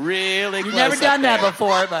 Josh. Really You've close. never done that there.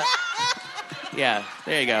 before, but... Yeah,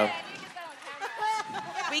 there you go.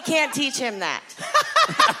 We can't teach him that.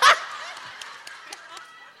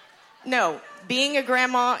 No, being a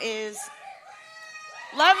grandma is...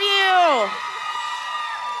 Love you!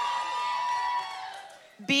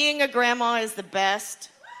 Being a grandma is the best.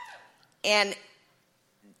 And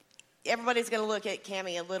everybody's going to look at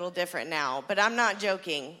Cammie a little different now. But I'm not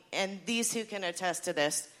joking. And these two can attest to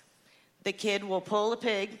this. The kid will pull a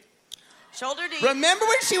pig, shoulder deep. Remember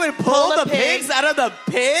when she would pull the pigs out of the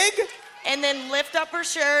pig? And then lift up her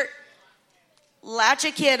shirt, latch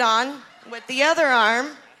a kid on with the other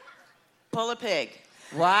arm, pull a pig.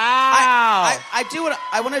 Wow.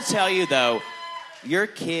 I want to tell you, though, your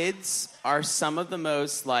kids are some of the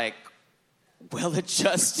most,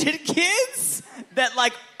 well-adjusted kids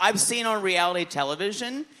that, I've seen on reality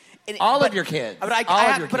television. All of your kids. But I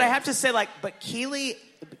have to say, but Keely,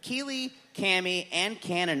 Cammie, and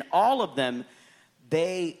Cannon, all of them,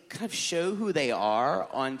 they kind of show who they are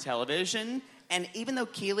on television. And even though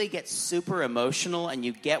Keely gets super emotional and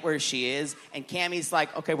you get where she is, and Cammie's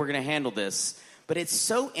like, okay, we're going to handle this. But it's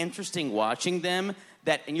so interesting watching them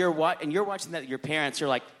and you're watching that with your parents, you're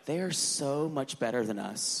like, they're so much better than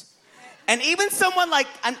us. And even someone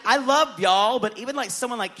and I love y'all, but even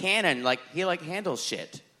someone like Cannon, he handles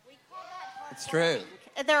shit. It's true.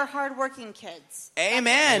 They're hardworking kids.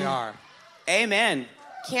 Amen. They are. Amen.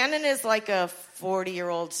 Cannon is like a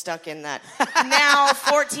 40-year-old stuck in that now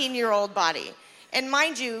 14-year-old body. And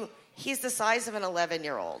mind you, he's the size of an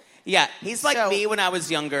 11-year-old. Yeah, he's like me when I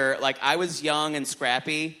was younger. I was young and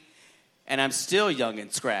scrappy, and I'm still young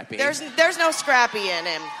and scrappy. There's no scrappy in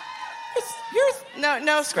him.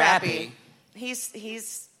 No scrappy.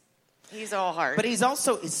 He's all heart. But he's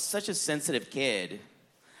such a sensitive kid.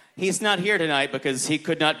 He's not here tonight because he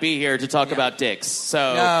could not be here to talk about dicks.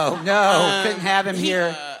 So No, couldn't have him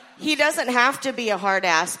here. He doesn't have to be a hard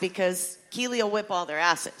ass because Keely will whip all their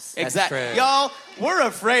asses. Exactly. Y'all, we're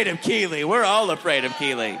afraid of Keely. We're all afraid of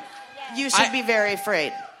Keely. You should be very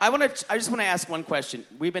afraid. I just want to ask one question.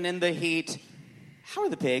 We've been in the heat How are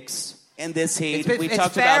the pigs in this heat? It's We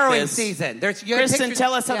talked about farrowing this. season. You have Kristen, pictures-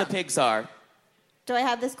 tell us how yeah. the pigs are. Do I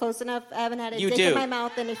have this close enough? I haven't had a You dick do. in my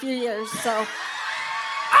mouth in a few years, so. You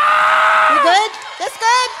good? This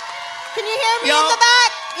good? Can you hear me in the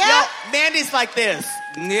back? Yeah? Yo, Mandy's like this.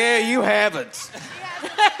 Yeah, you haven't.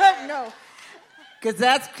 No.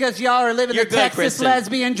 Because y'all are living You're the good, Texas Kristen.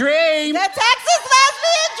 lesbian dream. The Texas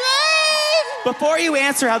lesbian dream! Before you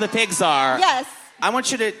answer how the pigs are, Yes. I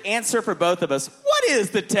want you to answer for both of us. What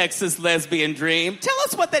is the Texas lesbian dream? Tell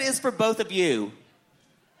us what that is for both of you.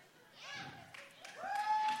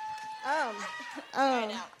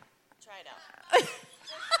 Try it out.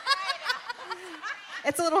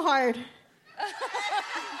 It's a little hard.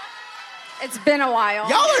 It's been a while.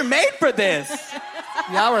 Y'all are made for this.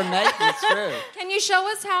 Y'all are made. It's true. Can you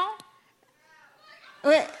show us how?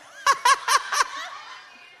 Wait.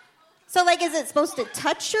 So, like, is it supposed to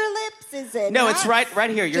touch your lips? Is it No, not? it's right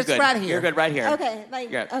here. You're Just good. right here. You're good right here. Okay,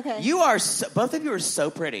 like, Yeah. okay. You are, both of you are so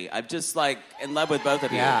pretty. I'm just like in love with both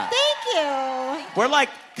of you. Yeah. Thank you. We're like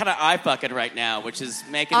kind of eye fucking right now, which is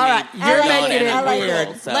making All me. right, I you're like making it. it I like weird.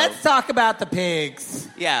 it. So- Let's talk about the pigs.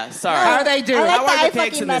 Yeah, sorry. How are they doing? I like How the are eye the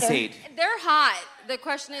pigs fucking in this better. heat? They're hot. The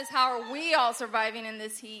question is, how are we all surviving in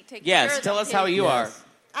this heat? Take care Yes, of tell the us how pigs. you are.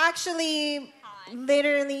 Actually,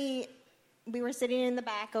 literally, we were sitting in the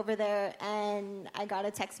back over there, and I got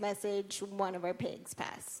a text message. One of our pigs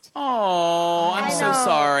passed. Oh, I'm I so know.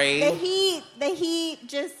 sorry. The heat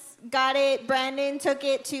just got it. Brandon took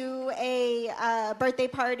it to a birthday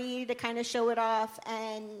party to kind of show it off,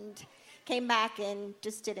 and came back and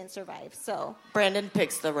just didn't survive. So Brandon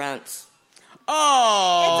picks the runts.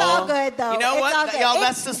 Oh. it's all good, though. You know It's what? all good. Y'all, It's-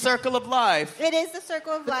 that's the circle of life. It is the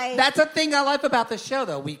circle of life. That's a thing I love about the show,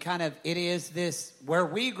 though. It is this, where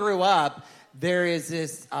we grew up, there is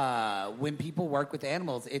this, when people work with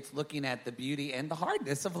animals, it's looking at the beauty and the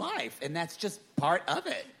hardness of life. And that's just part of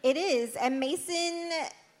it. It is. And Mason,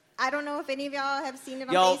 I don't know if any of y'all have seen it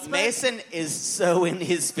on Y'all, Facebook. Mason is so in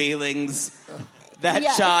his feelings. That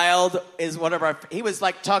Yes. child is one of our. He was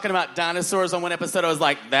like talking about dinosaurs on one episode. I was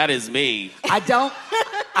like, that is me. I don't.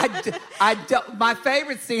 My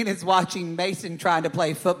favorite scene is watching Mason trying to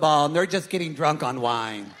play football, and they're just getting drunk on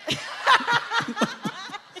wine.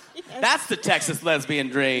 That's the Texas lesbian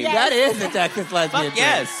dream. Yes. That is the Texas lesbian Fuck dream.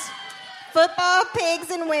 yes. Football,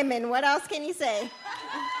 pigs, and women. What else can you say?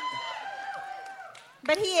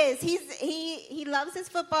 But he is. He loves his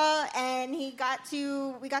football, and we got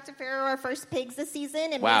to farrow our first pigs this season,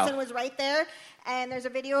 and Wow. Mason was right there. And there's a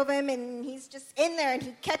video of him, and he's just in there, and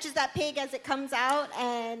he catches that pig as it comes out,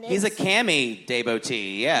 and He's a it's- Cammy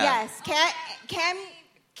devotee. Yeah. Yes, Cam.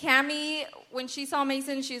 Cammy, when she saw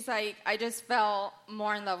Mason, she's like, I just fell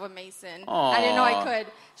more in love with Mason. Aw. I didn't know I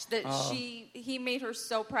could. He made her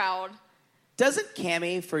so proud. Doesn't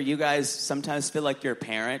Cammy, for you guys, sometimes feel like your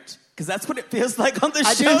parent? Because that's what it feels like on the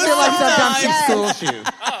I show. do feel like sometimes she Yes. schools you.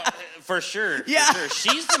 Oh, for sure. Yeah. For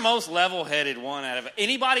sure. She's the most level-headed one out of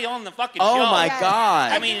anybody on the fucking show. Oh my Yes.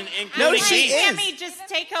 God. I mean, No, including she me. is. Tammy, just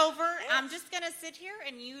take over. I'm just gonna sit here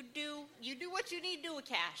and you do what you need to do with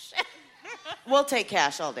Cash. We'll take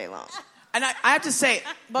Cash all day long. And I have to say,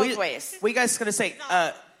 Both ways. We guys gonna say,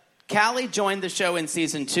 Callie joined the show in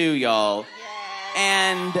season 2, y'all.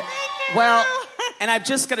 And well, and I'm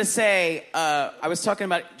just gonna say, I was talking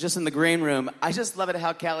about it just in the green room. I just love it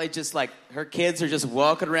how Callie just like her kids are just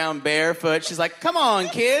walking around barefoot. She's like, "Come on,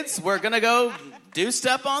 kids, we're gonna go do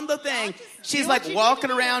stuff on the thing." She's like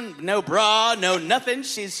walking around, no bra, no nothing.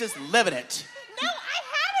 She's just living it. No, I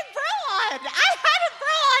had a bra on. I had a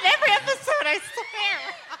bra on every episode, I swear.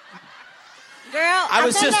 Girl, I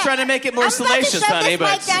was just trying to make it more salacious, honey, I'm about to but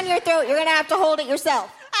shove this mic down your throat. You're gonna have to hold it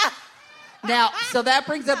yourself. Now, so that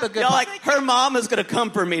brings up a good y'all point. like her mom is gonna come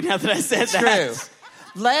for me now that I said that. True.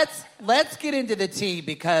 Let's get into the tea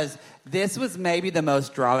because this was maybe the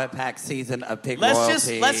most drama-packed season of Pig Let's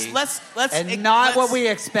Royalty. just let's and not let's- what we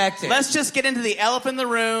expected. Let's just get into the elephant in the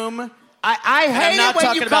room. I I'm hate not it when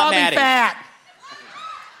talking you about call me Maddie. fat.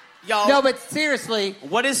 Y'all, No, but seriously,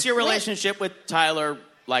 what is your relationship with Tyler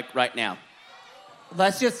like right now?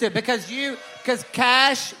 let's just do it because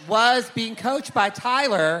Cash was being coached by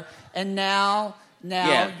Tyler, and now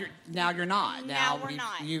Yeah. you're not. Now we're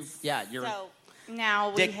not. You're. So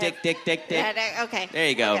now we Dick, have... dick, dick, dick, dick. Okay. There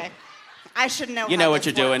you go. Okay. I should know. You how know what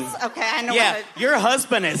this you're works. doing. Okay, I know. Yeah, what your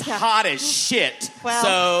husband is hot as shit. Well-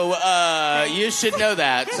 So you should know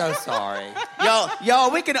that. So sorry.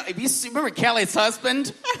 y'all, we can. Remember Kelly's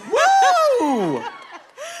husband? Woo!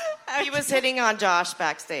 He was hitting on Josh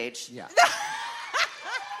backstage. Yeah.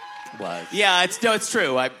 Was. Yeah, it's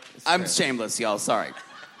true. I'm shameless, y'all. Sorry.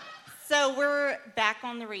 So we're back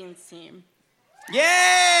on the Reigns team.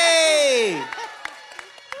 Yay!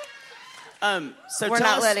 So We're tell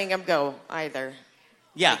not us- letting him go either.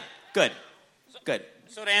 Yeah, good.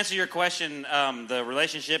 So to answer your question, the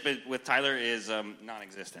relationship with Tyler is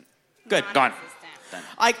non-existent. Good. Gone. Done.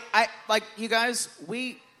 Like you guys,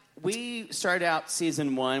 we started out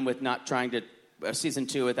season 1 with not trying to, season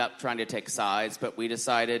 2 without trying to take sides, but we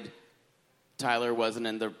decided Tyler wasn't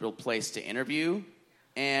in the real place to interview,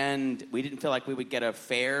 and we didn't feel like we would get a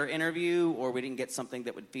fair interview, or we didn't get something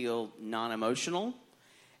that would feel non-emotional,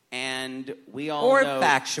 and we all know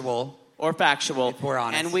factual. Or factual. If we're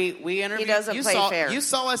honest. And we interviewed. He doesn't play fair. You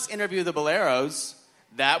saw us interview the Boleros.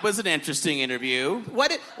 That was an interesting interview.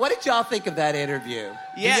 What did y'all think of that interview?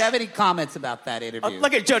 Do you Yeah. have any comments about that interview?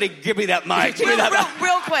 Look at Jody. Give me that mic. Give me that mic.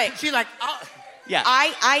 Real quick. She's like, oh. Yeah.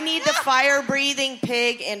 I need the fire-breathing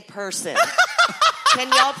pig in person. Can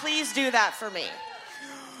y'all please do that for me?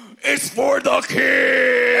 It's for the kids.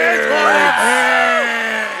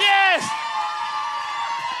 Yes!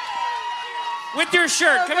 With your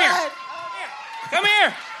shirt. Come here. Come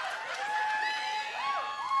here.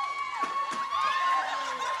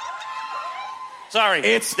 Sorry.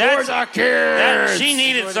 It's for the kids. She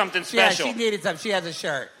needed something special. Yeah, she needed something. She has a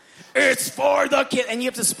shirt. It's for the kid. And you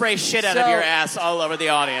have to spray shit out of your ass all over the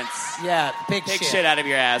audience. Yeah, big Take shit. shit out of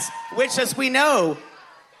your ass. Which, as we know,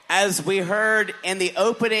 as we heard in the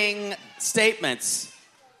opening statements,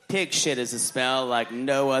 pig shit is a smell like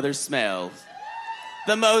no other smell.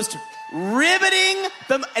 The most riveting.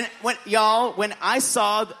 And when I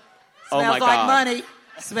saw, oh my Smells God, like money.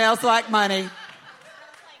 Smells like money.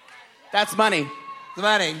 That's money. It's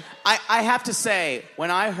money. I have to say,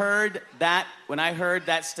 when I heard that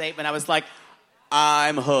statement, I was like,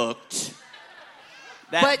 I'm hooked.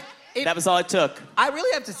 That was all it took. I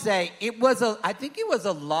really have to say, I think it was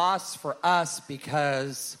a loss for us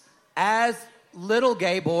because as little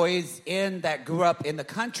gay boys that grew up in the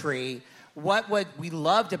country, what we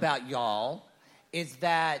loved about y'all is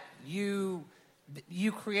that you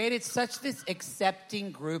created such this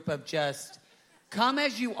accepting group of just come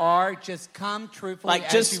as you are, just come truthfully Like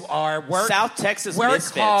just as you are. Work, South Texas work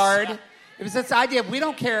misfits. hard. Yeah. It was this idea of we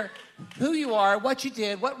don't care who you are, what you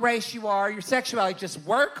did, what race you are, your sexuality, just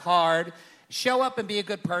work hard, show up and be a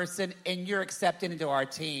good person, and you're accepted into our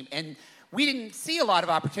team. And we didn't see a lot of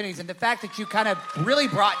opportunities, and the fact that you kind of really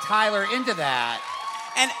brought Tyler into that.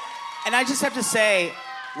 And I just have to say,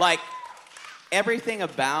 like, everything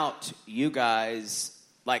about you guys,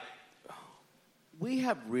 like, we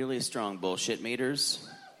have really strong bullshit meters.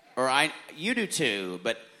 You do too,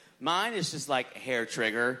 but mine is just like hair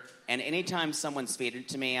trigger. And anytime someone's feeding it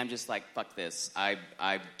to me, I'm just like, fuck this. I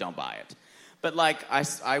don't buy it. But like,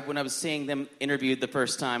 when I was seeing them interviewed the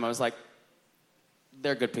first time, I was like,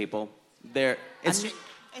 they're good people. It's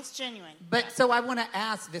genuine. But so I want to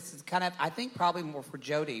ask, this is kind of, I think probably more for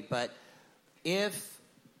Jody, but if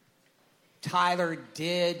Tyler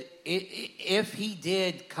if he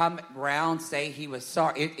did come around, say he was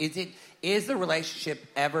sorry, is the relationship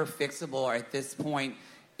ever fixable, or at this point,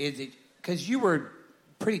 is it, because you were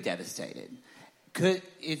pretty devastated,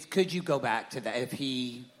 could you go back to that if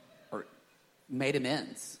he made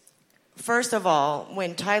amends? First of all,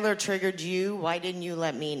 when Tyler triggered you, why didn't you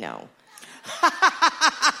let me know?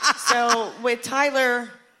 So with Tyler,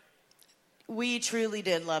 we truly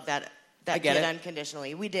did love that kid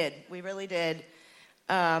unconditionally. We did. We really did.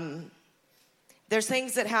 There's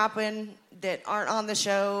things that happen that aren't on the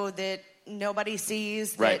show that nobody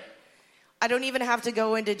sees. Right. That I don't even have to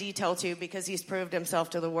go into detail to because he's proved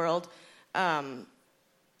himself to the world.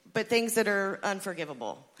 But things that are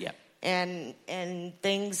unforgivable. Yeah. And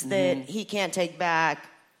things that he can't take back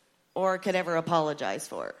or could ever apologize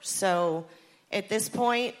for. So at this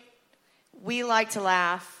point, we like to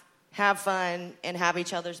laugh, have fun, and have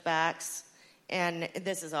each other's backs. And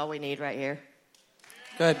this is all we need right here.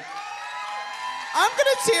 Good. I'm going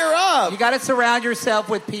to tear up. You got to surround yourself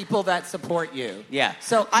with people that support you. Yeah.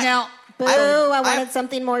 So now... Boo, I wanted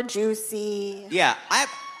something more juicy. Yeah, I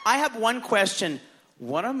have one question.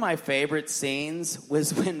 One of my favorite scenes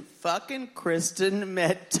was when fucking Kristen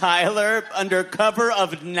met Tyler under cover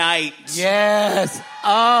of night. Yes.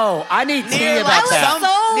 Oh, I need tea about that.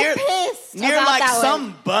 I was so pissed Near about like that some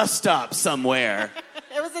one. bus stop somewhere.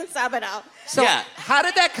 It was in Sabado. So how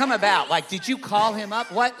did that come about? Like, did you call him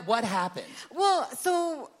up? What happened? Well,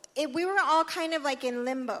 so we were all kind of like in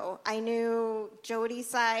limbo. I knew Jody's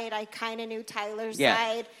side. I kind of knew Tyler's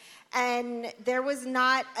side. And there was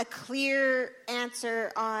not a clear answer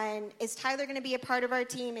on, is Tyler going to be a part of our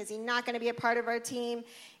team? Is he not going to be a part of our team?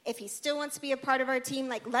 if he still wants to be a part of our team,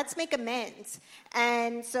 like, let's make amends.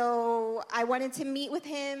 And so I wanted to meet with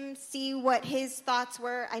him, see what his thoughts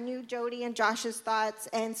were. I knew Jody and Josh's thoughts,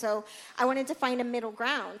 and so I wanted to find a middle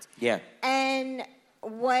ground. Yeah. And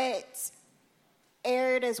what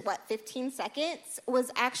aired as 15 seconds was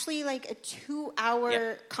actually like a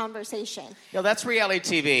 2-hour conversation. No, that's reality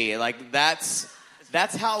TV. Like, that's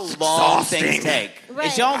how long things take. Right.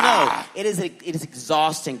 As y'all know, it is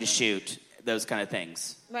exhausting to shoot those kind of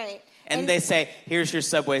things. Right. And they say, here's your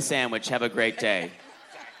Subway sandwich, have a great day.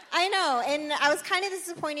 I know, and I was kind of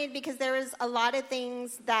disappointed because there was a lot of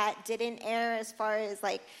things that didn't air, as far as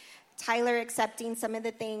like Tyler accepting some of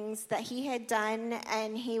the things that he had done,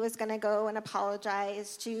 and he was going to go and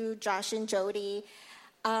apologize to Josh and Jody.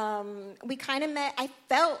 We kind of I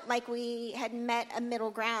felt like we had met a middle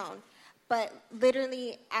ground, but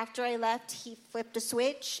literally after I left, he flipped a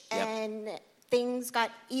switch, and things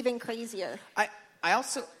got even crazier. I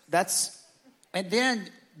also, And then,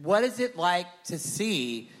 what is it like to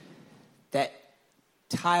see that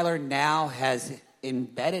Tyler now has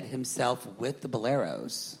embedded himself with the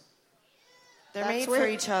Boleros? They're made for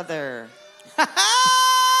each other.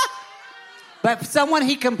 But someone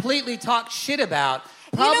he completely talked shit about,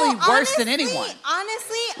 probably worse than anyone.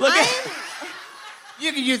 Honestly,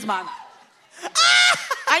 You can use mine.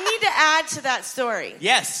 I need to add to that story.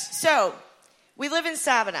 Yes. So, we live in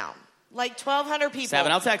Sabinal, like 1,200 people.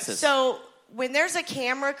 Sabinal, Texas. So, when there's a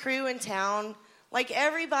camera crew in town, like,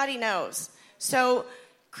 everybody knows. So,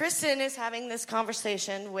 Kristen is having this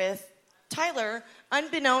conversation with Tyler,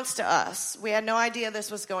 unbeknownst to us. We had no idea this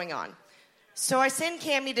was going on. So, I send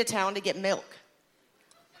Cammie to town to get milk.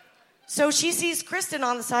 So, she sees Kristen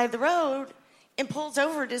on the side of the road and pulls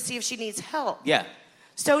over to see if she needs help. Yeah.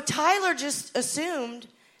 So, Tyler just assumed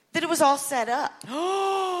that it was all set up.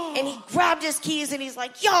 And he grabbed his keys and he's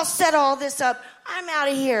like, y'all set all this up. I'm out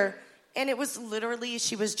of here. And it was literally,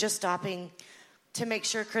 she was just stopping to make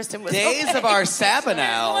sure Kristen was Days okay. of our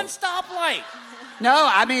Sabinal. One stoplight. No,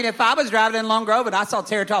 I mean, if I was driving in Long Grove and I saw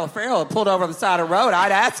Tara Talaferro pulled over on the side of the road,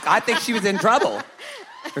 I'd ask. I think she was in trouble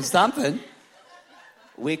or something.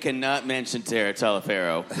 We cannot mention Tara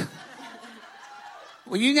Talaferro.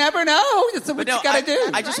 Well, you never know. That's what you got to do.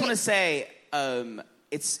 I just want to say,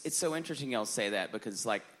 it's so interesting y'all say that, because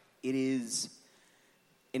like it is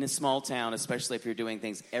in a small town, especially if you're doing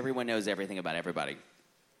things, everyone knows everything about everybody.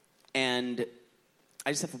 And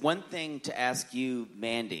I just have one thing to ask you,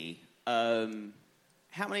 Mandy. How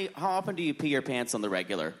often do you pee your pants on the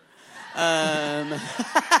regular? A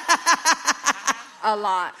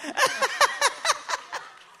lot.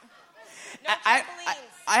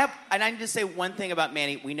 I need to say one thing about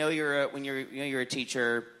Mandy. We know you're a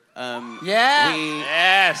teacher.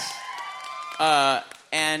 Yes.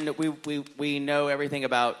 And we know everything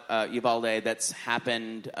about Uvalde that's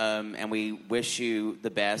happened, and we wish you the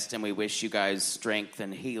best, and we wish you guys strength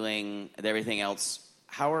and healing and everything else.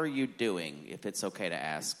 How are you doing, if it's okay to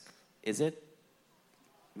ask? Is it?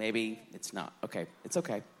 Maybe it's not. Okay, it's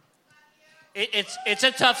okay. It's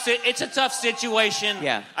a tough situation.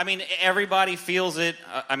 Yeah. I mean, everybody feels it.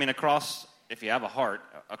 I mean, if you have a heart,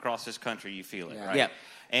 across this country, you feel it, right? Yeah.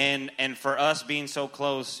 And for us being so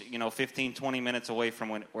close, 15, 20 minutes away from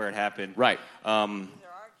where it happened. Right.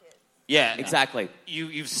 Yeah. Exactly.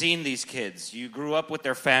 You've seen these kids. You grew up with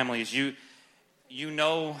their families. You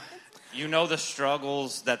know the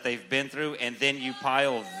struggles that they've been through, and then you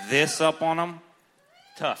pile this up on them.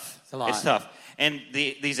 Tough. It's a lot. It's tough. And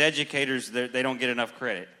these educators, they don't get enough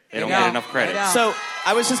credit. They don't get enough credit. So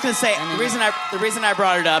I was just going to say, the reason I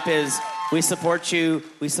brought it up is we support you.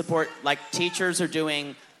 We support, like, teachers are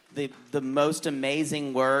doing the most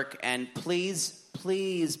amazing work. And please,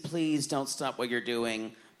 please, please don't stop what you're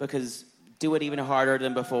doing, because do it even harder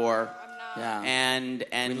than before. Yeah. And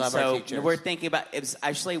We love our so teachers. we're thinking about, it was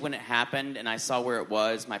actually when it happened and I saw where it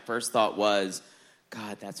was, my first thought was,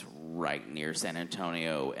 God, that's right near San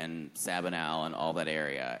Antonio and Sabinal and all that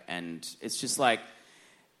area. And it's just like,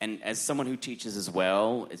 and as someone who teaches as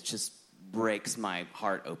well, it just breaks my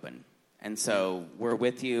heart open. And so we're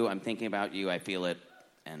with you. I'm thinking about you. I feel it.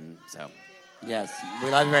 And so. Yes, we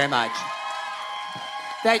love you very much.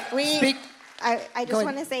 I Go just ahead.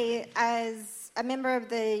 want to say, as a member of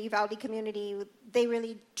the Uvalde community, they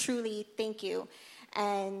really, truly thank you.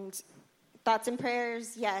 And thoughts and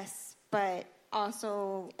prayers, yes, but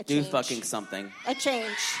also a Do change. fucking something. A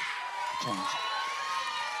change.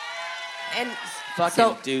 And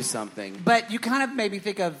Fucking do something. But you kind of made me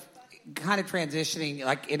think of kind of transitioning,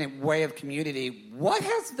 like, in a way of community. What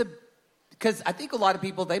has because I think a lot of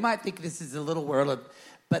people, they might think this is a little world of,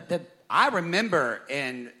 but I remember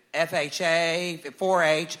in FHA,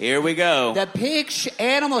 4-H. Here we go. The pig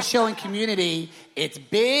animal showing community, it's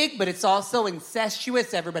big, but it's also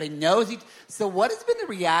incestuous. Everybody knows each. So what has been the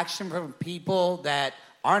reaction from people that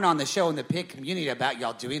aren't on the show in the pig community about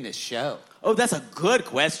y'all doing this show? Oh, that's a good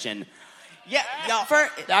question. Yeah,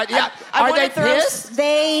 y'all. Are they pissed?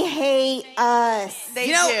 They hate us. They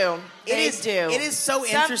You know, do. it They is- do. it is so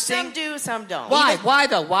Some- interesting. Some do, some don't. Why? Why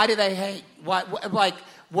though? Why do they hate? Why? Like,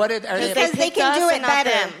 what are they? Because they can do us it and not better.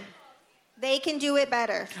 them. They can do it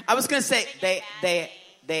better. I was gonna say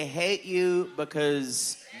they hate you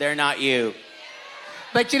because they're not you.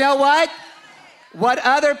 But you know what? What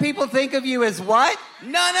other people think of you is what?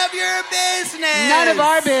 None of your business. None of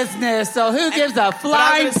our business. So who gives a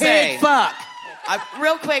flying gonna pig say- fuck?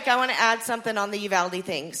 Real quick, I want to add something on the Uvalde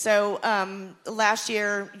thing. So last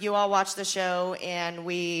year, you all watched the show, and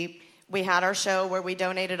we had our show where we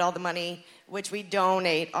donated all the money, which we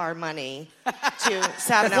donate our money to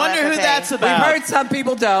Sabino I wonder who FFA. that's about. We've heard some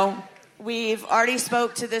people don't. We've already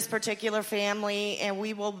spoke to this particular family, and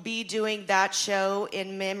we will be doing that show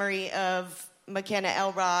in memory of McKenna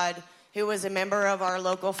Elrod, who was a member of our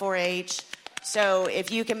local 4-H. So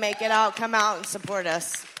if you can make it out, come out and support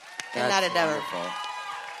us in that endeavor.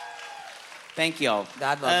 Thank y'all.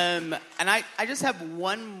 God love and I just have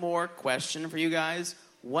one more question for you guys.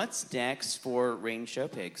 What's next for Rain Show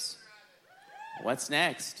Pigs? What's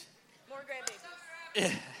next?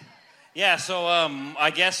 Yeah, so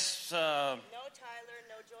I guess. No Tyler,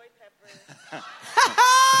 no Joy Pepper.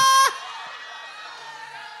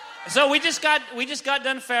 So we just got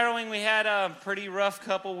done farrowing. We had a pretty rough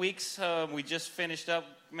couple weeks. We just finished up.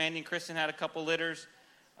 Mandy and Kristen had a couple litters.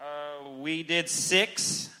 We did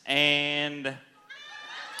 6 and.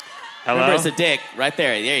 Hello? Remember, it's a dick right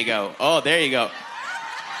there. There you go. Oh, there you go.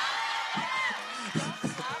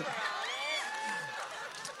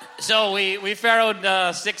 So we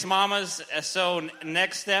farrowed 6 mamas. So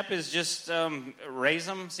next step is just raise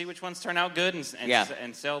them, see which ones turn out good,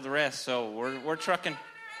 and sell the rest. So we're trucking.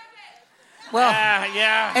 Well,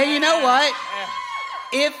 yeah. And you know what?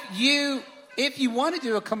 If you want to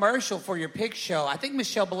do a commercial for your pig show, I think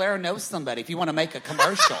Michelle Bolero knows somebody. If you want to make a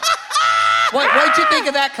commercial, what'd you think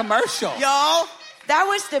of that commercial? Y'all, that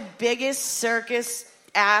was the biggest circus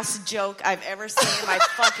ass joke I've ever seen in my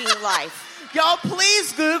fucking life. Y'all,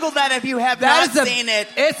 please Google that if you have not seen it.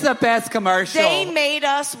 It's the best commercial. They made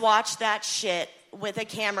us watch that shit with a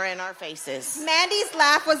camera in our faces. Mandy's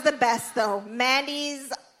laugh was the best, though.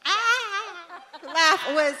 Mandy's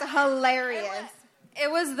laugh was hilarious.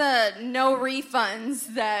 It was the no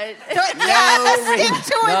refunds that. No.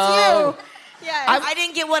 Yeah, I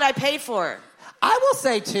didn't get what I paid for. I will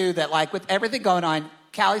say, too, that, like, with everything going on,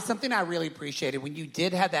 Callie, something I really appreciated when you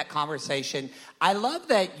did have that conversation, I love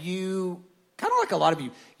that you, kind of like a lot of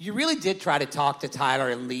you really did try to talk to Tyler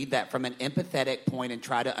and lead that from an empathetic point and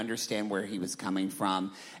try to understand where he was coming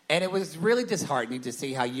from. And it was really disheartening to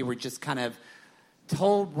see how you were just kind of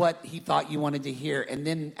told what he thought you wanted to hear, and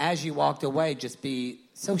then as you walked away, just be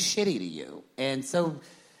so shitty to you and so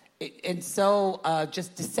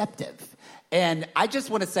just deceptive. And I just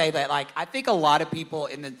want to say that, like, I think a lot of people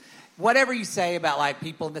whatever you say about, like,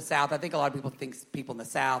 people in the South, I think a lot of people think people in the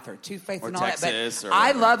South are two-faced and all Texas that. or But I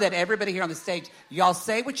whatever. love that everybody here on the stage, y'all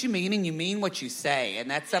say what you mean and you mean what you say, and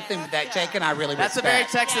that's something that Jake and I really That's a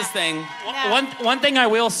respect. very Texas thing. One thing I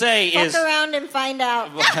will say is Fuck around and find out.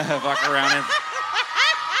 fuck around and.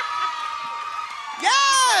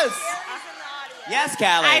 Yes! Yes,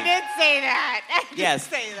 Callie. I did say that. I did Yes.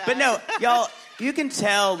 say that. But no, y'all, you can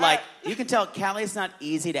tell Callie's not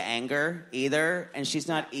easy to anger either, and she's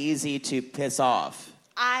not easy to piss off.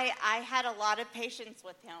 I had a lot of patience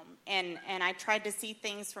with him, and I tried to see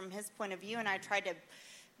things from his point of view, and I tried to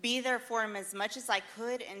be there for him as much as I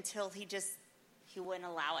could until he wouldn't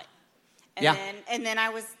allow it. And Yeah. then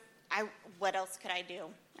what else could I do?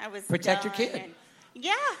 I was Protect your done, kid. and-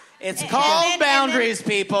 yeah. It's And- called and then- boundaries,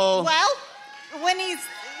 people. Well, when he's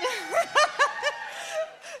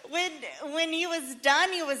when he was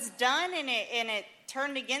done, and it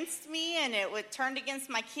turned against me, and turned against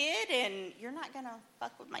my kid, and you're not gonna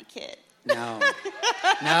fuck with my kid. No.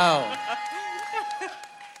 No.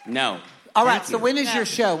 All right, so when is your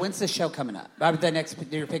show? When's the show coming up?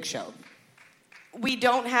 Your pig show. We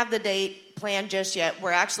don't have the date planned just yet.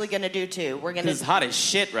 We're actually going to do 2. We're going to. It's hot as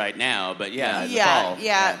shit right now, but yeah, in the fall.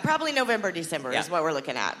 Yeah. Probably November, December is Yeah. what we're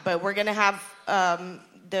looking at. But we're going to have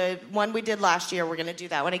the one we did last year. We're going to do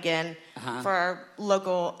that one again for our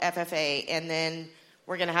local FFA, and then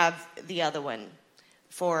we're going to have the other one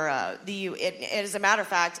for the U. As a matter of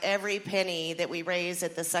fact, every penny that we raise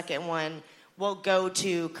at the second one will go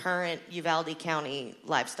to current Uvalde County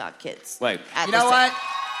livestock kids. Wait. You know what?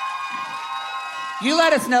 You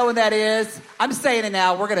let us know when that is. I'm saying it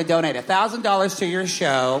now. We're going to donate $1,000 to your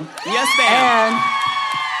show. Yes, ma'am.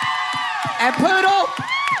 And Poodle,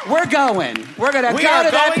 we're going. We're going to go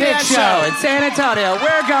to that pig show in San Antonio.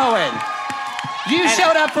 We're going. You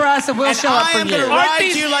showed up for us, and we'll show up for you. I am going to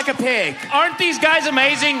ride you like a pig. Aren't these guys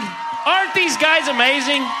amazing? Aren't these guys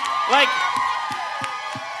amazing? Like,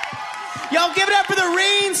 y'all give it up for the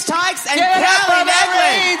Reens, Tykes, and Give it up for Callie the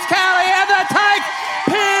Negley. Reens, Callie, and the Tykes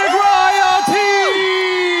Pig Royalty.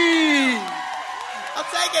 I'll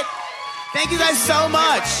take it. Thank you guys so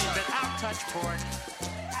much.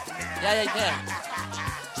 Yeah.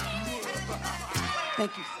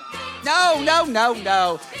 Thank you.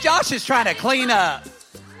 No. Josh is trying to clean up.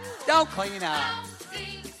 Don't clean up.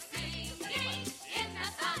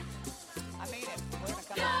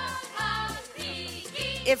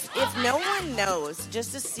 If no one knows,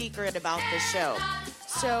 just a secret about the show.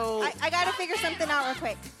 So I gotta figure something out real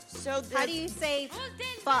quick. So how do you say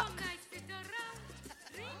fuck?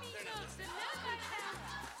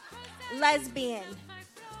 Lesbian.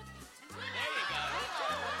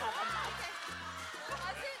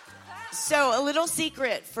 So a little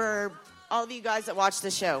secret for all of you guys that watch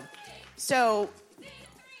the show. So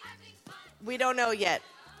we don't know yet.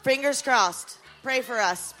 Fingers crossed. Pray for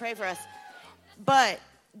us. But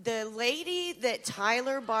the lady that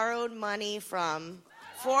Tyler borrowed money from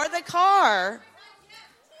for the car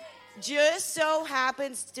just so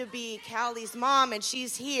happens to be Callie's mom, and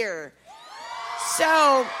she's here.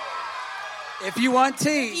 So if you want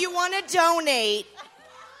to donate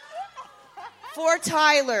for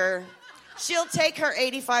Tyler, she'll take her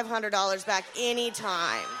 $8,500 back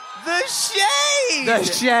anytime. The shade. The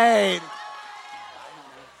shade.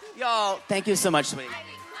 Y'all, thank you so much, sweetie.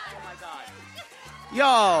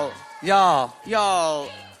 Y'all,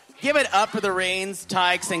 give it up for the Reens,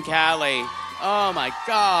 Tykes, and Callie. Oh my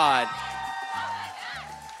God.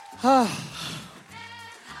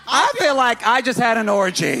 I feel like I just had an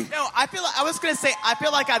orgy. No, I feel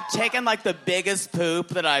like I've taken like the biggest poop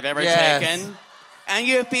that I've ever Yes. taken. And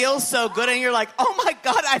you feel so good, and you're like, oh my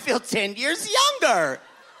God, I feel 10 years younger.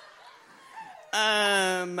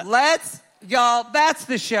 Y'all, that's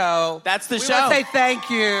the show. That's the we show. We want to say thank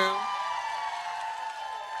you.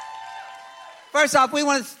 First off, we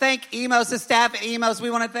want to thank Emos, the staff at Emos. We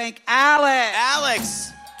want to thank Alex.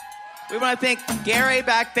 We want to thank Gary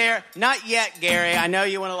back there. Not yet, Gary. I know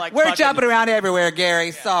you want to like. We're jumping around everywhere, Gary.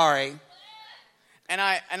 Yeah. Sorry. And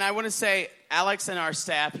I want to say, Alex and our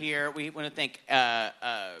staff here. We want to thank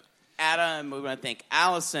Adam. We want to thank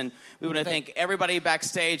Allison. We want to thank everybody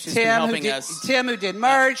backstage who's been helping us. Tim, who did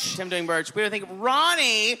merch. Tim doing merch. We want to thank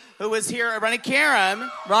Ronnie, who was here. Ronnie Karen.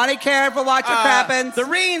 Ronnie Karen for watching Crappins. The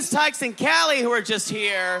Reens, Tykes, and Callie, who are just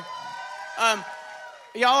here.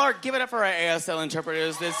 Y'all are giving it up for our ASL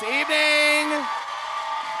interpreters this evening.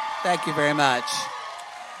 Thank you very much.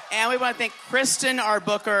 And we want to thank Kristen, our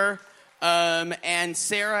booker, and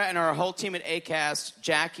Sarah and our whole team at ACAST,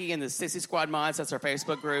 Jackie and the Sissy Squad Mods, that's our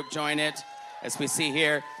Facebook group. Join it, as we see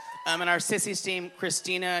here. And our Sissies team,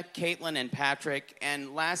 Christina, Caitlin, and Patrick.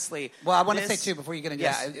 And lastly... Well, I want to say, too, before you get into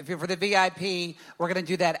Yes. that, if you're for the VIP, we're going to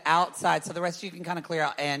do that outside, so the rest of you can kind of clear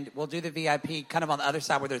out, and we'll do the VIP kind of on the other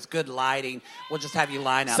side where there's good lighting. We'll just have you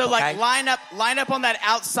line up, So, okay? line up on that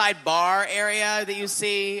outside bar area that you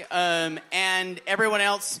see, and everyone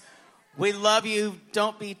else, we love you.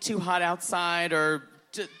 Don't be too hot outside, or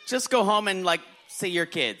just go home and, see your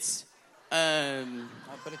kids. I'll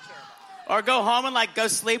put a chair. Or go home and, go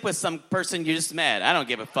sleep with some person you just met. I don't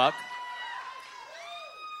give a fuck.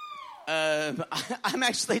 I'm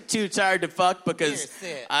actually too tired to fuck because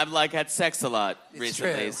I've, had sex a lot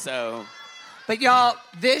recently, true. so... But, y'all,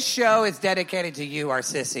 this show is dedicated to you, our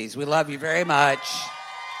sissies. We love you very much.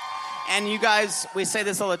 And you guys, we say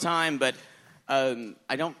this all the time, but I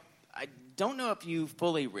don't know if you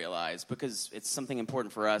fully realize, because it's something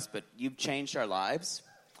important for us, but you've changed our lives.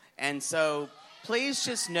 And so... please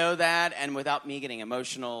just know that, and without me getting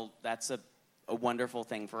emotional, that's a wonderful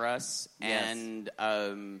thing for us. Yes.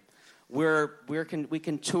 And we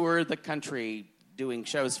can tour the country doing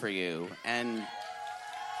shows for you, and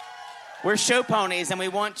we're show ponies, and we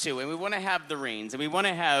want to have the Reens, and we want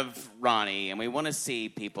to have Ronnie, and we want to see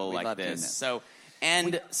people like this. So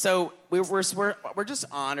we're just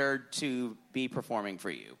honored to be performing for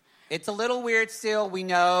you. It's a little weird still. We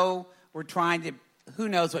know we're trying to. Who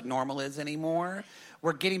knows what normal is anymore?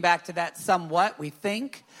 We're getting back to that somewhat, we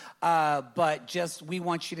think. But just we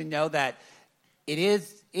want you to know that it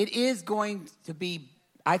is going to be,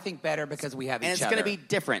 I think, better because we have each other. And it's going to be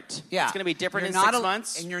different. Yeah. It's going to be different in 6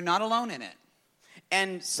 months. And you're not alone in it.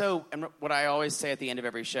 And what I always say at the end of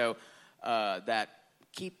every show, that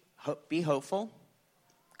be hopeful,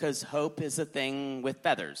 because hope is a thing with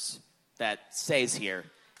feathers that stays here,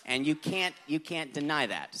 and you can't deny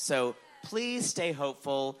that. So please stay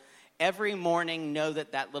hopeful. Every morning, know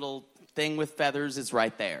that little thing with feathers is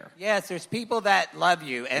right there. Yes, there's people that love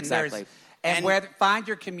you, and Exactly. find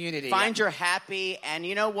your community. Find your happy, and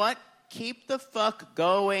you know what? Keep the fuck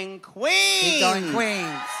going, Queens. Keep going,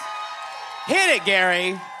 Queens. Hit it,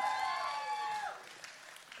 Gary.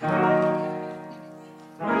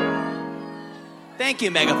 Thank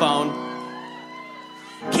you, Megaphone.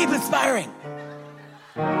 Keep inspiring.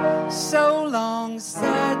 So long,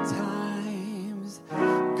 sad times,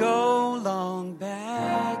 go long,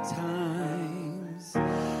 bad times.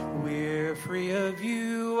 We're free of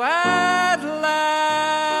you at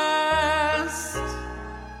last.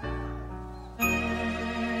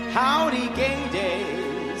 Howdy, gay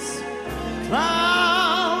days,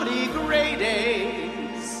 cloudy, gray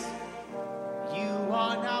days. You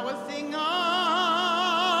are now a thing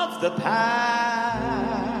of the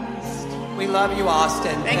past. We love you,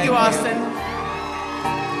 Austin. Thank you, Austin.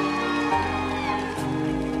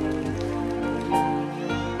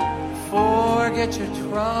 Forget your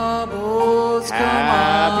troubles, come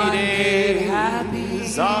Happy on, days get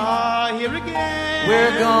happy. are here again.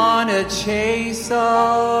 We're gonna chase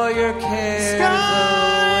all your cares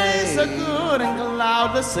Skies away. are good and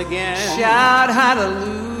cloudless again. Shout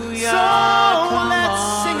hallelujah. So come let's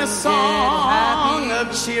on, sing a get song happy.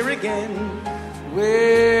 of cheer again.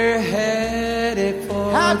 We're headed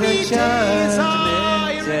for Happy the days are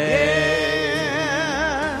judgment here day.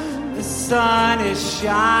 again. The sun is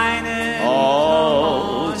shining.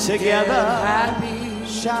 All Come on, together. get happy.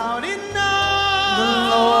 Shouting The now.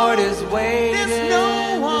 Lord is waiting There's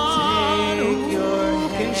no one to take your who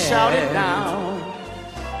can hand. shout it now.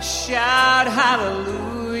 Shout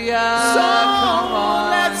hallelujah. So Come on,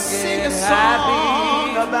 let's sing a get song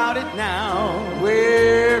happy. about it now.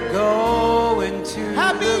 We're going to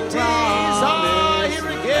Happy the days are promised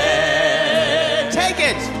here again. land. Take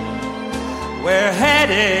it. We're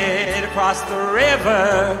headed across the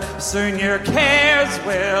river. Soon your cares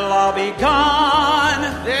will all be gone.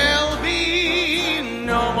 There'll be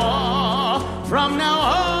no more from now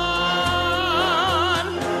on.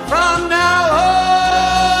 From now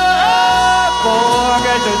on,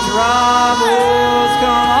 forget your troubles.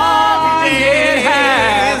 Come on, get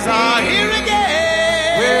Days are happy. here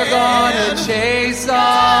again. We're gonna chase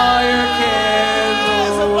all your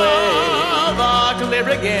cares away. Above are clear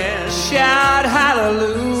again. Shout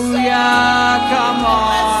hallelujah. Come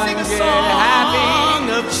on, Let's sing a get song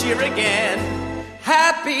happy. of cheer again.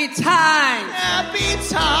 Happy times. Happy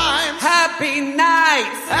times. Happy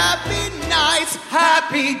nights. Happy nights.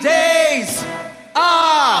 Happy days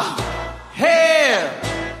are here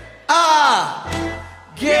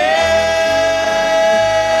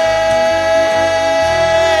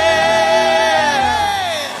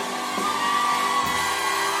again.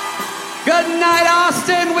 Good night,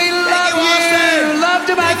 Austin. We love you, Austin. Love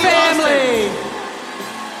to my Thank you, family.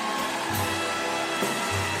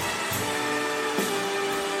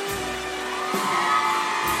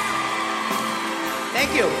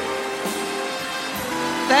 Thank you.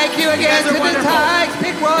 Thank you again guys are to the wonderful. Tigers,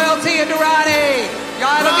 Big Royalty, and Durrani.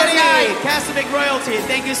 Y'all have a good Ronnie, night. Cast of Big Royalty.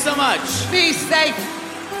 Thank you so much. Be safe.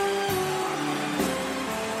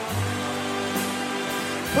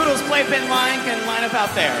 Poodle's Playpen line can line up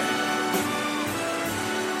out there.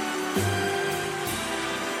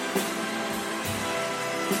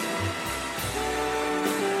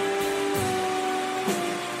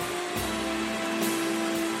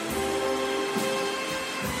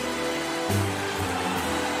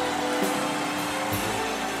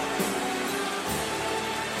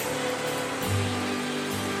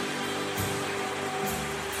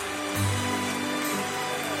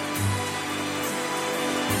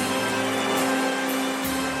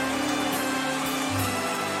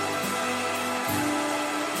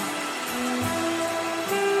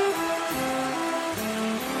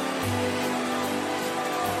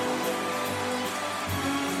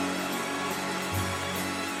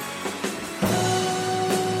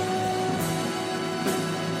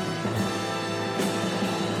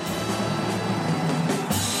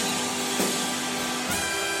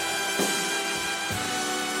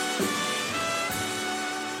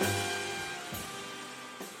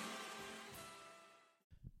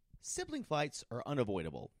 Sibling fights are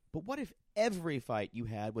unavoidable, but what if every fight you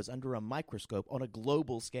had was under a microscope on a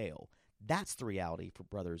global scale? That's the reality for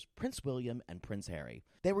brothers Prince William and Prince Harry.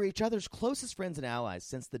 They were each other's closest friends and allies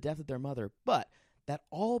since the death of their mother, but that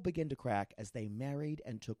all began to crack as they married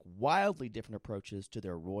and took wildly different approaches to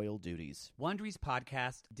their royal duties. Wondery's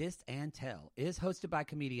podcast, Dis and Tell, is hosted by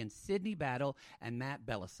comedians Sydney Battle and Matt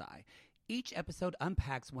Belisai. Each episode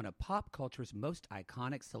unpacks one of pop culture's most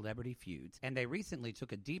iconic celebrity feuds, and they recently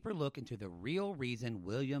took a deeper look into the real reason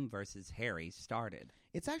William versus Harry started.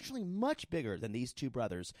 It's actually much bigger than these two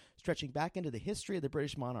brothers, stretching back into the history of the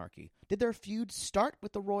British monarchy. Did their feud start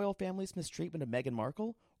with the royal family's mistreatment of Meghan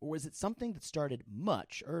Markle, or was it something that started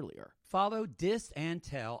much earlier? Follow Dis and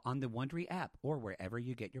Tell on the Wondery app or wherever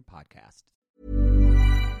you get your podcasts.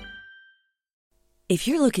 If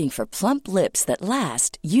you're looking for plump lips that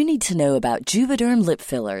last, you need to know about Juvederm lip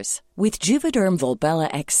fillers. With Juvederm Volbella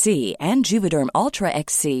XC and Juvederm Ultra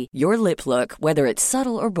XC, your lip look, whether it's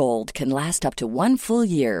subtle or bold, can last up to 1 full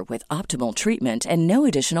year with optimal treatment and no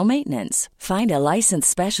additional maintenance. Find a licensed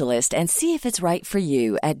specialist and see if it's right for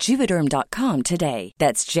you at Juvederm.com today.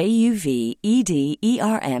 That's JUVEDERM.com.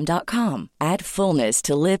 Add fullness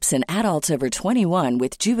to lips in adults over 21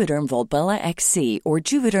 with Juvederm Volbella XC or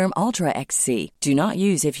Juvederm Ultra XC. Do not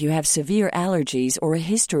use if you have severe allergies or a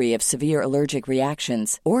history of severe allergic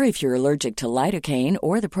reactions, or if you're allergic to lidocaine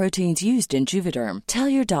or the proteins used in Juvederm. Tell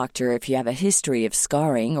your doctor if you have a history of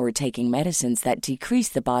scarring or taking medicines that decrease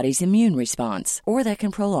the body's immune response or that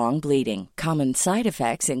can prolong bleeding. Common side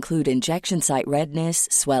effects include injection site redness,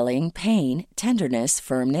 swelling, pain, tenderness,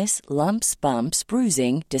 firmness, lumps, bumps,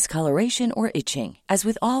 bruising, discoloration, or itching. As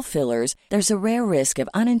with all fillers, there's a rare risk of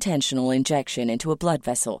unintentional injection into a blood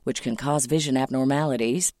vessel, which can cause vision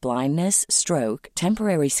abnormalities, blindness, stroke,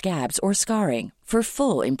 temporary scabs, or scarring. For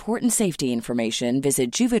full, important safety information,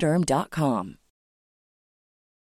 visit Juvederm.com.